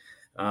Ward.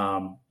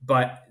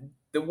 But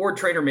the Ward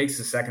trainer makes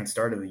the second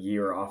start of the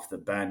year off the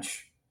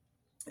bench.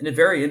 And a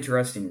very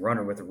interesting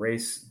runner with a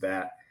race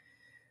that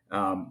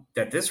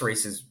this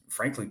race is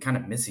frankly kind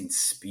of missing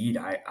speed,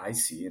 I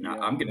see. And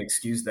I'm going to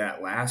excuse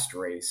that last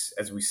race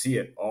as we see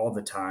it all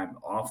the time.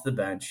 Off the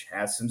bench,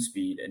 has some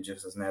speed, and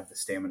just doesn't have the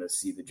stamina to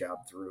see the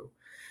job through.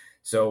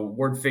 So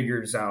Ward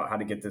figures out how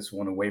to get this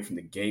one away from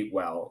the gate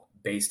well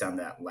based on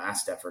that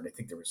last effort. I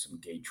think there was some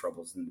gate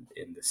troubles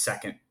in the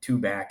second 2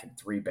 back and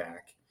 3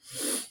 back.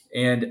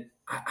 And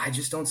I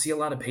just don't see a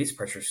lot of pace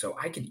pressure. So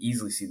I could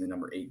easily see the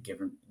number 8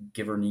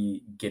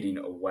 Giverny getting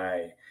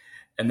away.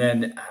 And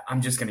then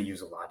I'm just going to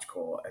use a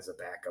logical as a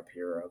backup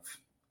here of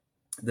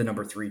the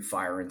number 3,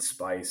 Fire and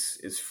Spice,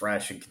 is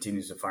fresh and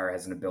continues to fire,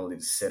 has an ability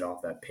to sit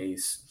off that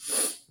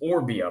pace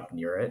or be up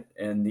near it.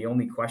 And the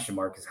only question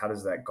mark is how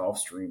does that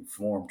Gulfstream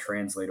form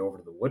translate over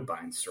to the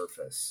Woodbine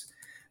surface?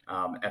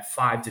 At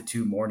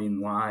 5-2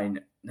 morning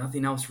line,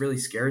 nothing else really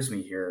scares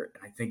me here.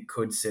 And I think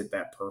could sit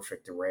that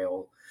perfect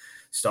rail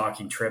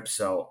stalking trip.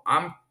 So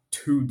I'm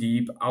too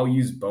deep. I'll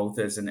use both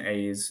as an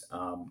A's.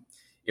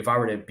 If I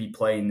were to be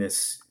playing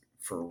this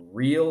for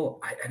real,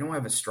 I don't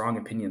have a strong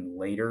opinion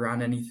later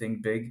on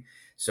anything big.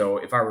 So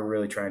if I were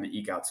really trying to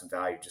eke out some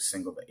value, just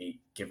single the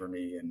 8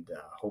 Giverny and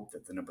hope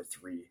that the number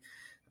 3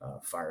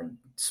 Fire and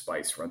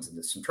Spice runs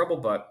into some trouble.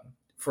 But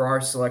for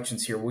our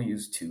selections here, we'll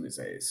use 2 as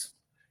A's.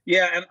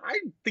 Yeah, and I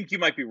think you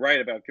might be right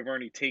about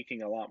Giverny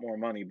taking a lot more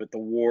money, but the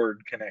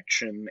Ward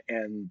connection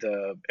and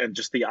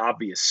just the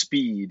obvious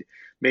speed,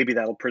 maybe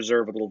that'll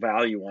preserve a little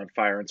value on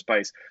Fire and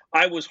Spice.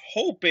 I was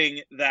hoping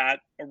that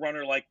a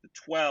runner like the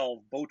 12,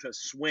 Bota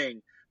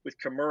Swing, with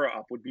Kimura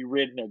up, would be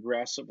ridden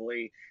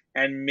aggressively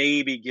and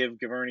maybe give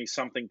Giverny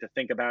something to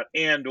think about,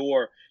 and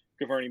or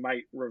Giverny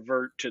might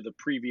revert to the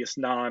previous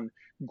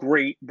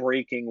non-great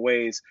breaking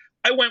ways.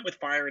 I went with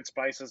Fire and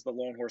Spice as the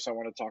lone horse I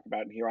want to talk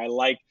about in here. I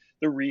like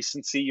the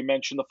recency. You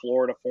mentioned the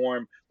Florida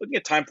form. Looking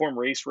at time form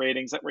race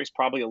ratings, that race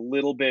probably a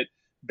little bit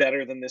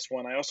better than this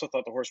one. I also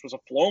thought the horse was a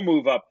flow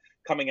move up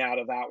coming out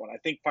of that one. I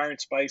think Fire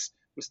and Spice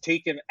was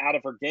taken out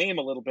of her game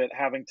a little bit,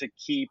 having to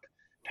keep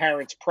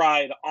Parents'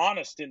 Pride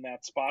honest in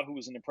that spot, who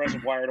was an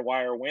impressive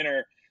wire-to-wire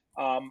winner.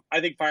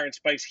 I think Fire and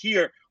Spice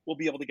here will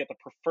be able to get the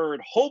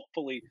preferred,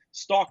 hopefully,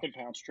 stalk and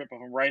pounce trip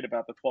if I'm right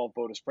about the 12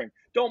 Bota Spring.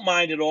 Don't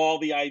mind at all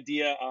the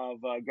idea of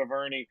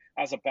Giverny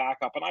as a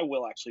backup, and I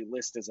will actually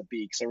list as a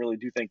B because I really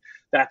do think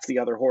that's the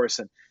other horse.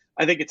 And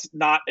I think it's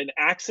not an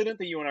accident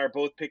that you and I are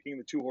both picking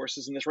the 2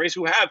 horses in this race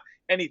who have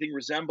anything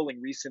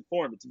resembling recent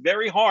form. It's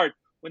very hard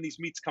when these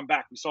meets come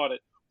back. We saw it at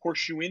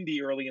Horseshoe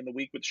Indy early in the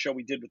week with the show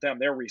we did with them.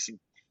 They're racing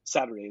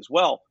Saturday as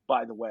well,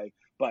 by the way.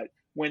 But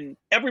when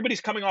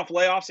everybody's coming off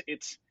layoffs,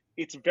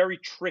 it's very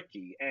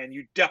tricky, and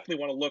you definitely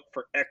want to look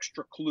for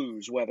extra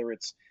clues, whether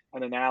it's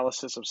an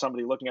analysis of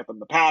somebody looking at them in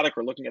the paddock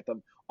or looking at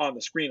them on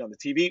the screen on the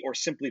TV, or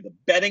simply the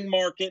betting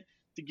market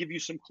to give you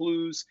some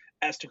clues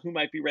as to who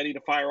might be ready to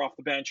fire off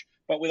the bench.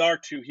 But with our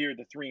two here,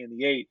 the 3 and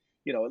the 8,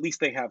 at least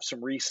they have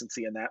some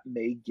recency, and that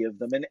may give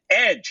them an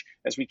edge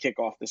as we kick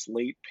off this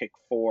late pick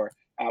 4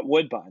 at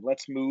Woodbine.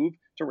 Let's move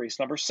to race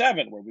number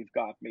 7, where we've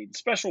got maiden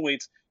special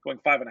weights going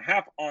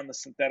 5.5 on the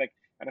synthetic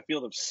and a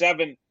field of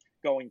 7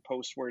 going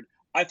postward.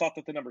 I thought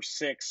that the number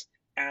 6,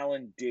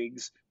 Alan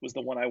Diggs, was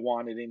the one I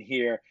wanted in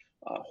here.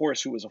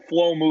 Horse who was a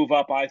flow move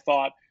up, I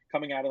thought,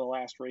 coming out of the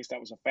last race.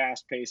 That was a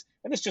fast pace.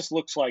 And this just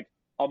looks like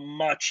a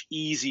much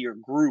easier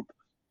group,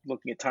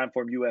 looking at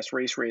Timeform US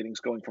race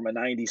ratings going from a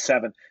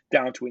 97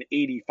 down to an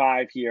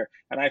 85 here.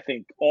 And I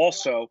think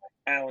also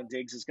Alan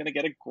Diggs is going to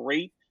get a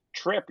great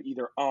trip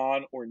either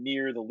on or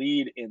near the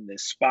lead in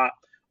this spot.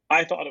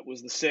 I thought it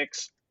was the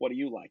 6. What do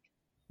you like?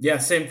 Yeah,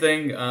 same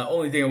thing.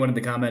 Only thing I wanted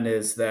to comment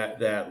is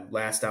that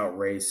last out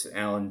race,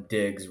 Alan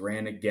Diggs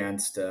ran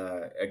against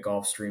a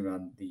Gulfstream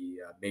on the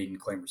Maiden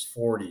Claimers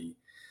 40.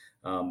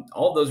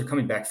 All of those are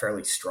coming back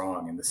fairly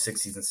strong in the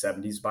 60s and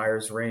 70s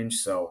buyers range.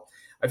 So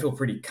I feel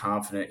pretty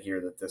confident here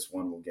that this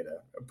one will get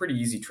a pretty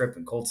easy trip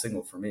and cold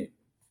single for me.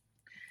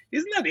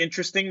 Isn't that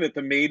interesting that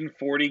the Maiden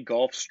 40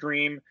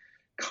 Gulfstream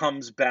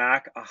comes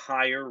back a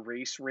higher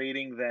race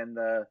rating than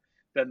the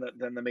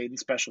maiden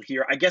special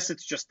here? I guess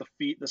it's just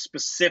the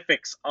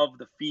specifics of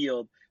the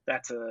field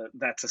that's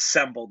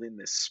assembled in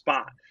this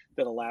spot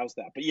that allows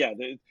that. But yeah,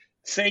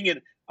 saying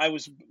it, I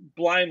was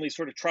blindly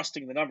sort of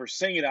trusting the numbers.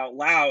 Saying it out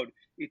loud,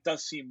 it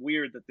does seem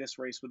weird that this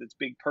race with its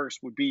big purse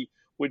would be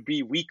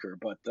weaker.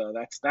 But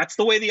that's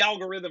the way the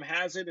algorithm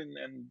has it,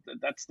 and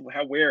that's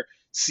how we're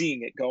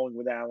seeing it going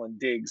with Alan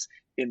Diggs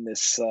in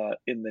this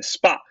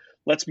spot.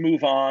 Let's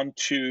move on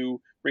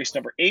to race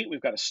number 8. We've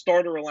got a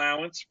starter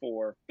allowance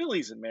for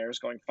fillies and mares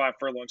going 5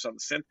 furlongs on the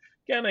synth.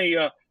 Again,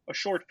 a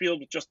short field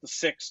with just the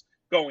 6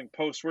 going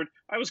postward.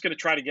 I was going to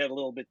try to get a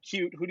little bit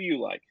cute. Who do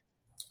you like?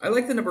 I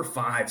like the number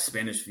 5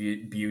 Spanish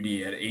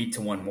Beauty at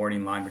 8-1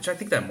 morning line, which I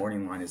think that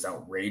morning line is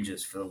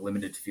outrageous for the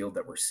limited field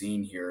that we're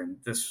seeing here. And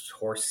this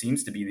horse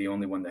seems to be the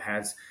only one that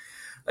has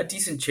a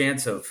decent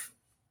chance of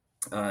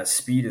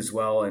speed as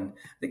well. And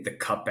I think the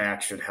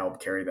cutback should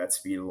help carry that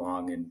speed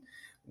along, and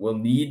we'll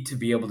need to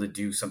be able to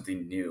do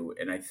something new.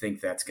 And I think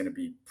that's going to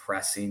be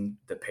pressing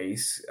the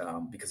pace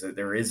because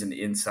there is an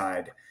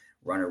inside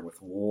runner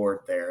with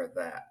Ward there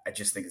that I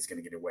just think is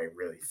going to get away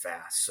really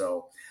fast.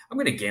 So I'm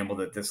going to gamble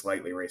that this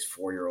lightly raced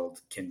 4-year-old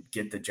can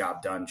get the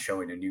job done,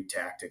 showing a new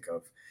tactic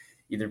of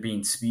either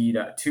being speed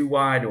too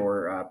wide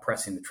or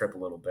pressing the trip a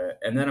little bit.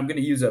 And then I'm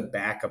going to use a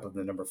backup of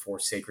the number 4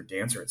 Sacred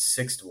Dancer at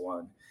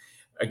 6-1.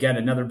 Again,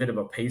 another bit of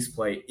a pace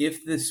play.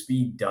 If the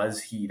speed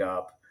does heat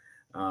up,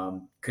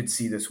 could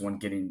see this one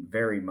getting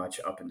very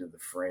much up into the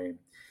frame.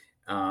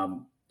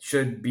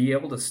 Should be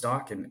able to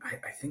stalk and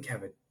I think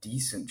have a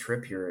decent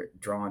trip here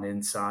drawn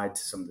inside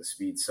to some of the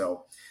speed.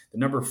 So the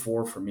number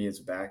 4 for me is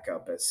a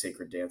backup as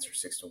Sacred Dancer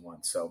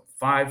 6-1. So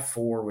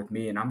 5-4 with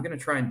me, and I'm going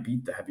to try and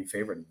beat the heavy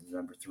favorite of the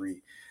number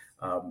 3,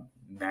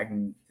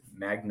 Magniloquent.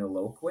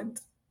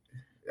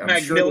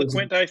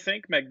 Magniloquent, I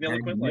think.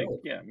 Magniloquent.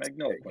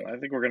 I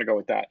think we're going to go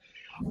with that.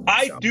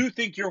 I do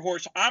think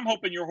I'm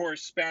hoping your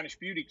horse, Spanish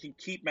Beauty, can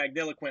keep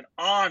Magniloquent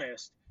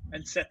honest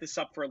and set this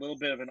up for a little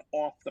bit of an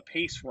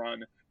off-the-pace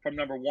run from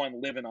number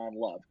 1, Living on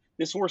Love.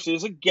 This horse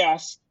is a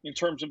guess in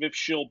terms of if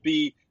she'll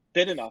be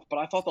fit enough, but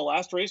I thought the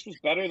last race was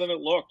better than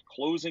it looked,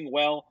 closing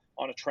well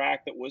on a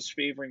track that was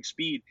favoring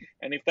speed.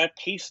 And if that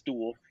pace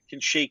duel can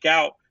shake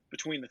out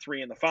between the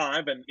 3 and the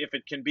 5, and if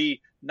it can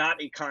be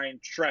not a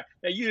kind track,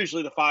 now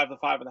usually the 5, the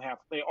 5.5,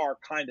 they are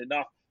kind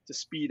enough to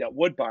speed at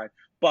Woodbine.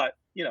 But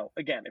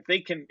again,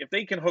 if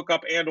they can hook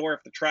up, and or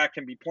if the track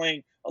can be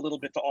playing a little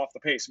bit to off the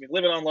pace. I mean,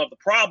 Living on Love, the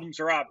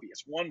problems are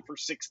obvious. 1 for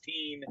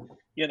 16,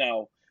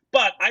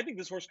 But I think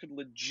this horse could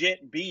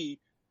legit be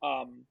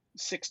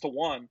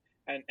 6-1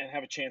 and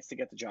have a chance to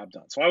get the job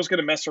done. So I was going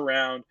to mess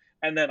around,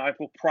 and then I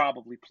will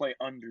probably play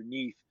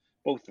underneath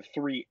both the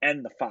 3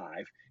 and the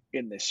 5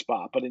 in this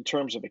spot. But in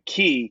terms of a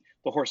key,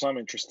 the horse I'm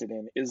interested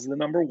in is the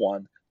number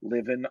 1,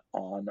 Living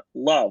on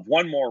Love.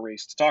 One more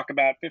race to talk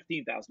about,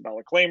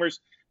 $15,000 claimers,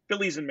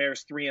 fillies and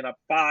mares 3 and up,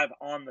 5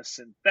 on the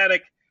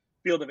synthetic,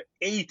 field of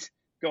 8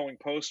 going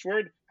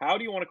postward. How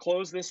do you want to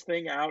close this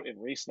thing out in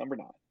race number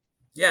 9?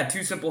 Yeah,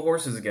 2 simple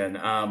horses again.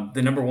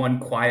 The number 1,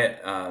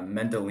 Quiet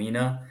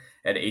Mendolina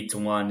at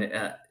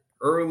 8-1.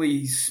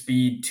 Early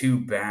speed 2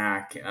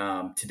 back.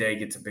 Today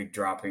gets a big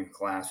drop in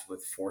class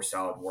with 4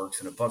 solid works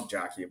and a bug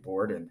jockey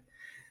aboard. And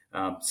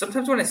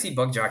sometimes when I see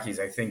bug jockeys,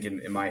 I think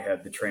in my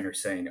head, the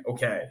trainer's saying,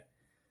 okay,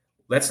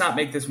 let's not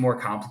make this more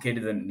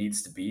complicated than it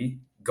needs to be.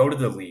 Go to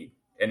the lead.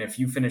 And if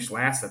you finish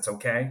last, that's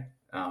okay.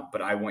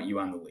 But I want you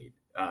on the lead,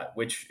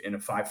 which in a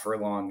 5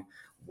 furlong,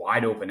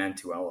 wide open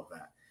N2L of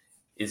that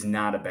is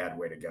not a bad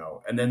way to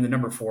go. And then the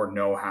number 4,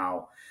 Know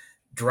How,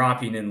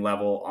 dropping in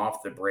level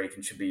off the break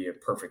and should be a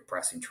perfect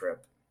pressing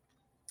trip.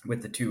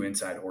 with the 2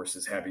 inside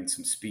horses having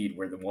some speed,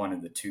 where the 1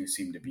 and the 2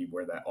 seem to be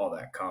where all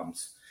that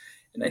comes.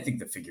 And I think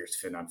the figures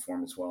fit on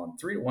form as well. And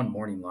 3-1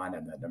 morning line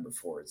on that number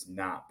 4 is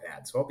not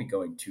bad. So I'll be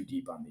going too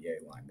deep on the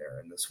A line there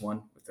in this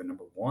one with the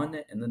number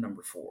 1 and the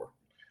number 4.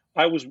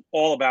 I was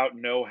all about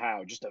Know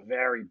How, just a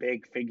very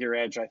big figure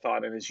edge, I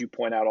thought. And as you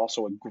point out,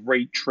 also a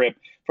great trip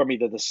from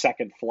either the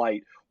second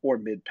flight or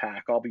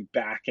mid-pack. I'll be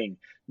backing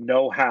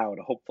Know How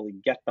to hopefully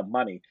get the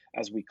money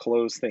as we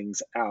close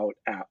things out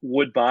at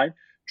Woodbine.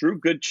 Drew,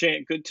 good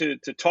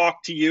to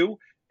talk to you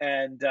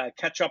and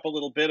catch up a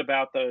little bit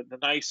about the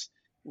nice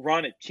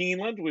run at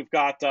Keeneland. We've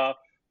got,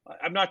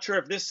 I'm not sure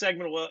if this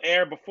segment will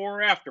air before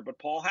or after, but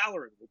Paul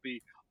Halloran will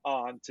be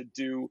on to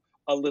do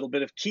a little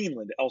bit of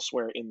Keeneland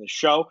elsewhere in the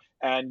show.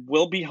 And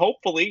we'll be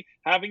hopefully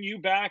having you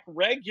back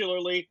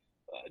regularly,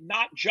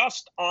 not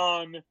just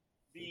on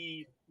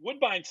the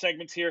Woodbine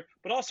segments here,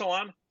 but also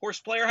on Horse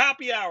Player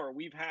Happy Hour.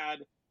 We've had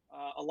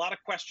a lot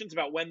of questions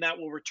about when that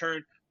will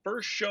return.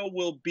 First show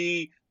will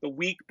be the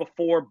week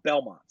before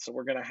Belmont. So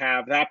we're going to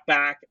have that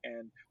back,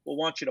 and we'll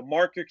want you to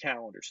mark your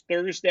calendars.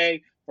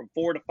 Thursday from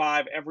 4 to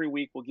 5 every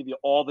week. We'll give you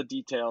all the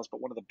details, but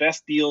one of the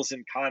best deals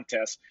in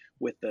contests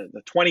with the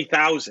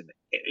 $20,000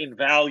 in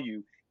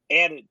value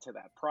added to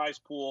that prize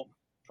pool.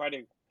 Try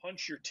to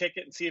punch your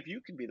ticket and see if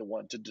you can be the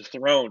one to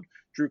dethrone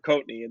Drew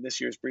Coatney in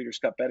this year's Breeders'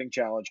 Cup Betting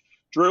Challenge.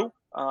 Drew,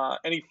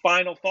 any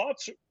final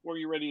thoughts? Or are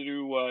you ready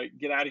to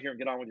get out of here and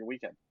get on with your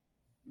weekend?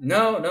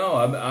 No,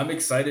 I'm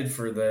excited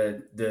for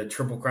the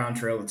Triple Crown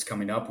Trail that's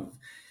coming up.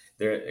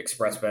 The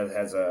ExpressBet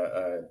has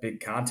a big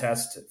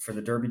contest for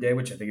the Derby Day,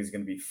 which I think is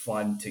going to be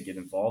fun to get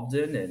involved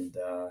in and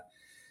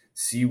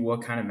see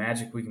what kind of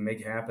magic we can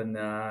make happen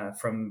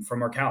from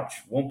our couch.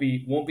 Won't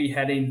be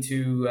heading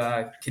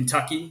to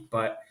Kentucky,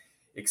 but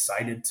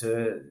excited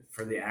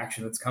for the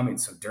action that's coming.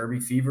 So Derby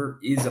fever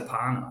is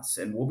upon us,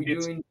 and we'll be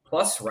doing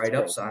plus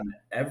write-ups on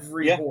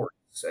every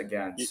horse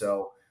again.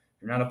 So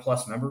if you're not a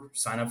plus member,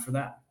 sign up for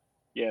that.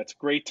 Yeah, it's a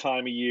great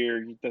time of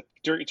year.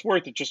 It's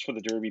worth it just for the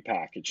Derby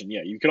package. And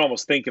yeah, you can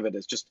almost think of it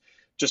as just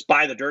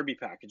buy the Derby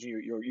package.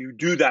 You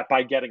do that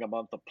by getting a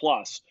month of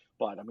plus.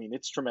 But I mean,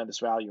 it's tremendous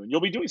value. And you'll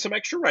be doing some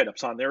extra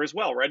write-ups on there as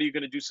well, right? Are you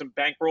going to do some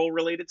bankroll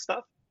related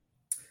stuff?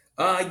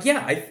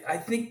 Yeah, I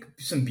think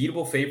some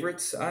beatable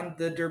favorites on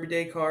the Derby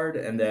Day card,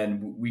 and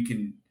then we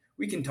can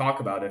talk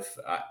about if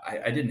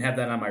I didn't have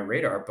that on my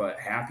radar, but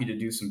happy to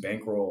do some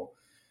bankroll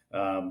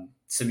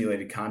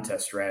simulated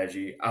contest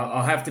strategy.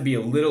 I'll have to be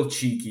a little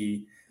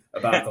cheeky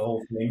about the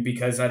whole thing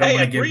because I don't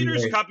want to give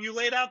Breeders' Cup, you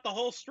laid out the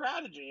whole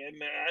strategy, and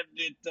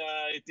it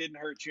didn't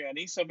hurt you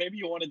any. So maybe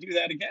you want to do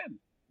that again.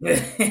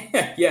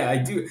 Yeah, I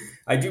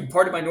do.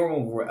 Part of my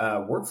normal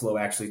workflow,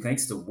 actually,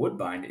 thanks to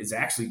Woodbine, is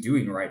actually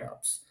doing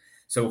write-ups.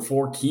 So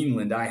for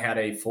Keeneland, I had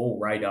a full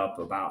write-up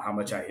about how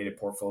much I hated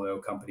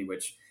Portfolio Company,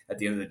 which at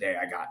the end of the day,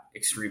 I got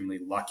extremely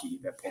lucky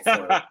that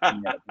Portfolio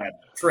had a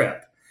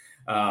trip.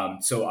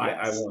 So yes.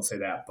 I won't say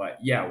that, but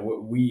yeah,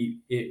 it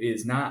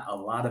is not a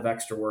lot of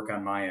extra work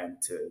on my end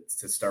to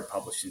start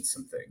publishing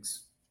some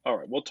things. All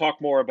right. We'll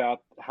talk more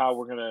about how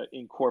we're going to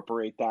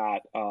incorporate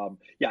that.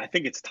 I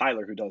think it's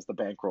Tyler who does the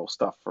bankroll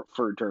stuff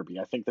for Derby.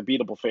 I think the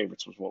beatable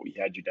favorites was what we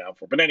had you down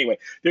for. But anyway,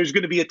 there's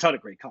going to be a ton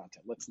of great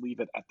content. Let's leave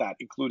it at that,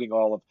 including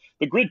all of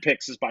the grid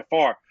picks is by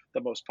far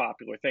the most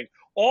popular thing.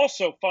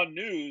 Also, fun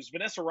news,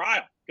 Vanessa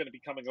Ryle going to be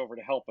coming over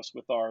to help us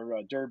with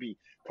our Derby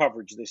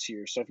coverage this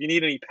year. So if you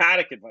need any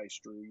paddock advice,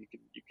 Drew, you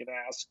can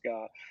ask.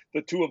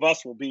 The two of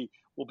us will be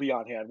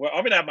on hand. Well,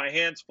 I'm going to have my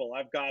hands full.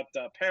 I've got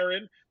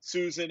Perrin,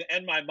 Susan,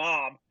 and my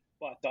mom,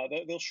 but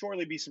there'll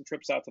surely be some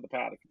trips out to the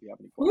paddock if you have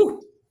any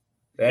questions.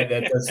 That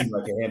does seem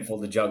like a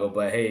handful to juggle,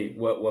 but hey,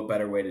 what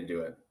better way to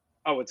do it?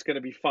 Oh, it's going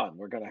to be fun.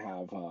 We're going to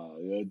have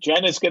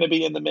Jen is going to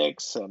be in the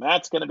mix.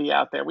 Matt's going to be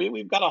out there.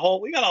 We've got a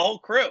whole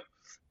crew.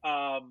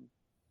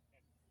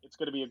 It's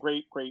going to be a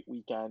great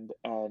weekend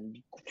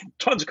and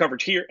tons of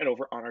coverage here and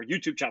over on our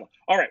YouTube channel.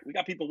 All right, we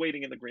got people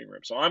waiting in the green room,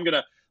 so I'm going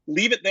to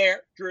leave it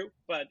there, Drew.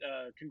 But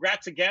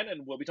congrats again,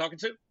 and we'll be talking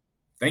soon.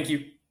 Thank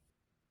you.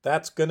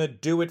 That's going to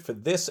do it for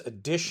this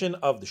edition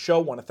of the show.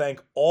 I want to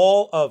thank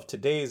all of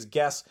today's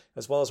guests,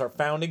 as well as our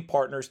founding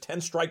partners,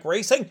 10 Strike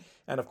Racing,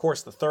 and of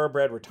course, the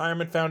Thoroughbred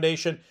Retirement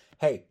Foundation.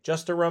 Hey,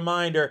 just a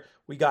reminder,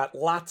 we got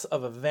lots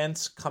of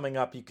events coming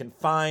up. You can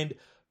find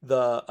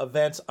the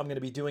events I'm going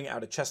to be doing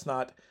out at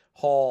Chestnut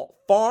Hall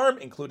Farm,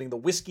 including the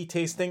whiskey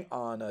tasting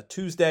on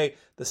Tuesday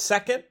the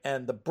 2nd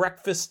and the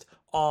breakfast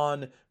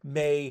on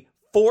May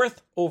 4th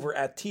over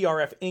at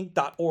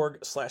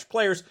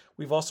trfinc.org/players.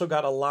 We've also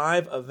got a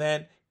live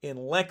event in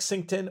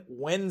Lexington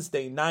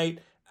Wednesday night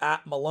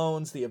at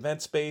Malone's, the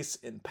event space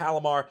in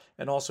Palomar,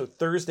 and also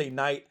Thursday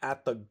night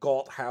at the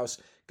Galt House.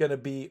 Going to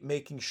be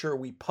making sure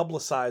we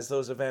publicize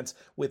those events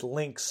with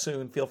links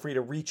soon. Feel free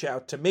to reach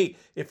out to me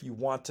if you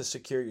want to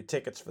secure your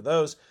tickets for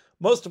those.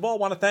 Most of all, I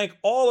want to thank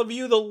all of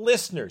you, the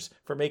listeners,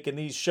 for making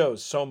these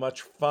shows so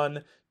much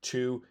fun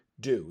to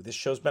do. This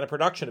show's been a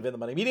production of In the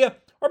Money Media.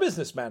 Our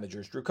business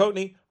managers, Drew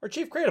Coatney. Our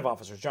chief creative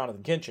officer,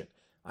 Jonathan Kinchin.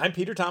 I'm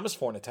Peter Thomas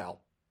Fornatale.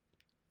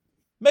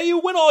 May you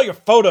win all your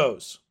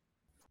photos.